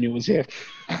forgot Daniel was here.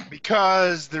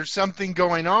 Because there's something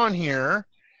going on here.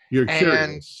 You're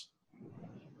curious.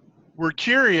 We're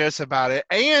curious about it.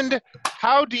 And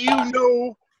how do you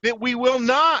know that we will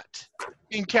not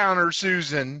encounter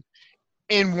Susan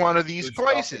in one of these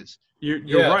places?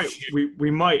 You're right. We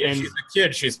might. And she's a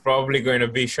kid. She's probably going to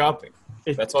be shopping.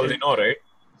 That's all they know, right?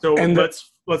 So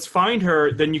let's find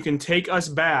her. Then you can take us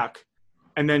back,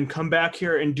 and then come back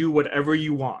here and do whatever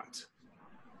you want.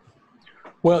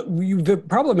 Well, the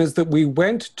problem is that we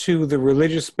went to the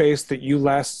religious space that you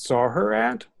last saw her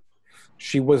at.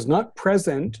 She was not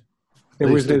present.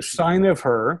 There was no sign of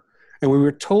her, and we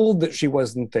were told that she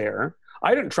wasn't there.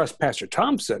 I don't trust Pastor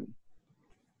Thompson.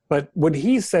 But when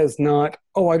he says not,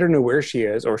 I don't know where she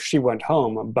is, or she went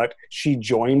home, but she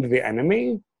joined the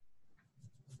enemy,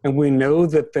 and we know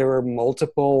that there are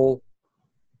multiple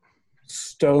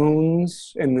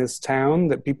stones in this town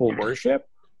that people worship,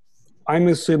 I'm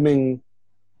assuming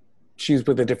she's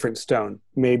with a different stone.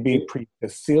 Maybe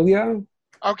Priestess Celia?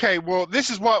 Okay, well, this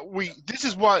is what we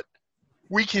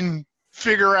can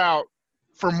figure out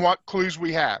from what clues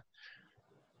we have.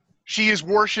 She is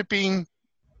worshiping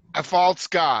a false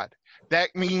god.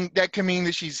 That can mean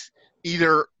that she's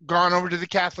either gone over to the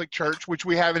Catholic Church, which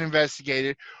we haven't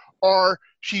investigated, or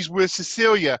she's with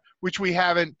Cecilia, which we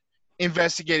haven't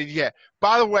investigated yet.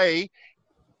 By the way,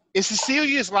 is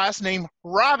Cecilia's last name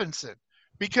Robinson?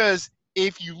 Because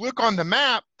if you look on the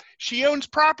map, she owns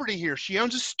property here. She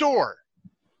owns a store.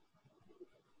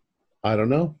 I don't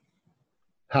know.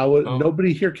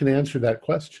 Nobody here can answer that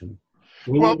question.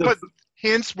 Well, but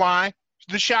hence why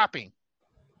the shopping.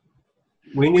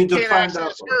 We need to can't find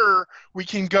out. access her. We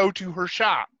can go to her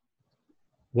shop.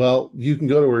 Well, you can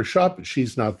go to her shop, but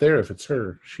she's not there if it's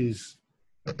her. She's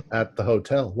at the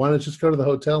hotel. Why don't you just go to the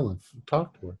hotel and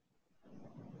talk to her?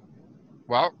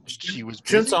 Well, she was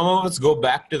busy. Shouldn't some of us go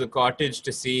back to the cottage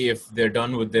to see if they're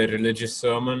done with their religious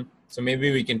sermon? So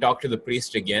maybe we can talk to the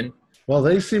priest again. Well,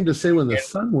 they seem to say when the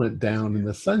sun went down, and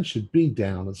the sun should be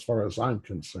down as far as I'm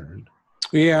concerned.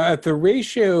 Yeah, at the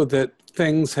ratio that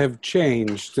things have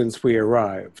changed since we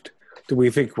arrived, do we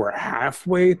think we're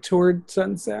halfway toward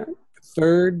sunset?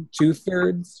 Third,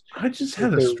 2/3? I just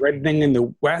had the reddening in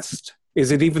the west.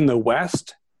 Is it even the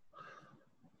west?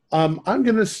 I'm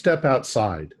going to step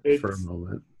outside for a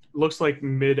moment. Looks like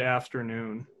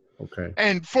mid-afternoon. Okay.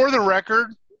 And for the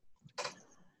record,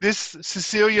 this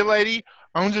Cecilia lady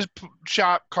owns a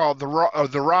shop called the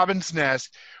Robin's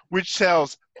Nest, which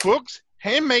sells books,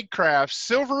 handmade crafts,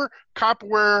 silver,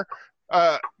 copperware,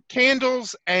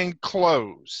 candles, and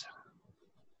clothes.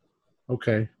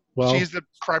 Okay. Well, she's the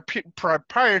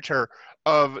proprietor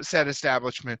of said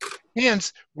establishment.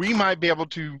 Hence, we might be able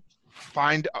to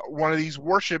find one of these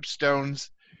worship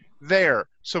stones there,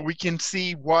 so we can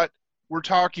see what we're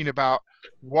talking about.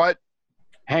 What?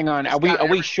 Hang on. Are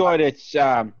we sure that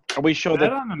Celia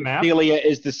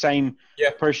is the same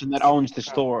person that owns the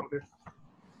store?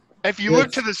 If you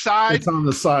look to the side, it's on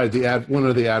the side. One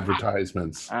of the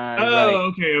advertisements. Right.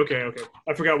 Okay.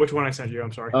 I forgot which one I sent you.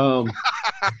 I'm sorry.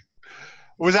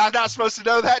 Was I not supposed to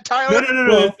know that, Tyler? No.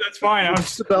 Well, that's fine. I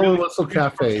was Bell and Whistle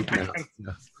Cafe.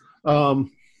 Yes.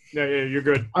 Yeah, you're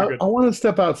good. I want to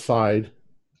step outside,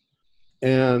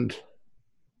 and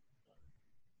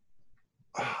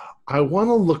I want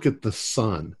to look at the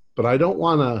sun, but I don't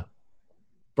want to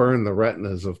burn the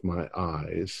retinas of my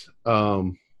eyes.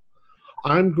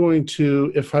 I'm going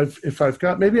to, if I've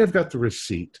got the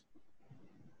receipt,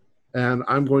 and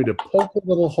I'm going to poke a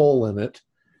little hole in it,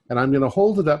 and I'm going to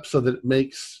hold it up so that it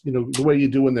makes, the way you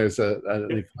do when there's an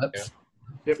eclipse.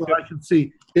 So I can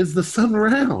see, is the sun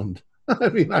round? I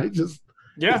mean, there's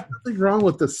nothing wrong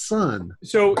with the sun.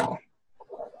 So,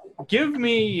 do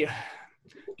you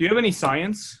have any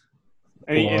science?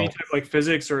 Any type of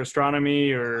physics or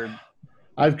astronomy or?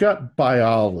 I've got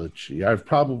biology. I've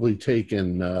probably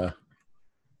taken, I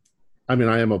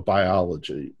am a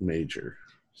biology major.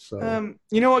 So.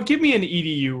 You know what? Give me an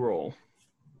EDU roll.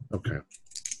 Okay.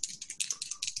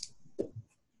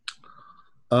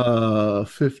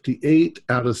 58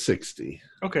 out of 60.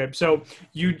 Okay, so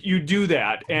you do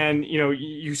that, and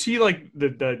you see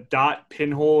the dot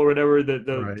pinhole or whatever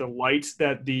the lights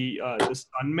that the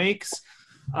sun makes.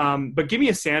 But give me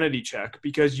a sanity check,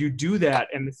 because you do that,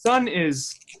 and the sun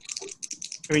is.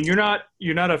 I mean, you're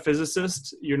not a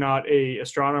physicist, you're not a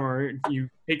astronomer. You've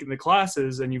taken the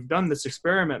classes and you've done this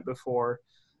experiment before,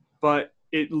 but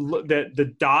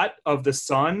the dot of the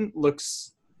sun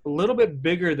looks a little bit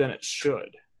bigger than it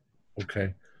should.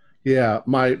 Okay. Yeah,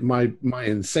 my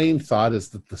insane thought is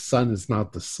that the sun is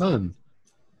not the sun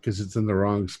because it's in the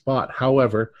wrong spot.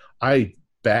 However, I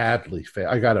badly failed.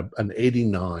 I got an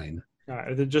 89. All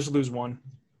right, then just lose one.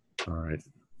 All right.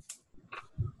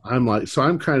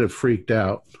 I'm kind of freaked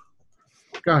out.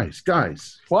 Guys.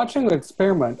 Watching the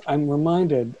experiment, I'm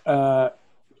reminded,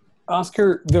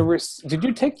 Oscar, did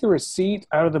you take the receipt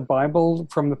out of the Bible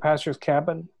from the pastor's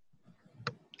cabin?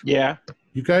 Yeah.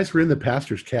 You guys were in the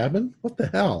pastor's cabin? What the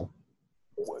hell?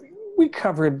 We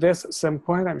covered this at some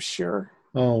point, I'm sure.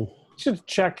 Oh. Should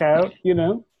check out,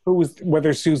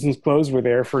 whether Susan's clothes were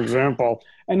there, for example.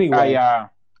 Anyway.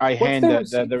 I hand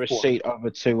the receipt over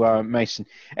to Mason.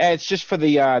 It's just for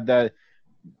the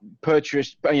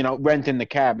purchase, renting the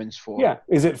cabins for. Yeah.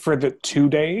 Is it for the 2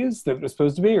 days that it was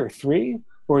supposed to be, or 3?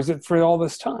 Or is it for all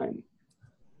this time?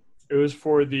 It was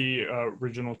for the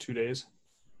original 2 days.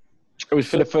 It was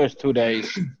for the first 2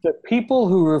 days. The people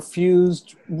who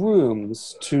refused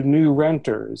rooms to new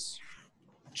renters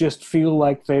just feel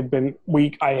like they've been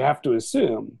I have to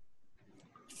assume,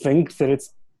 think that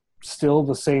it's still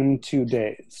the same 2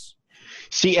 days.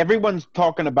 See, everyone's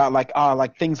talking about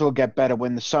like things will get better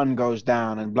when the sun goes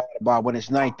down and blah blah blah when it's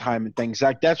nighttime and things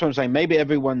like that's what I'm saying. Maybe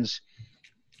everyone's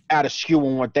out of skew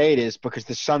on what day it is because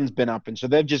the sun's been up, and so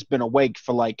they've just been awake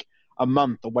for like a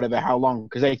month or whatever, how long,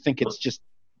 because they think it's just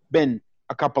been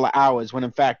a couple of hours when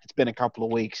in fact it's been a couple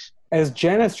of weeks. As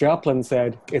Janis Joplin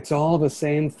said, it's all the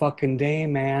same fucking day,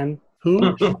 man.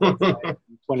 Who?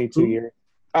 22 years.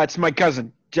 It's my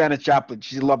cousin, Janis Joplin.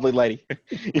 She's a lovely lady.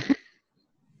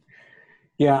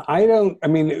 Yeah,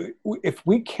 if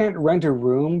we can't rent a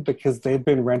room because they've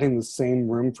been renting the same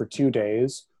room for 2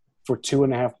 days for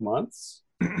 2.5 months,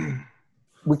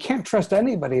 we can't trust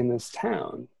anybody in this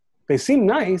town. They seem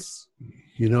nice.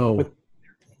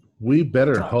 We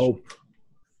better hope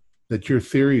that your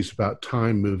theories about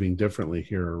time moving differently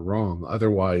here are wrong.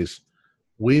 Otherwise,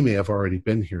 we may have already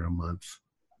been here a month.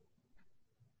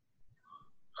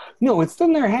 No, it's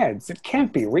in their heads. It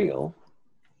can't be real.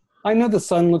 I know the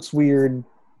sun looks weird,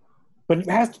 but it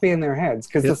has to be in their heads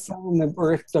because the sun and the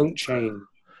earth don't change. And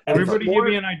Everybody give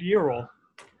me an idea roll.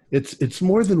 It's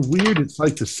more than weird. It's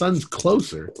like the sun's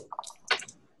closer.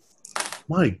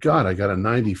 My God, I got a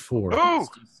 94. Ooh,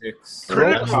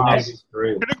 66.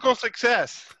 critical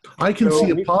success. I can So,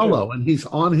 see me Apollo, too. and he's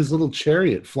on his little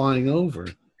chariot flying over.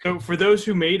 So for those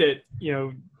who made it,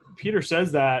 Peter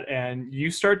says that, and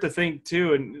you start to think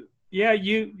too, and yeah,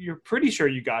 you're pretty sure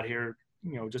you got here,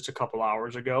 just a couple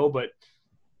hours ago, but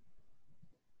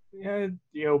yeah,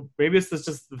 maybe it's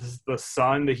just the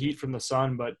sun, the heat from the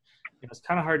sun, but it's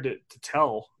kind of hard to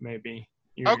tell. Maybe.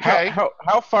 Okay.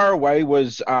 How far away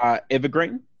was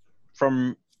Evergreen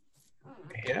from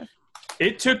here?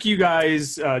 It took you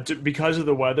guys, because of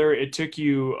the weather, it took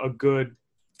you a good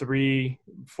 3-4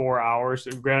 hours.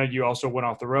 Granted, you also went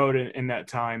off the road in that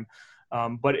time,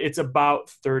 but it's about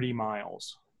 30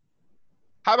 miles.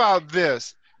 How about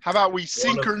this? How about we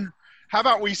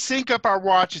sync up our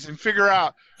watches and figure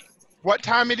out what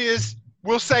time it is?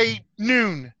 We'll say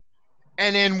noon,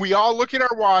 and then we all look at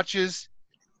our watches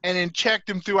and then check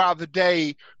them throughout the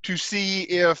day to see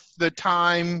if the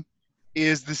time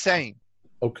is the same.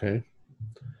 Okay.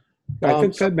 I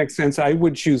think that makes sense. I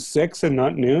would choose 6 and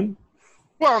not noon.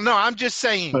 Well, no, I'm just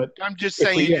saying. But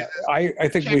Yeah, I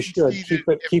think check we and should see keep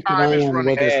that if an time is eye on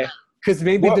running whether, out. because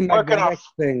maybe the Working magnetic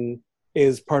off- thing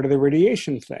is part of the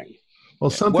radiation thing.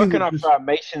 Well, something Working that off just-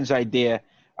 Mason's idea,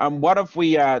 what if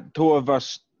we two of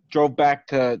us drove back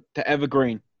to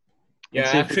Evergreen? Yeah, and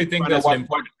I see if actually we think find out that's an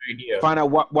important idea. Find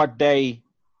out what day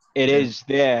it is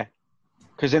there,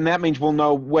 because then that means we'll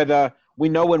know whether we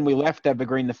know when we left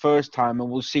Evergreen the first time, and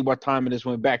we'll see what time it is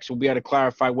when we're back. So we'll be able to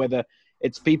clarify whether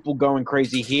it's people going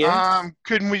crazy here.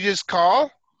 Couldn't we just call?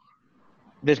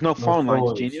 There's no phone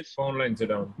lines, genius. Phone lines are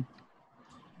down.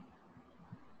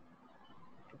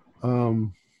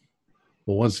 well,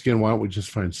 once again, why don't we just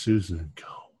find Susan and go?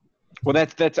 Well,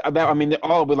 that's about. I mean,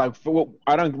 all we like.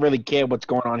 I don't really care what's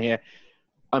going on here.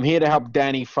 I'm here to help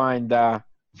Danny find the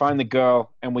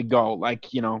girl, and we go. I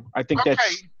think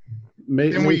that's.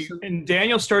 Then we- Mason? And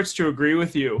Daniel starts to agree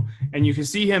with you, and you can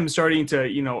see him starting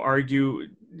to,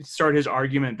 start his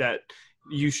argument that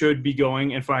you should be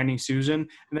going and finding Susan.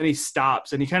 And then he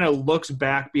stops and he kind of looks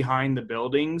back behind the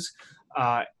buildings,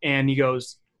 and he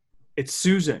goes, "It's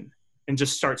Susan," and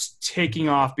just starts taking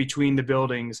off between the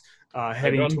buildings,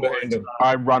 heading run behind towards. him.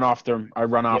 I run after him.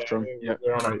 Yeah.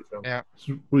 We're on after him. Yeah.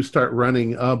 So we start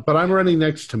running, but I'm running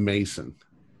next to Mason.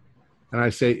 And I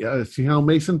say, see how,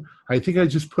 Mason, I think I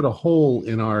just put a hole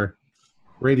in our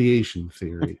radiation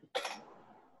theory.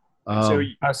 So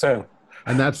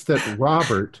And that's that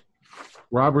Robert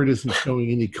isn't showing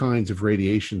any kinds of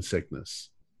radiation sickness.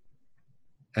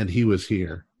 And he was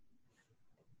here.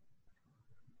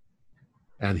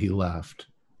 And he left.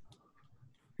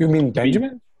 you mean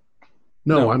Benjamin?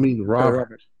 No, No. I mean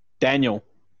Robert. Daniel.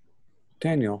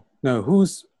 Daniel. No,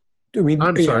 who's? I mean,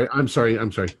 I'm sorry,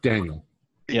 Daniel.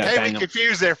 Yeah, Hey, we Daniel.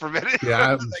 confused there for a minute.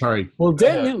 Yeah, I'm sorry. Well,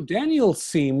 Daniel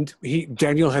seemed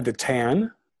Daniel had the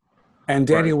tan, and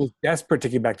Daniel was desperate to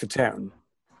get back to town,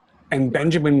 and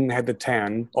Benjamin had the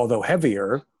tan, although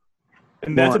heavier.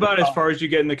 And that's More- about as far as you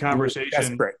get in the conversation.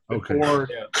 Desperate. Okay. Before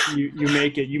you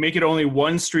make it. You make it only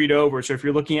one street over. So if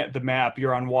you're looking at the map,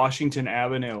 you're on Washington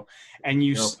Avenue, and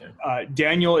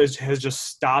Daniel has just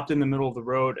stopped in the middle of the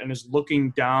road and is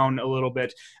looking down a little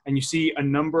bit, and you see a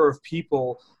number of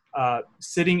people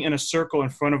sitting in a circle in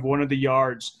front of one of the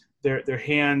yards, their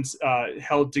hands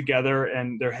held together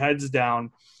and their heads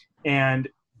down, and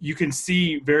you can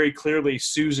see very clearly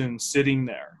Susan sitting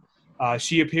there.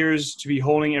 She appears to be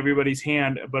holding everybody's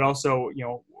hand, but also,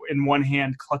 in one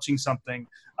hand clutching something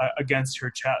against her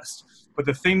chest. But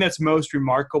the thing that's most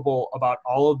remarkable about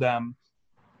all of them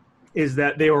is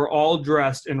that they were all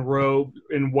dressed in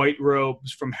white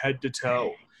robes from head to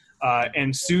toe.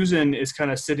 And Susan is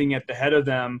kind of sitting at the head of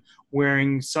them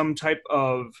wearing some type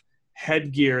of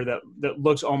headgear that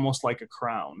looks almost like a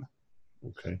crown.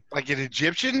 Okay. Like an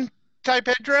Egyptian type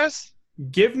headdress?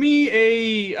 Give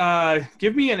me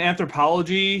an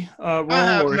anthropology roll. I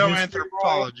have or no history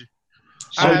anthropology.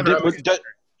 So I have no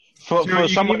for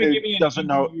someone who doesn't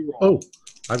know, Oh,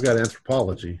 I've got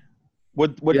anthropology.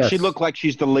 would Yes. she look like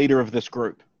she's the leader of this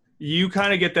group? You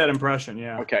kind of get that impression,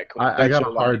 yeah. Okay, cool. I got a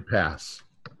That's hard pass.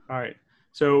 All right.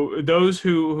 So those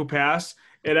who pass,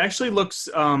 it actually looks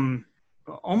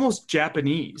almost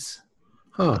Japanese.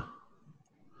 Huh.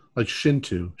 Like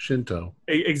Shinto.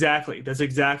 Exactly. That's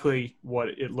exactly what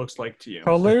it looks like to you.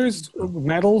 Colors,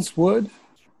 metals, wood.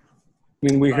 I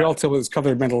mean, we could also tell it's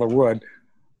colored metal or wood.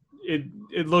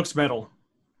 It looks metal.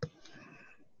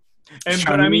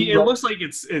 But I mean, it looks like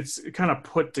it's kind of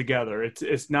put together.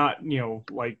 It's not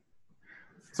like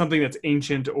something that's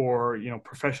ancient or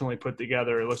professionally put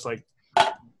together. It looks like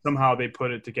somehow they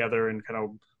put it together and kind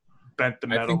of bent the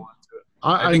metal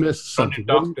onto it. I missed something.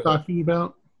 What are you talking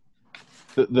about?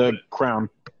 The crown.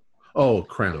 Oh,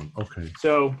 crown. Okay.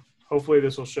 So hopefully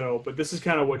this will show, but this is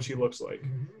kind of what she looks like.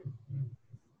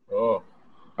 Oh.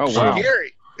 Oh wow.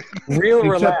 Scary. Real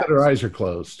Except relaxed. that her eyes are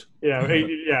closed. Yeah,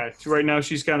 yeah. Right now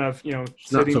she's kind of Not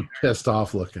sitting so pissed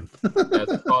off looking.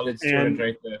 That's a college student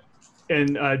right there.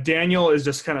 and Daniel is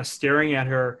just kind of staring at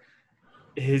her,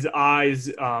 his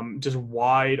eyes just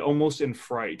wide, almost in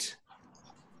fright.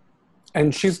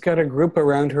 And she's got a group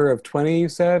around her of 20, you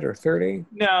said, or 30?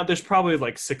 No, there's probably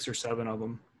like 6 or 7 of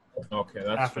them. Okay,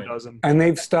 that's half fine. a dozen. And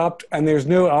they've stopped, and there's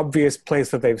no obvious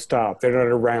place that they've stopped. They're not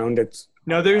around.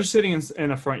 No, they're just sitting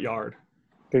in a front yard.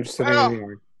 They're just sitting in the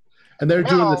yard. And they're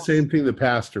doing Well- the same thing the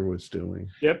pastor was doing.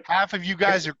 Yep. Half of you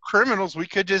guys are criminals. We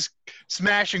could just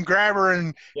smash and grab her and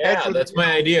head Yeah, for that's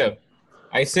my idea.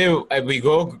 I say we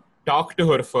go talk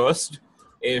to her first.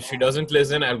 If she doesn't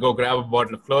listen, I'll go grab a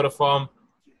bottle of chloroform.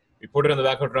 We put her in the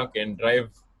back of the truck and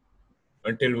drive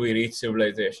until we reach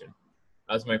civilization.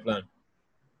 That's my plan.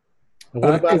 And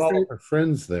what about is all there- of her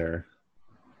friends there?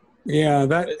 Yeah,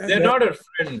 They're not her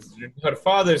friends. Her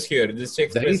father's here. This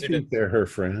takes They precedence. think they're her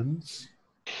friends.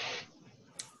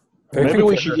 Maybe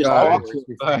we should just talk to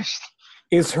her first.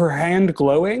 Is her hand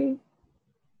glowing?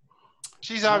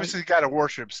 She's obviously got a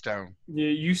worship stone.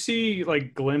 You see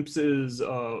like glimpses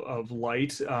of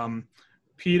light.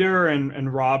 Peter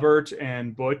and Robert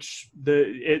and Butch.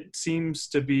 It seems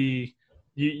to be.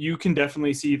 You can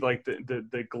definitely see like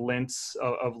the glints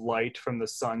of light from the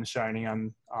sun shining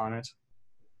on it.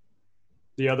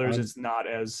 The others, it's not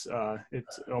as.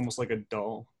 It's almost like a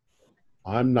dull.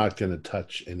 I'm not going to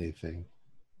touch anything.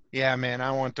 Yeah, man,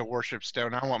 I want the worship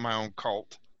stone. I want my own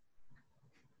cult.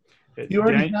 You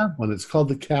already have one. It's called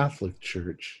the Catholic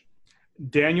Church.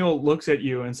 Daniel looks at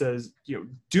you and says,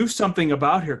 do something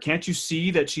about her. Can't you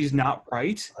see that she's not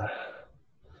right?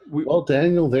 Well,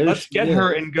 Daniel, Let's get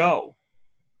her and go.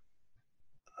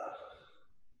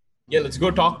 Yeah, let's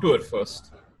go talk to her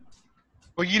first.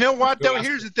 Well, you know what, though? Ask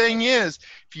Here's the thing is,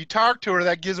 if you talk to her,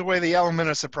 that gives away the element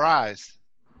of surprise.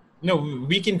 No,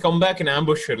 we can come back and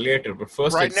ambush her later, but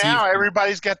first Right let's now, see.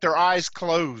 everybody's got their eyes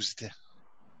closed.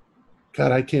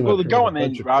 God, I came Well, up here go with on a then,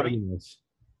 bunch of Robbie. criminals.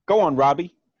 Go on,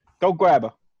 Robbie. Go grab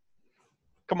her.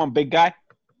 Come on, big guy.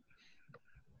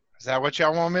 Is that what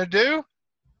y'all want me to do?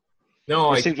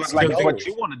 No, It I seems still like think what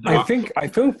you want to do. I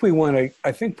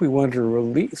think we want to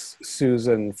release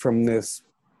Susan from this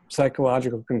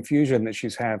psychological confusion that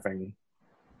she's having,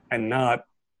 and not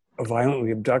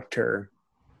violently abduct her.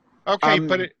 Okay,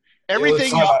 but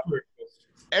everything is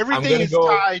everything gonna is go-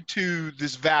 tied to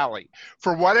this valley.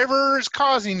 For whatever is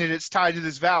causing it, it's tied to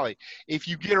this valley. If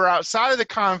you get her outside of the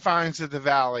confines of the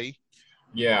valley,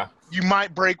 Yeah. you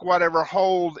might break whatever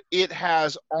hold it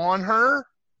has on her,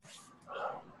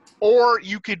 or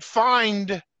you could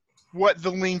find what the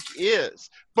link is.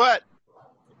 But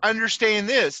understand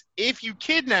this, if you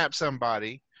kidnap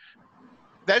somebody,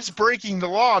 that's breaking the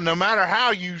law. No matter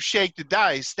how you shake the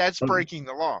dice, that's breaking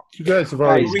the law. You guys have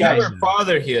already. Guys, We have her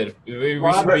father here. We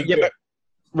Robert, should be yeah, good.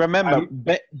 but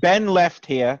remember, Ben left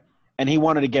here, and he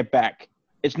wanted to get back.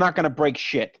 It's not going to break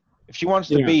shit. If she wants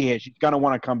to Yeah. be here, she's going to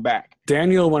want to come back.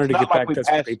 Daniel wanted to It's get not like back we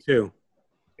desperately too.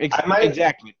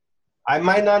 Exactly. I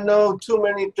might not know too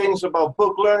many things about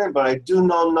book learning, but I do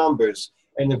know numbers.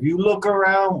 And if you look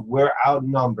around, we're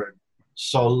outnumbered.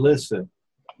 So listen,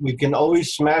 we can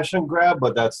always smash and grab,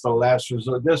 but that's the last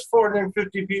resort. There's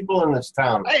 450 people in this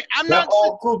town. Hey, I'm They're not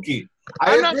all kooky.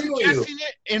 I I'm not agree with you. suggesting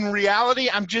it. In reality,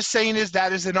 I'm just saying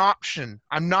that is an option.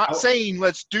 I'm not Oh. saying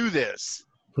let's do this.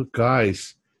 Look,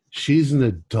 guys, she's an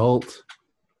adult.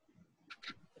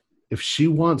 if she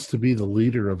wants to be the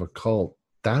leader of a cult,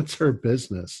 that's her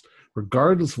business,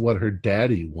 regardless of what her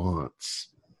daddy wants.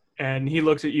 And he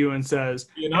looks at you and says,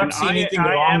 Do you not see anything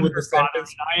I wrong am with her the father,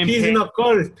 sentence? and I am She's in paying a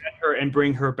cult. to get her and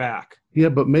bring her back. Yeah,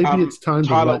 but maybe it's time to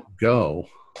Tyler- let go.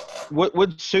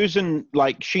 Would Susan,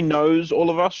 like, she knows all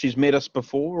of us? She's met us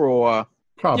before, or?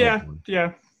 Probably.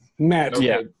 Yeah. Matt. Okay.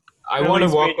 Yeah. I At want to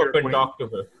least walk make your up and talk to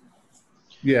her.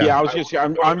 Yeah, I was just,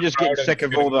 I'm just getting Proud sick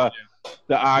of and all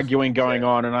the arguing going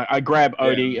on, and I grab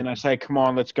Odie and I say, "Come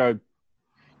on, let's go.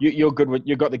 You're good with,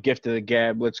 you got the gift of the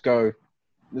gab. Let's go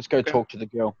talk to the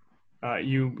girl."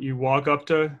 You walk up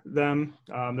to them.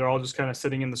 They're all just kind of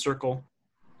sitting in the circle.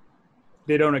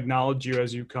 They don't acknowledge you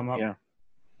as you come up. Yeah.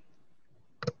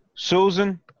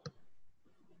 Susan.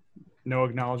 No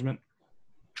acknowledgement.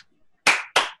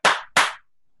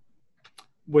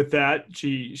 With that,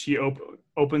 she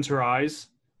opens her eyes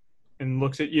and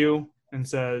looks at you and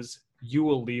says, "You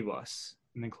will leave us,"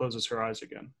 and then closes her eyes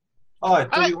again. Oh, I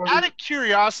thought you were. Out of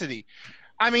curiosity,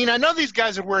 I mean, I know these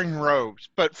guys are wearing robes,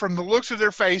 but from the looks of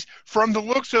their face, from the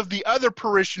looks of the other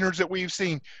parishioners that we've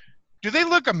seen, do they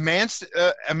look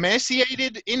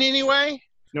emaciated in any way?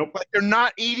 Nope. Like they're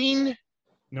not eating?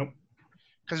 Nope.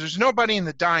 Because there's nobody in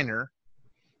the diner.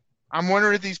 I'm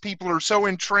wondering if these people are so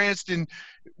entranced in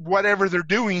whatever they're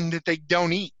doing that they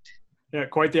don't eat. Yeah,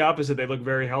 quite the opposite. They look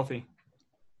very healthy.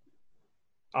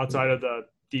 Outside of the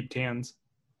deep tans.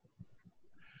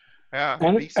 Yeah.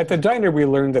 And at the diner, we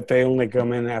learned that they only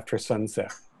come in after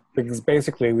sunset. Because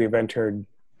basically we've entered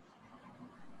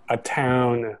a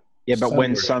town. Yeah, but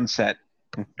when sunset?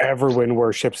 Everyone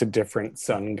worships a different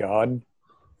sun god.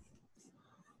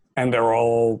 And they're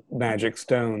all magic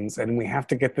stones. And we have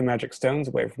to get the magic stones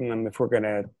away from them if we're going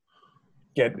to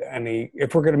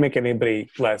make anybody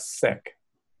less sick.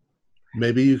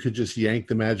 Maybe you could just yank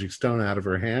the magic stone out of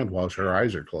her hand while her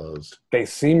eyes are closed. They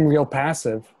seem real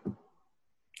passive.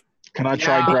 Can I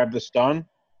try grab the stone?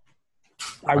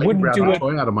 I wouldn't grab do a it.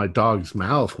 toy out of my dog's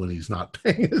mouth when he's not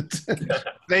paying attention.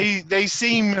 They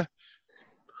seem,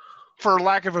 for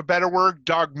lack of a better word,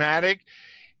 dogmatic.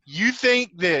 You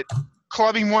think that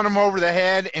clubbing one of them over the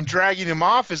head and dragging him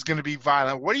off is going to be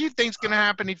violent. What do you think is going to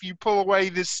happen if you pull away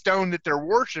this stone that they're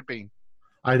worshiping?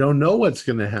 I don't know what's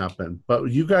going to happen,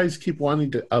 but you guys keep wanting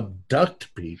to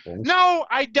abduct people. No,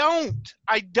 I don't.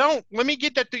 Let me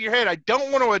get that through your head. I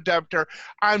don't want to abduct her.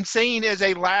 I'm saying as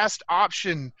a last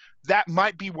option, that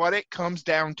might be what it comes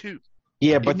down to.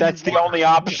 Yeah, but that's the only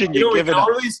option you're giving up.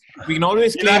 We can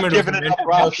always You're claim not it was giving a it mental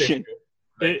up health option.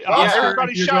 issue. Oscar,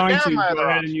 everybody if you're shot going down to my go other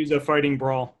ahead option. and use a fighting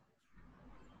brawl.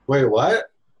 Wait,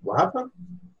 what? What happened?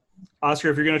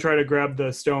 Oscar, if you're going to try to grab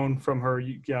the stone from her,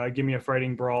 give me a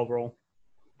fighting brawl roll.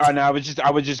 Oh no, I was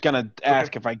just gonna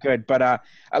ask if I could, but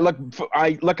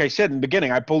like I said in the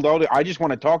beginning, I pulled out. I just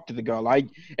want to talk to the girl.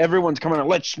 Everyone's coming on.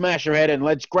 Let's smash her head in.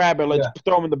 Let's grab her. Let's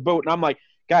throw her in the boot. And I'm like,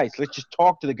 guys, let's just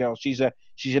talk to the girl. She's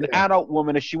an adult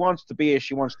woman. If she wants to be here,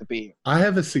 she wants to be here. I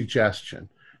have a suggestion.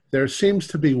 There seems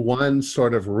to be one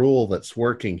sort of rule that's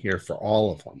working here for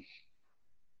all of them.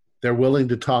 They're willing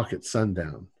to talk at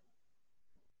sundown.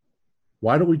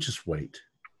 Why don't we just wait?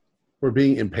 We're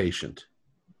being impatient.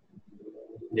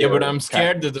 Yeah, but I'm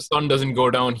scared that the sun doesn't go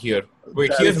down here.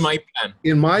 Wait, here's my plan.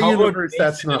 In my How about universe,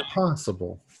 that's Mason not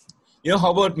possible. You know,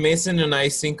 how about Mason and I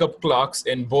sync up clocks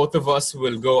and both of us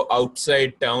will go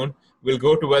outside town. We'll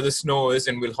go to where the snow is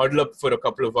and we'll huddle up for a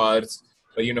couple of hours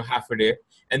or, half a day.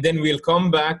 And then we'll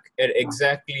come back at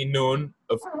exactly noon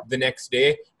of the next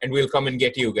day and we'll come and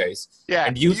get you guys. Yeah,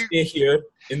 And you stay here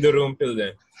in the room till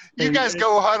then. You guys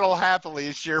go huddle happily.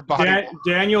 It's your body.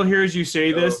 Daniel hears you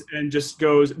say this and just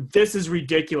goes, "This is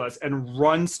ridiculous," and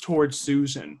runs towards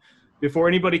Susan. Before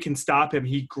anybody can stop him,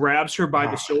 he grabs her by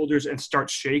the shoulders and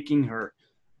starts shaking her.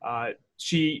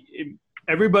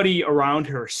 Everybody around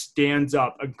her stands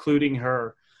up, including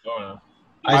her. Oh, no.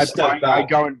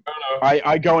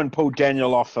 I go and pull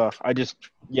Daniel off her. I just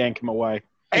yank him away.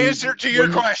 Answer to your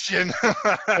question.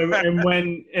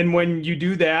 and when you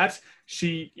do that,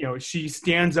 she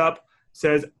stands up,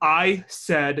 says, "I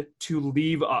said to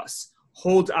leave us,"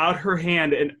 holds out her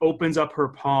hand and opens up her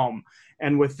palm.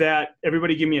 And with that,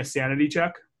 everybody give me a sanity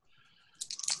check.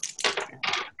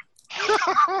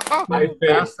 I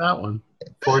passed that one.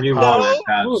 41.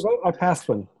 I passed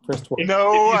one. First one.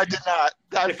 No, I did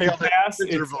not. If you pass,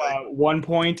 it's 1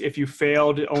 point. If you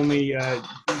failed, only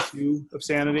 2 of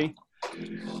sanity.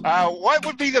 What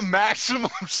would be the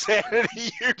maximum sanity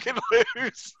you can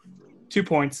lose? 2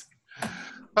 points.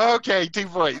 Okay, 2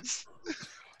 points.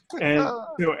 And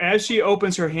as she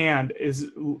opens her hand, is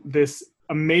this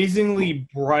amazingly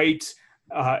bright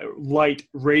light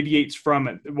radiates from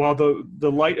it. While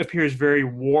the light appears very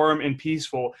warm and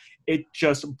peaceful, it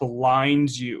just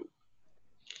blinds you.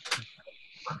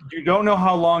 You don't know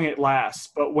how long it lasts,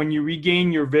 but when you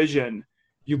regain your vision,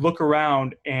 you look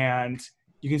around and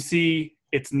you can see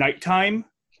it's nighttime.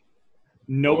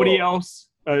 Nobody else,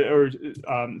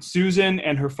 Susan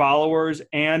and her followers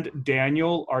and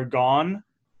Daniel are gone.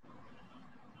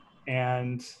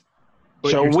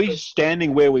 So are we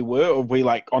standing where we were, or are we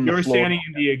like on the floor? You're standing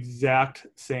in the exact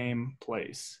same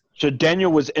place. So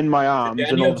Daniel was in my arms,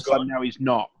 and all of a sudden now he's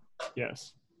not.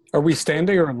 Yes. Are we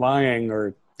standing or lying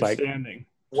or like standing?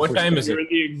 What time is it? You're in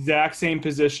the exact same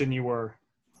position you were.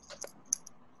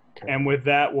 Okay. And with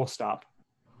that, we'll stop.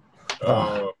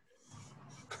 Hang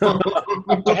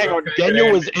on,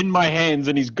 Daniel was in my hands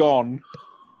and he's gone.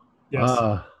 Yes.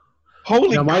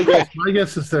 Holy crap. My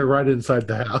guess is they're right inside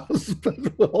the house. But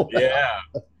we'll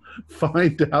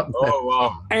find out. Oh,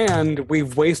 wow. And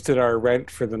we've wasted our rent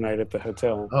for the night at the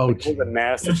hotel. Oh, the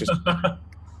mess. It's just...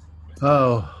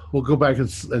 we'll go back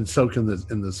and soak in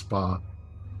the spa.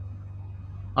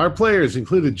 Our players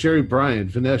included Jerry Bryan,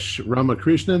 Vinesh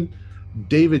Ramakrishnan,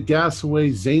 David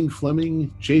Gassaway, Zane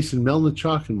Fleming, Jason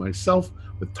Melnichuk, and myself,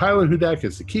 with Tyler Hudak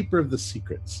as the keeper of the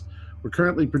secrets. We're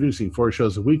currently producing 4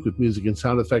 shows a week with music and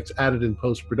sound effects added in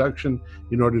post-production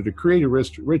in order to create a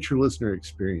richer listener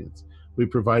experience. We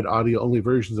provide audio-only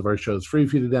versions of our shows free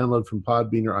for you to download from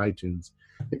Podbean or iTunes.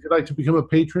 If you'd like to become a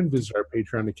patron, visit our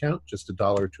Patreon account. Just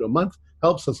 $1 or $2 a month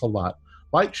helps us a lot.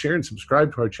 Like, share, and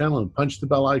subscribe to our channel and punch the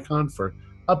bell icon for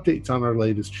updates on our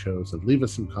latest shows, and leave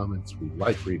us some comments. We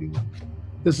like reading them.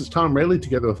 This is Tom Rayleigh,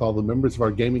 together with all the members of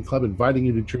our gaming club, inviting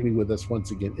you to journey with us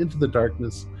once again into the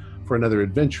darkness for another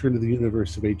adventure into the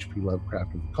universe of H.P.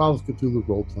 Lovecraft and the Call of Cthulhu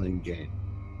role-playing game.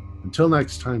 Until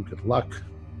next time, good luck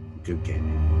and good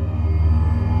gaming.